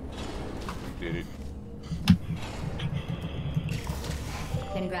 Did it.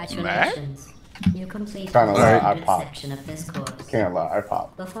 Congratulations. You completed Kinda the lie, I standard pop. section of this course. Can't lie, I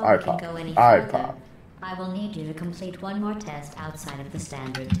pop. Before I we can pop. go any I further, pop. I will need you to complete one more test outside of the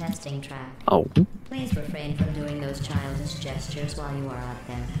standard testing track. Oh. Please refrain from doing those childish gestures while you are out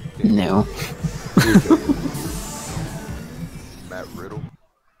there. No. Matt Riddle.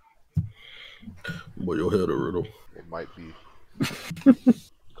 Boy, your head a riddle. It might be.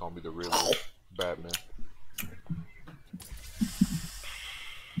 Call me the real Batman.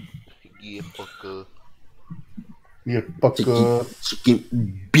 Yeah, fucker. Yeah, fucker.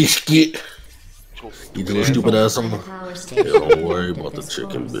 Chicken biscuit. You little stupid ass on. Yeah, don't worry about the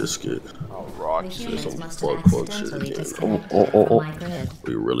chicken biscuit. I'll rock The you. humans must have Fuck shit accidentally again. disconnected from my grid.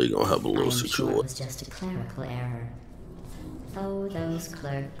 We really gonna have a little I'm sure it situation. was just a clerical error. Oh, those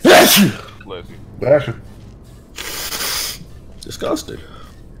clerks. Bless you. Bless you. disgusting.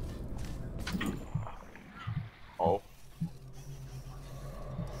 Oh.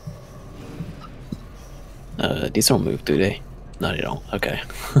 These don't move, do they? No, they don't. Okay.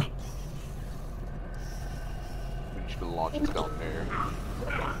 We should launch it down there.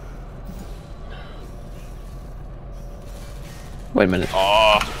 Wait a minute.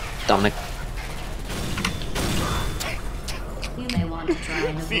 Dominic. You may want to try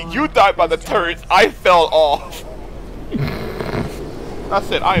and See, you died by the turrets. I fell off. I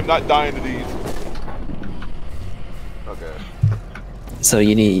said I am not dying to these. Okay. So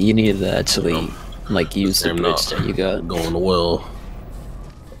you need to actually like use the bridge that you got. Going well.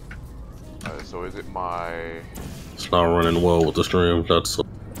 Alright, so is it my? It's not running well with the stream. That's.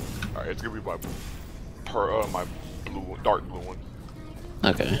 Alright, it's gonna be my my blue, dark blue one.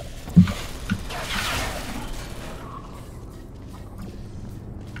 Okay.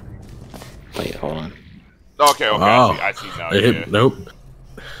 Wait, hold on. Okay, I see now. They hit, nope.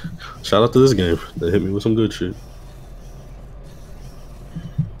 Shout out to this game. They hit me with some good shit.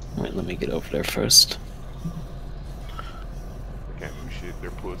 Wait, let me get over there first. They can't do shit. They're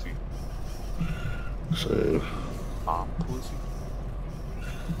pussy. So. I'm pussy.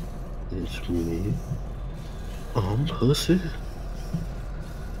 It's me. I'm pussy.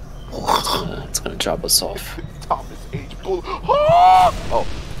 It's gonna drop us off. Thomas H. Bull. Oh.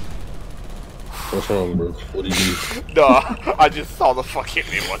 What's wrong, bro? What do you do? Nah, I just saw the fucking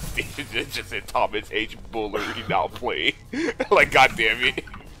name on stage. It just said Thomas H. Buller. He now playing. Like, goddamn it.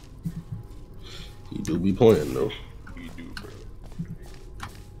 You do be playing though. You do, bro.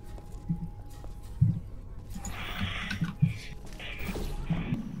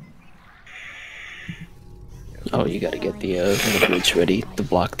 Oh, you gotta get the bridge ready to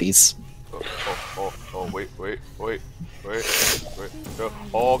block these. Oh, wait. No.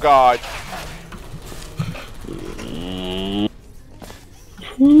 Oh, God.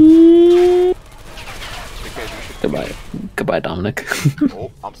 Goodbye, Dominic.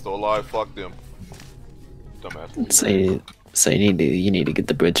 Oh, I'm still alive. Fuck them. Dumbass. So you need to get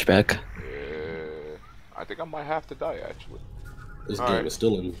the bridge back. I think I might have to die actually. This game is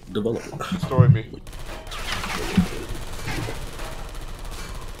still in development. Destroy me.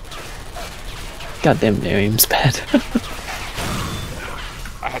 Goddamn, their aim's bad.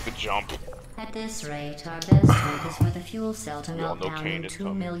 I had to jump. At this rate, our best hope is for the fuel cell to melt down in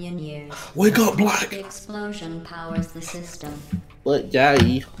 2 million years. Wake up, Black! The explosion powers the system. What,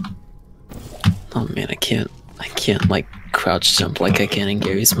 Jay? Oh man, I can't like crouch jump like I can in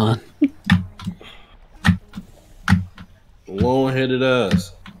Gary's mod. Long-headed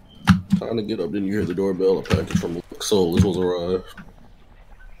ass. Time to get up, then you hear the doorbell. A package from Souls was arrived.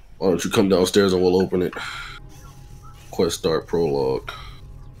 Why don't you come downstairs and we'll open it? Quest start prologue.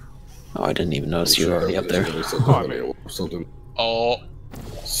 Oh, I didn't even notice you were already up there. Something. Oh.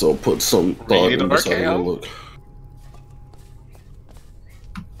 So put some thought into how you look.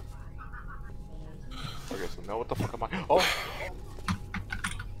 Okay, so now what the fuck am I? Oh.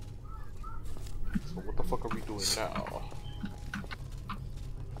 So what the fuck are we doing now?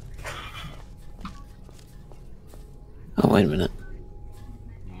 Oh, wait a minute.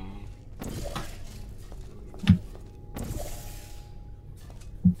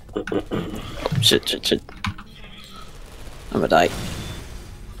 Shit. I'm gonna die.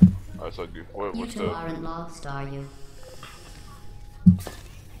 Alright, so good. What's you two aren't lost, are you?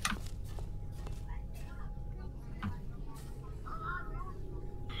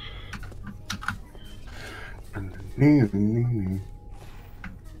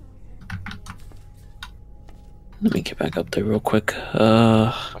 Let me get back up there real quick.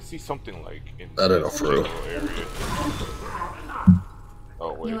 I see something like in that ain't a frill.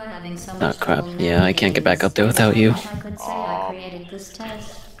 Oh wait. You are having so much crap. Yeah, I can't get back up there without you. I could say I created this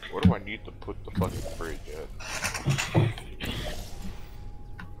test. Where do I need to put the fucking fridge at?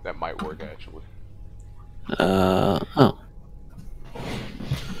 That might work actually. Oh. Well,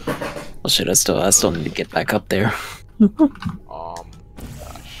 shit. I still need to get back up there.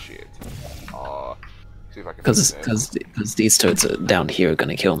 Shit. See if I can. Because these turds down here are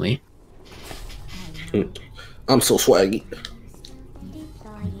gonna kill me. I'm so swaggy.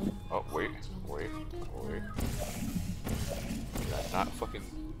 Oh wait. Did I not fucking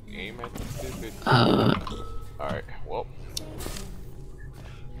aim at this stupid? Alright, well.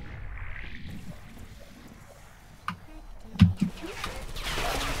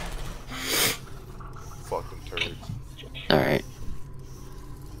 Fucking turds. Alright.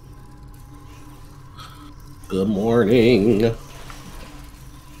 Good morning.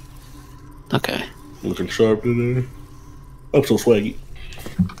 Okay. Looking sharp today. I'm so swaggy.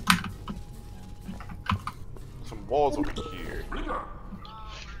 Some walls over here.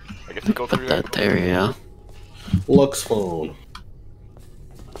 to go through that there, yeah. Lux phone.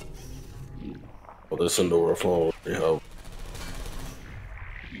 Oh, this indoor phone. We have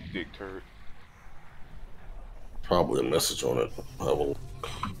you dick turd. probably a message on it. Have a look.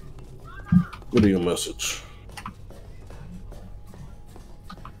 Video message.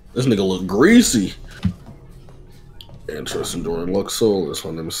 This nigga look greasy. Interesting during Luxol.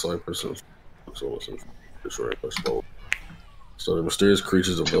 My name is Cypress. And Luxol is Detroit. So the mysterious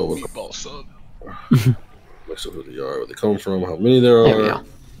creatures of velvet. Mix up who they are, where they come from, how many there are.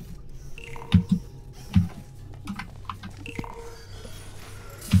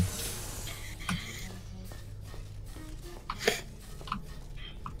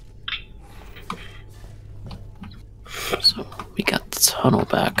 So we got the tunnel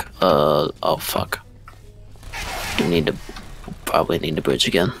back. Oh fuck. Probably need to bridge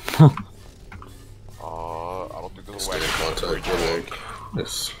again. I don't think there's a way to contact your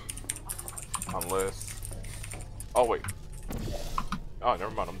Yes. Unless. Oh wait. Oh,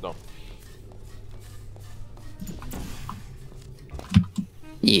 never mind. I'm dumb.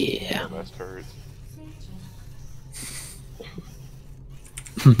 Yeah. Dumbass turds.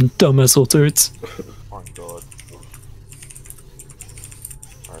 Dumbass little turds. Oh my god.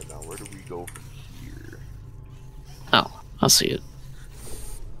 Alright, now where do we go from here? Oh, I see it.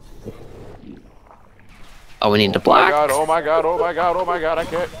 Oh, we need the black. Oh my god, oh my god, oh my god, oh my god, I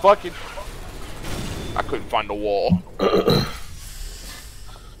can't fucking. I couldn't find the wall.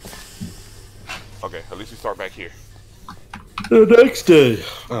 Okay, at least we start back here. The next day,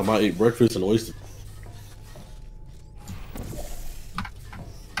 I might eat breakfast and oysters.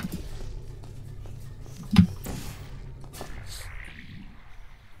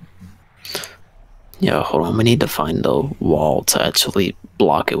 Yeah, hold on. We need to find the wall to actually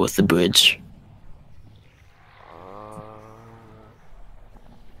block it with the bridge.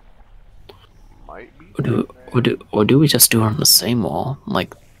 Might be. Or do we just do it on the same wall,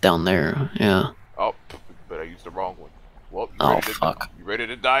 like down there? Yeah. Oh, but I used the wrong one. Well, fuck. You ready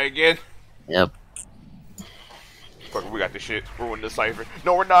to die again? Yep. Fuck, we got this shit. Ruin the cipher.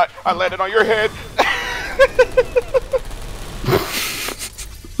 No, we're not. I landed on your head.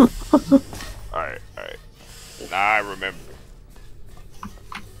 Alright, alright. Now I remember.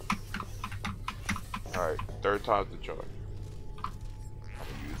 Alright, third time's the charm. I'm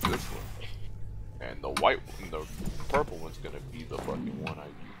gonna use this one. And the white one, the purple one's gonna be the fucking one I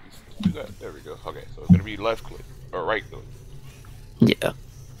use. Do that. There we go. Okay, so it's gonna be left click. Or right click. Yeah.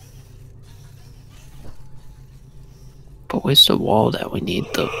 But where's the wall that we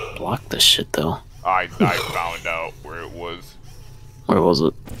need to block this shit, though? I found out where it was. Where was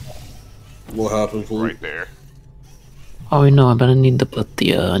it? What happened, fool? Right there. Oh, no, I better need to put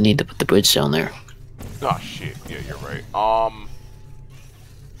the I need to put the bridge down there. Oh shit, yeah, you're right.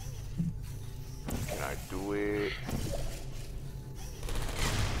 Can I do it?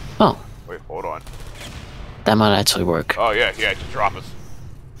 Oh. Wait, hold on. That might actually work. Oh yeah, just drop us.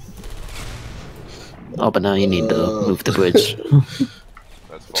 Oh, but now you need to move the bridge.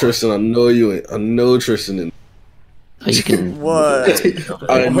 Tristan, I know you ain't. I know Tristan and oh, you can. What?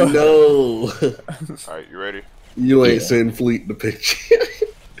 I know. Alright, you ready? You ain't send Fleet the picture.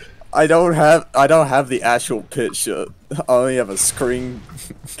 I don't have the actual picture. I only have a screen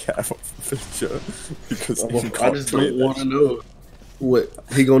cap picture because I just don't want to know what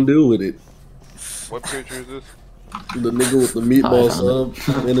he gonna do with it. What picture is this? The nigga with the meatball sub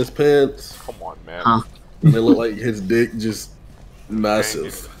in his pants. Come on, man. Huh? And it look like his dick just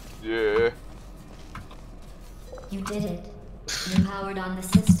massive. Yeah. You did it. You powered on the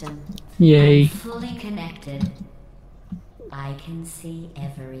system. Yay. I'm fully connected. I can see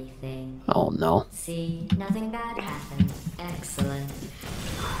everything. Oh no. See, nothing bad happened. Excellent.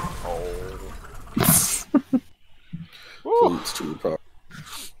 Fleet's too powerful.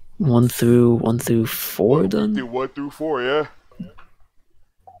 1 through 4 then? 1 through 4, yeah.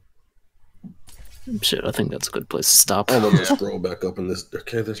 Shit, I think that's a good place to stop. I'm gonna scroll back up in this.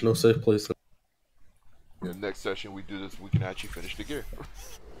 Okay, there's no safe place. Yeah, next session we do this, we can actually finish the gear.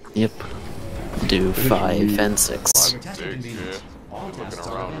 Yep. Do 5 and 6. 5 and 6, yeah. Looking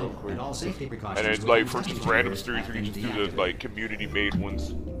around real quick. And then, like, for just random streets, we can just do the, like, community-made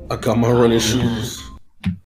ones. I got my running shoes.